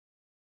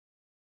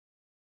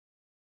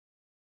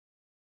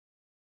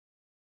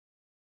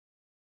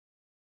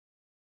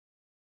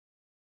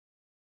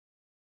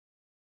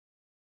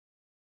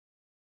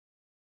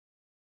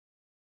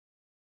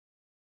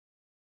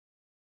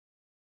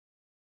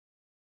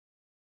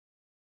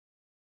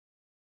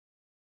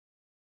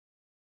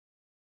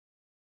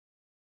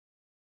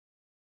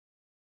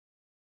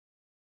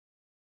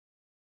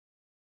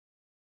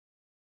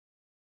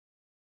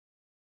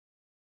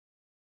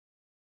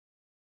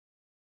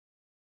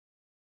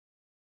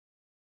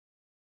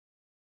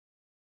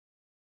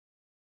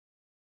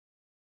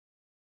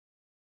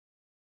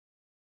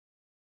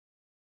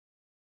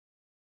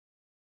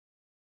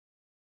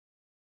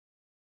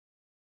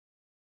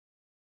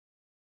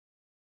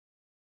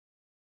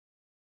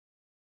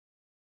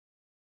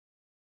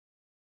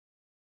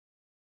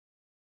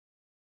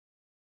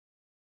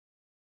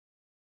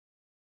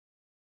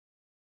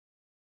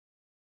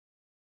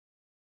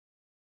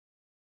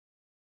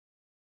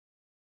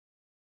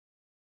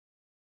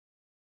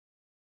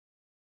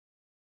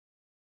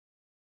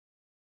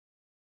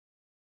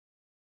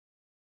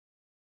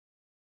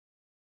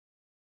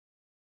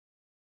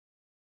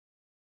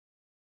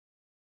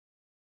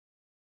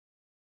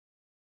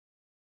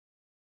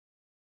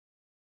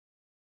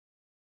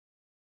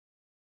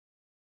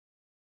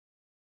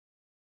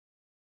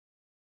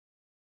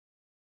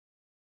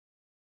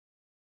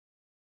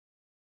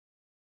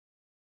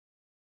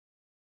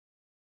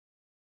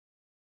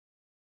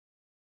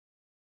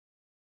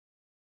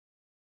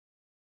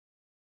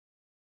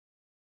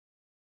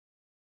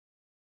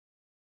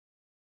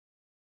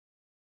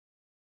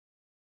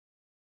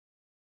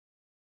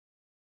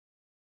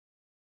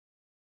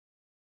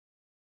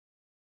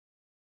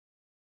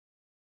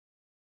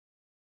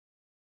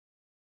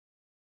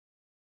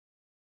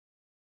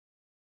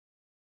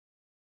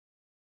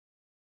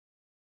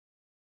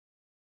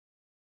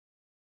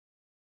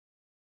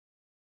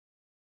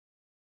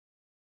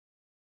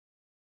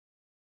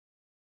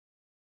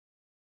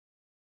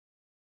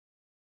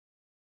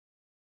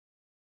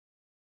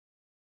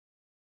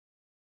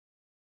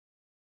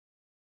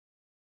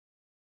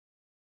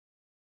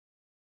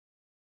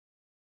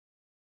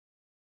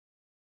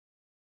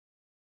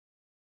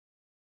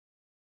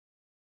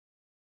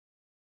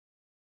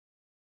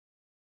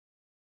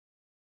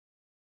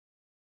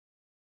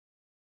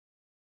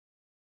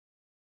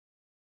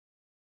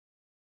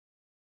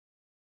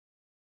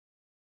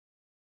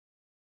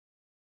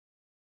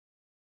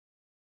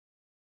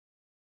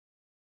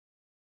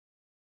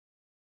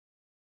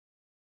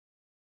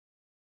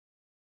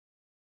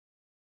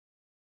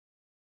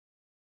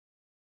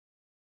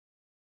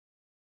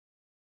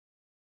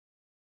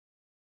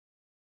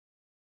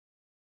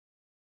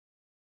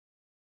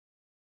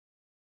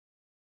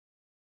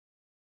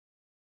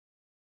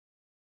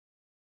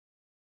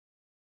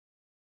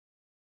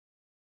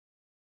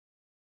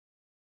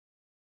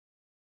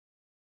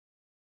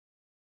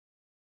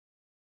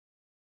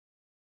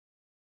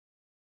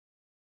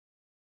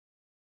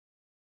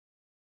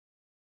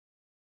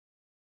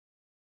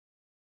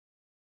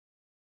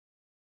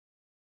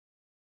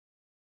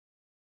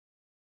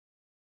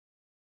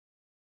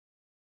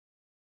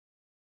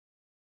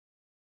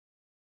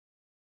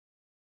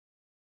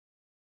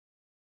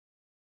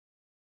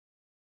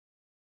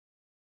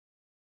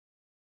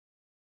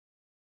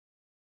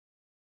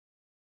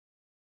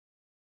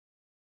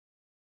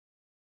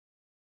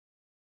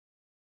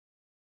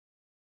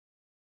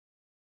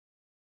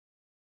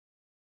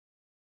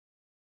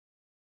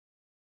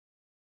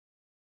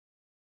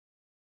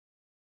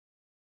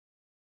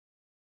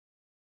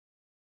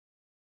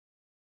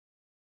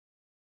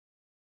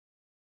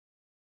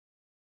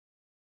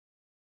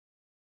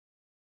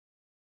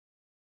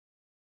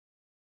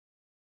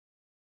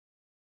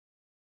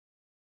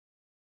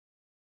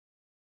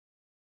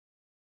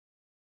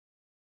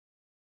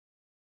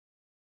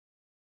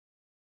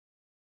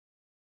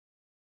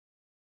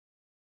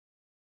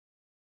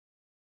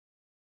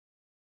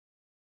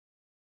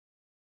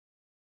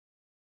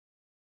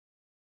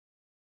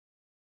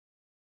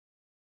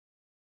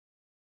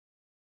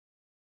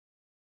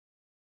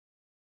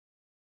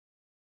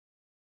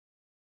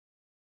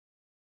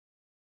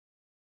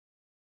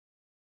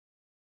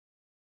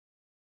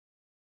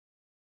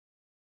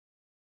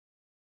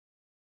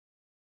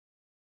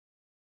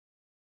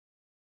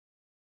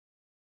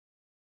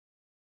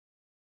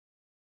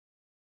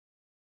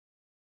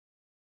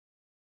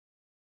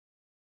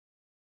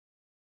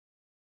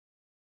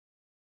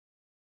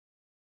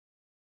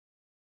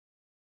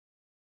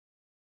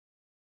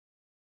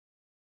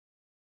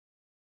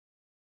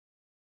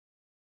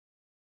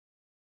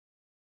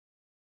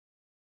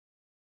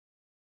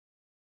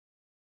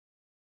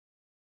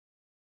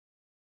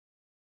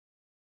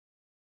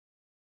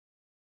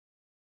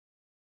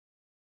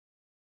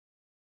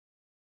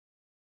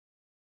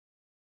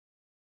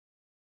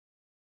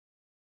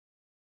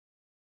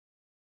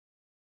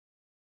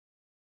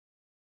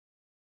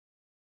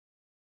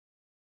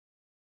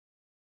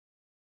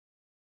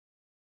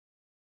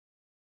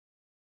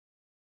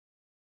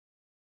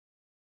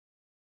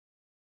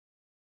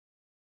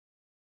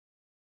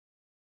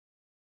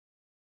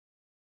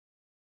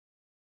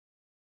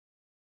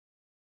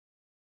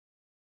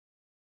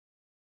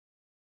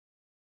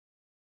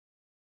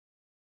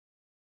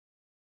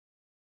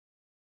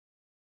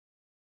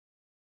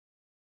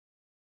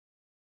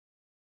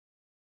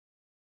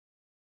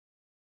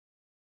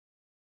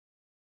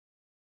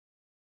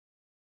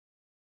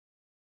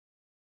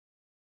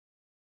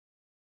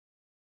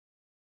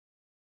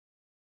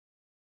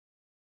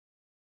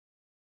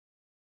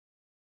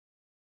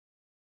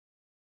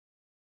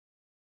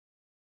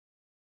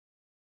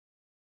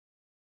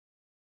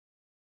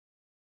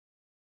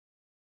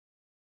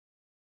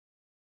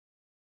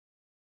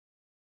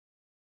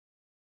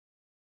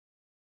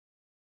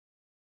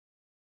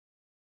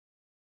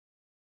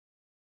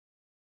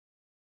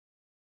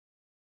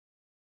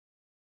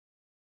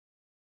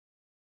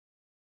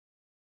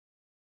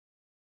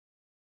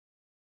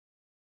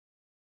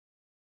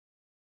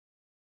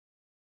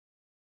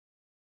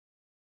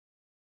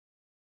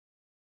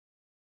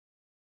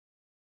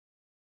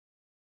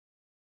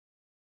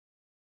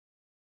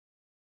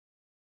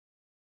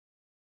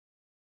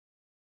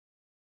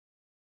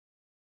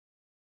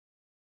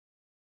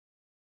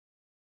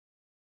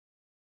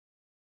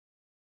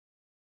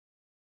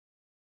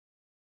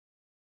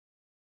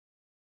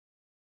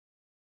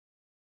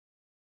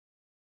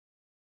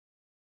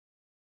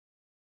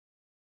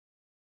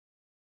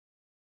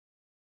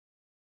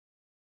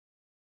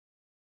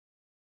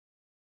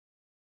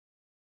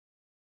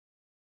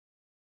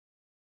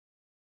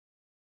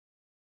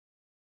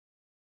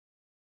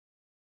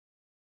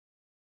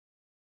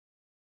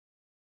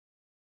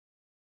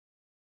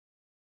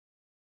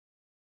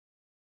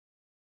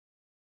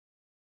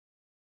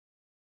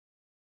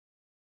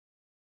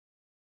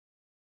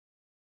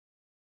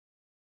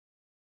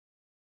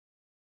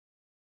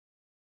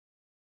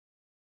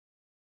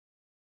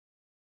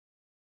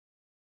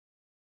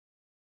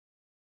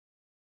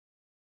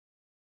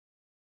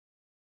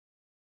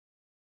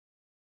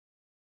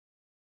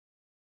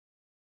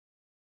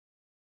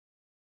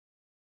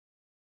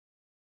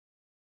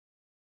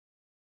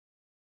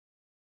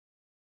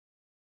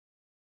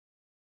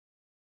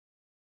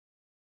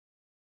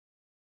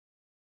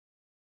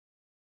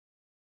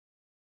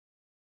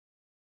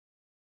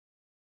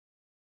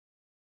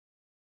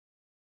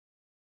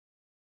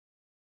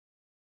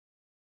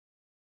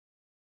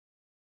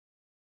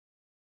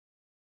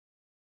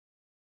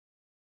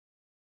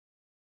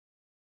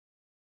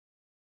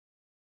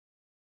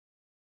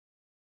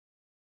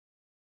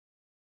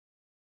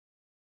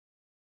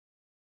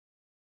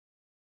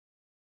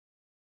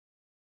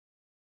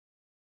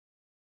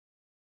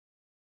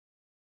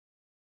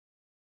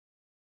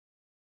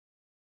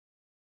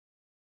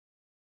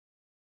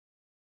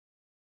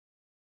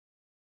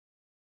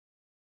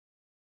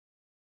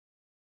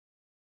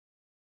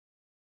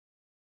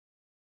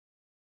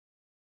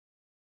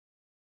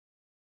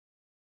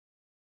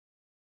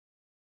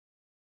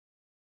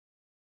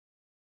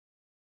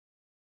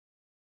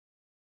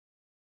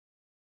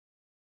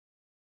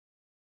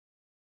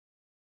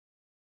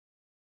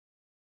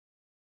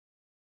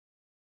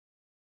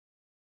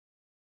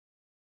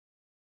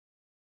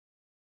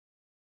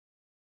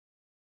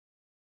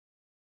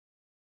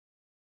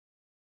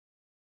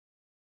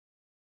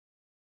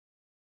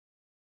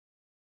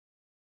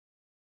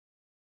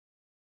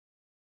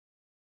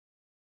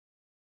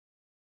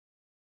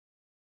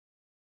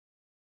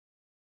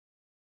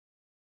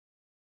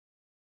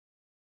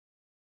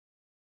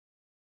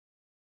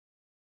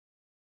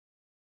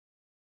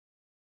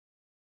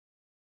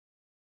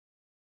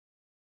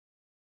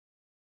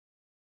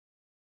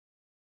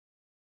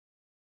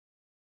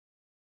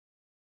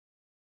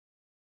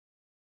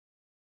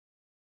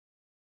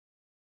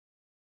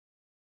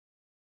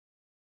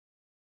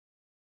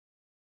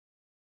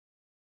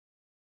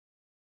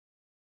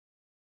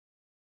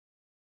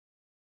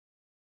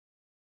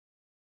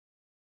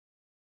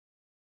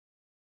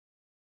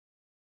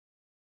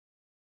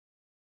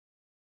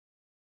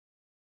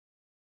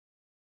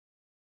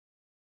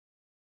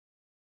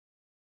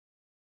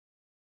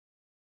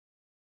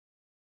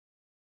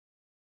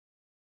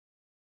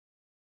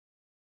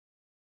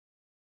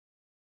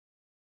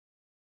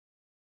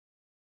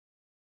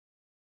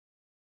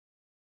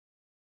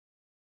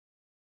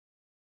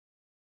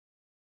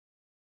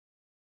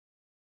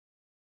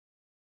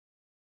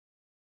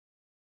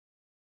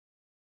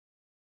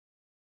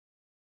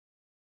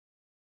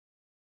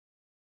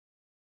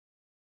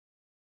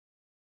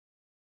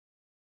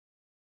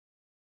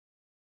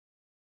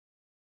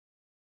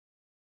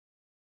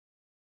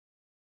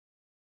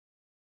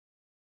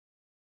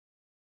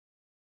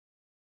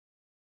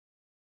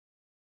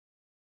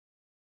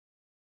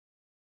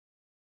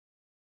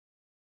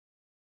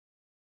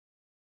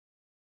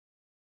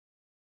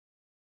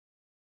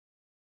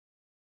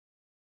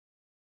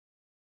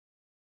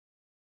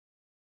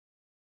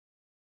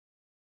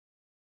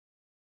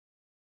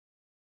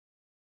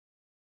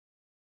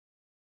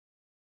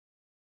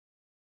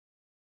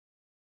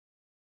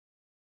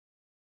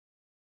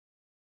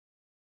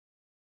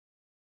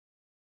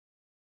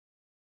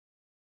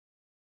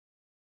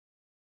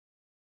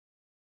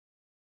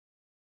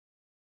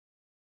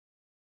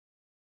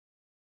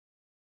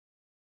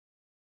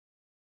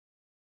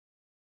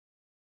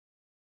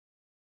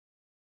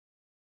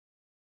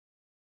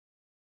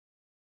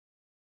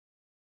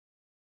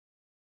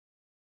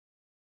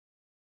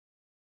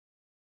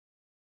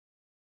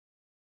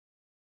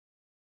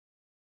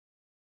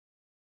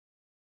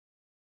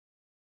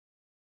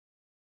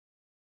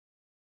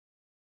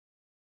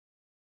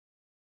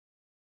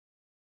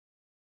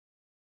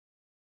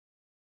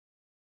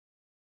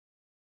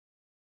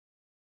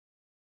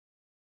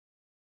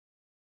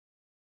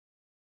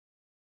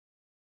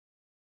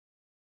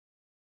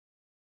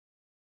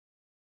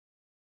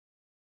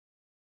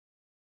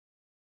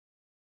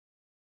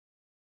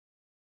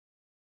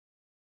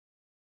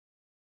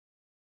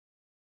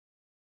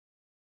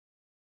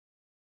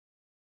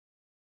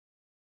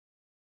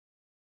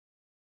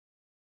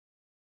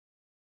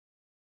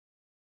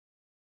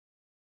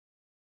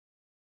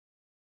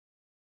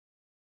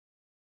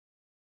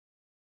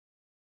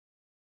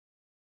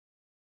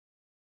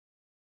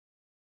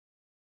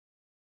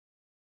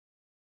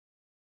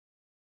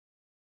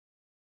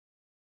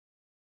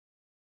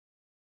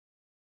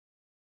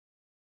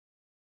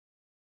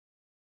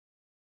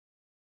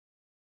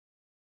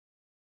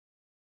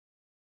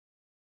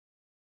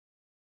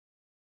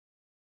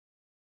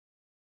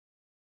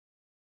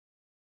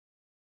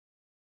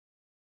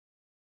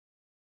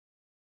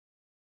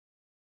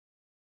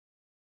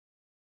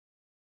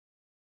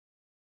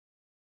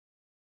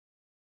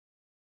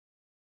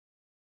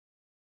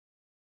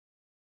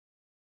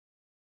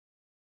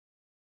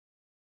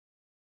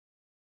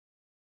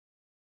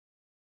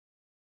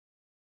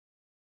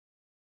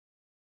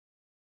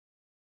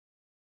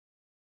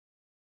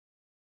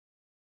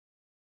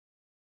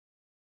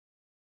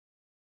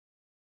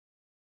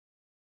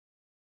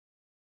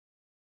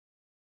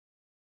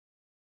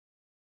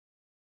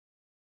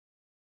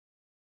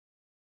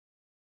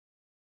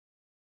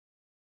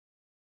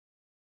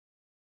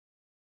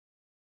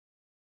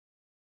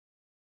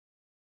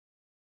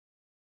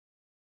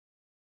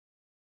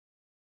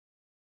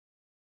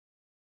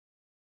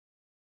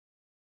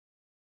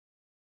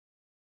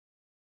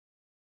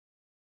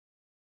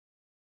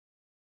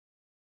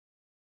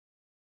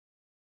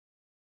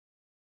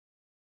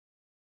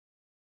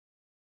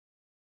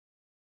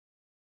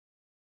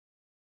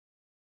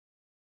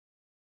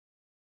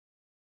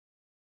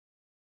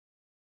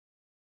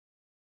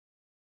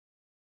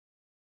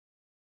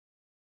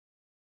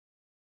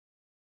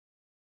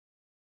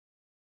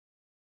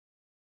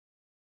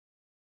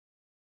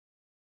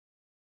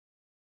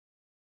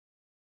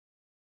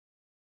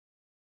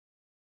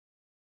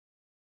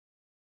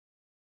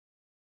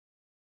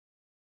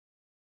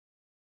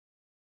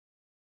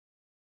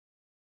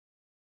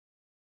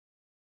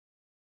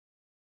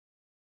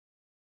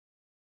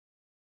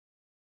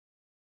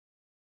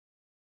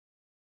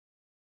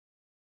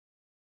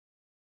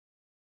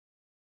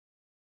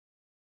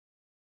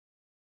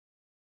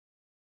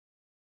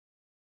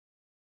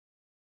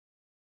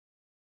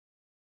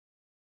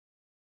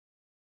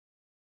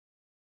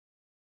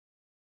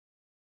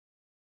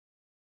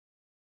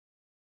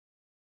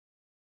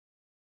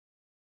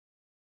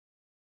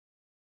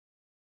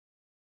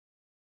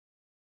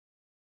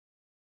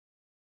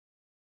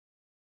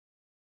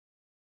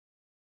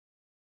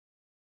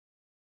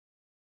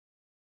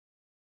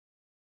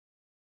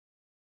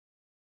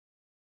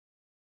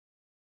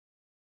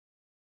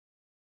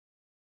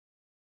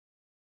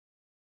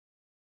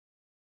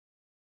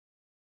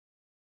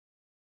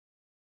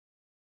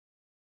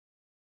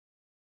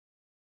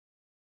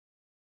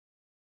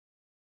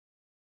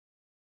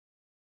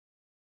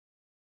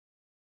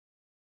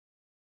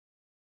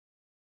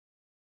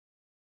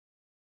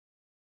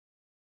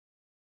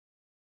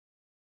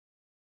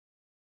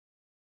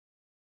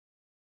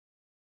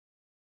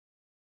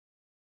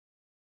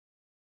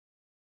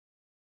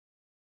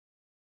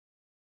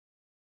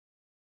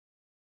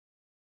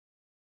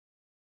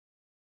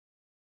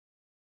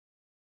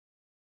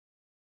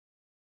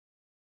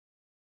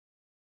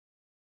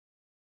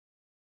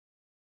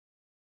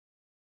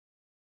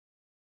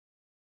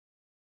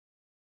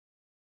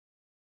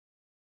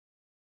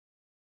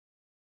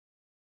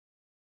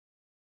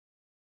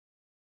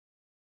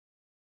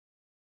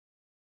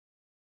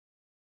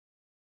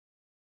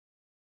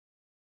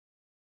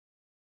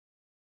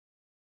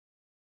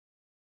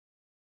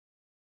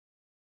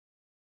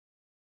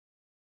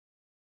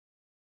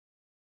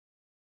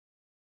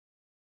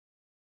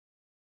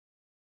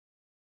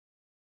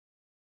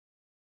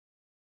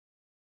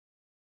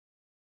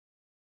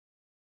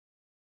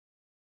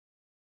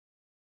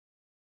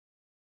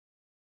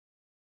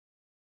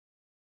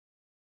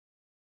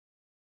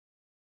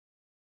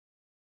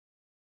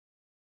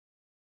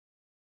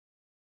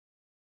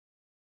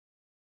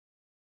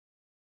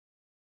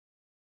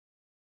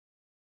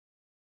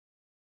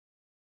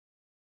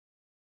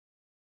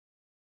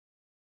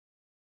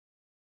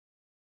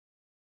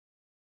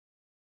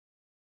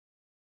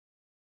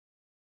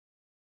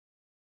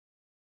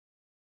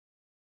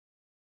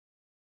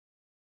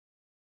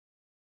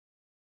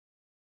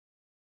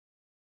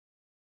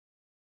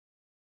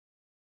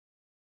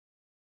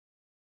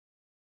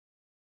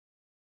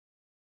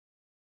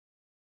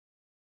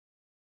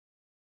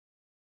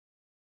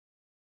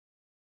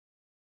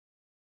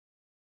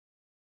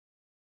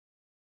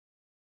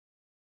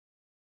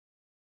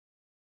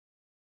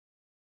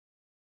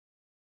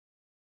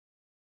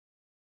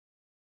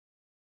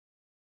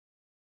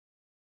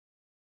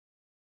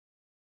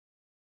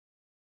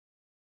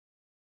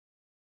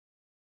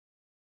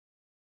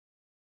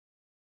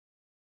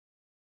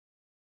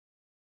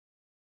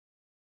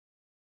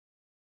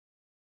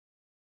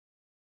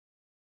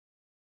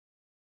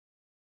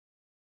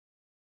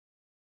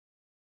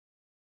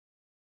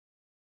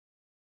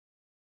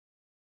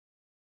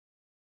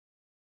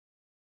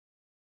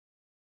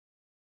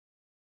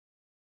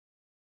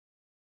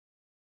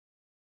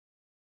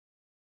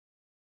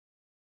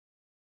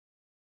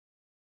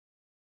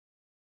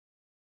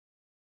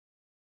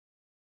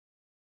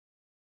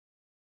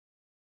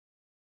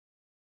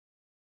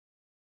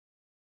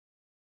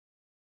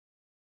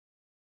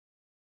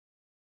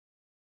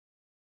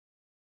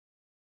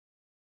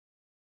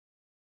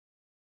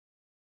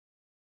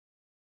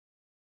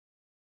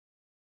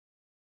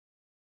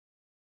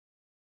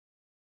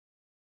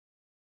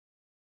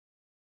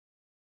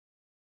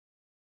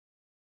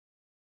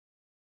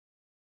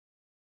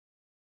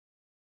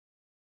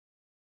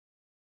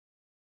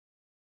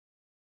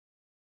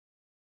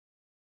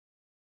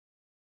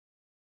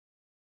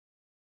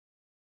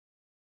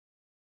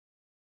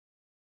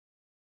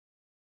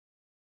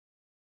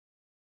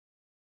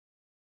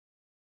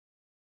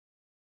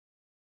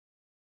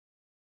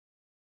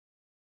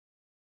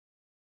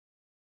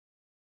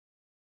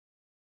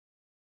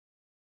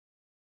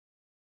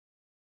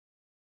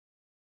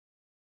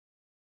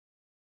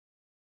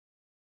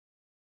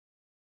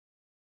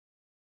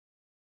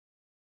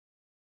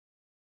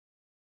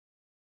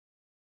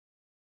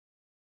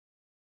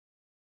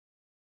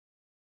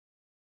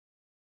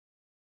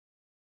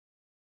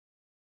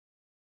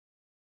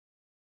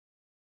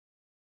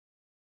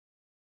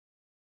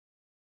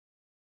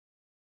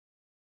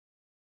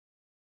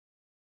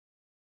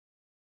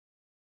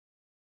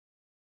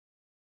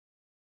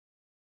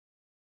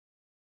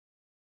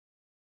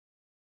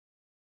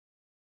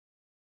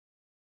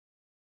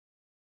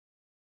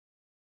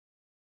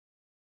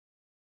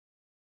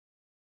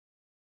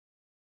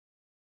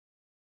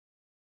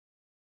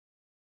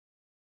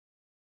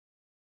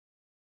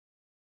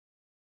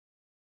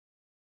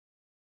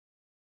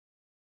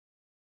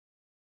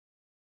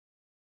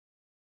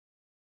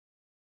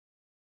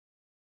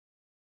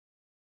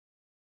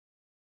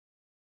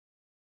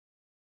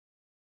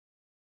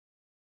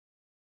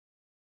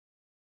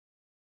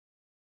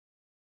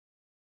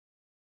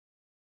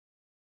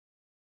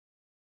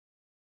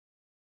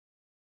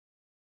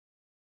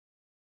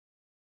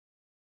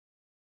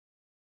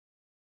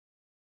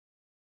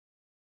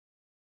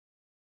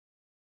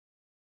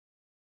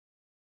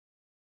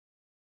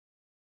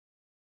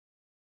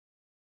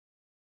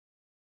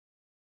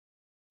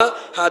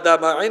 হাদা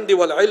মা ইনদি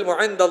ওয়াল ইলমু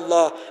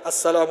ইনদাল্লাহ।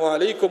 আসসালামু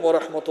আলাইকুম ওয়া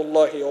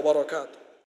রাহমাতুল্লাহি ওয়া বারাকাতুহু।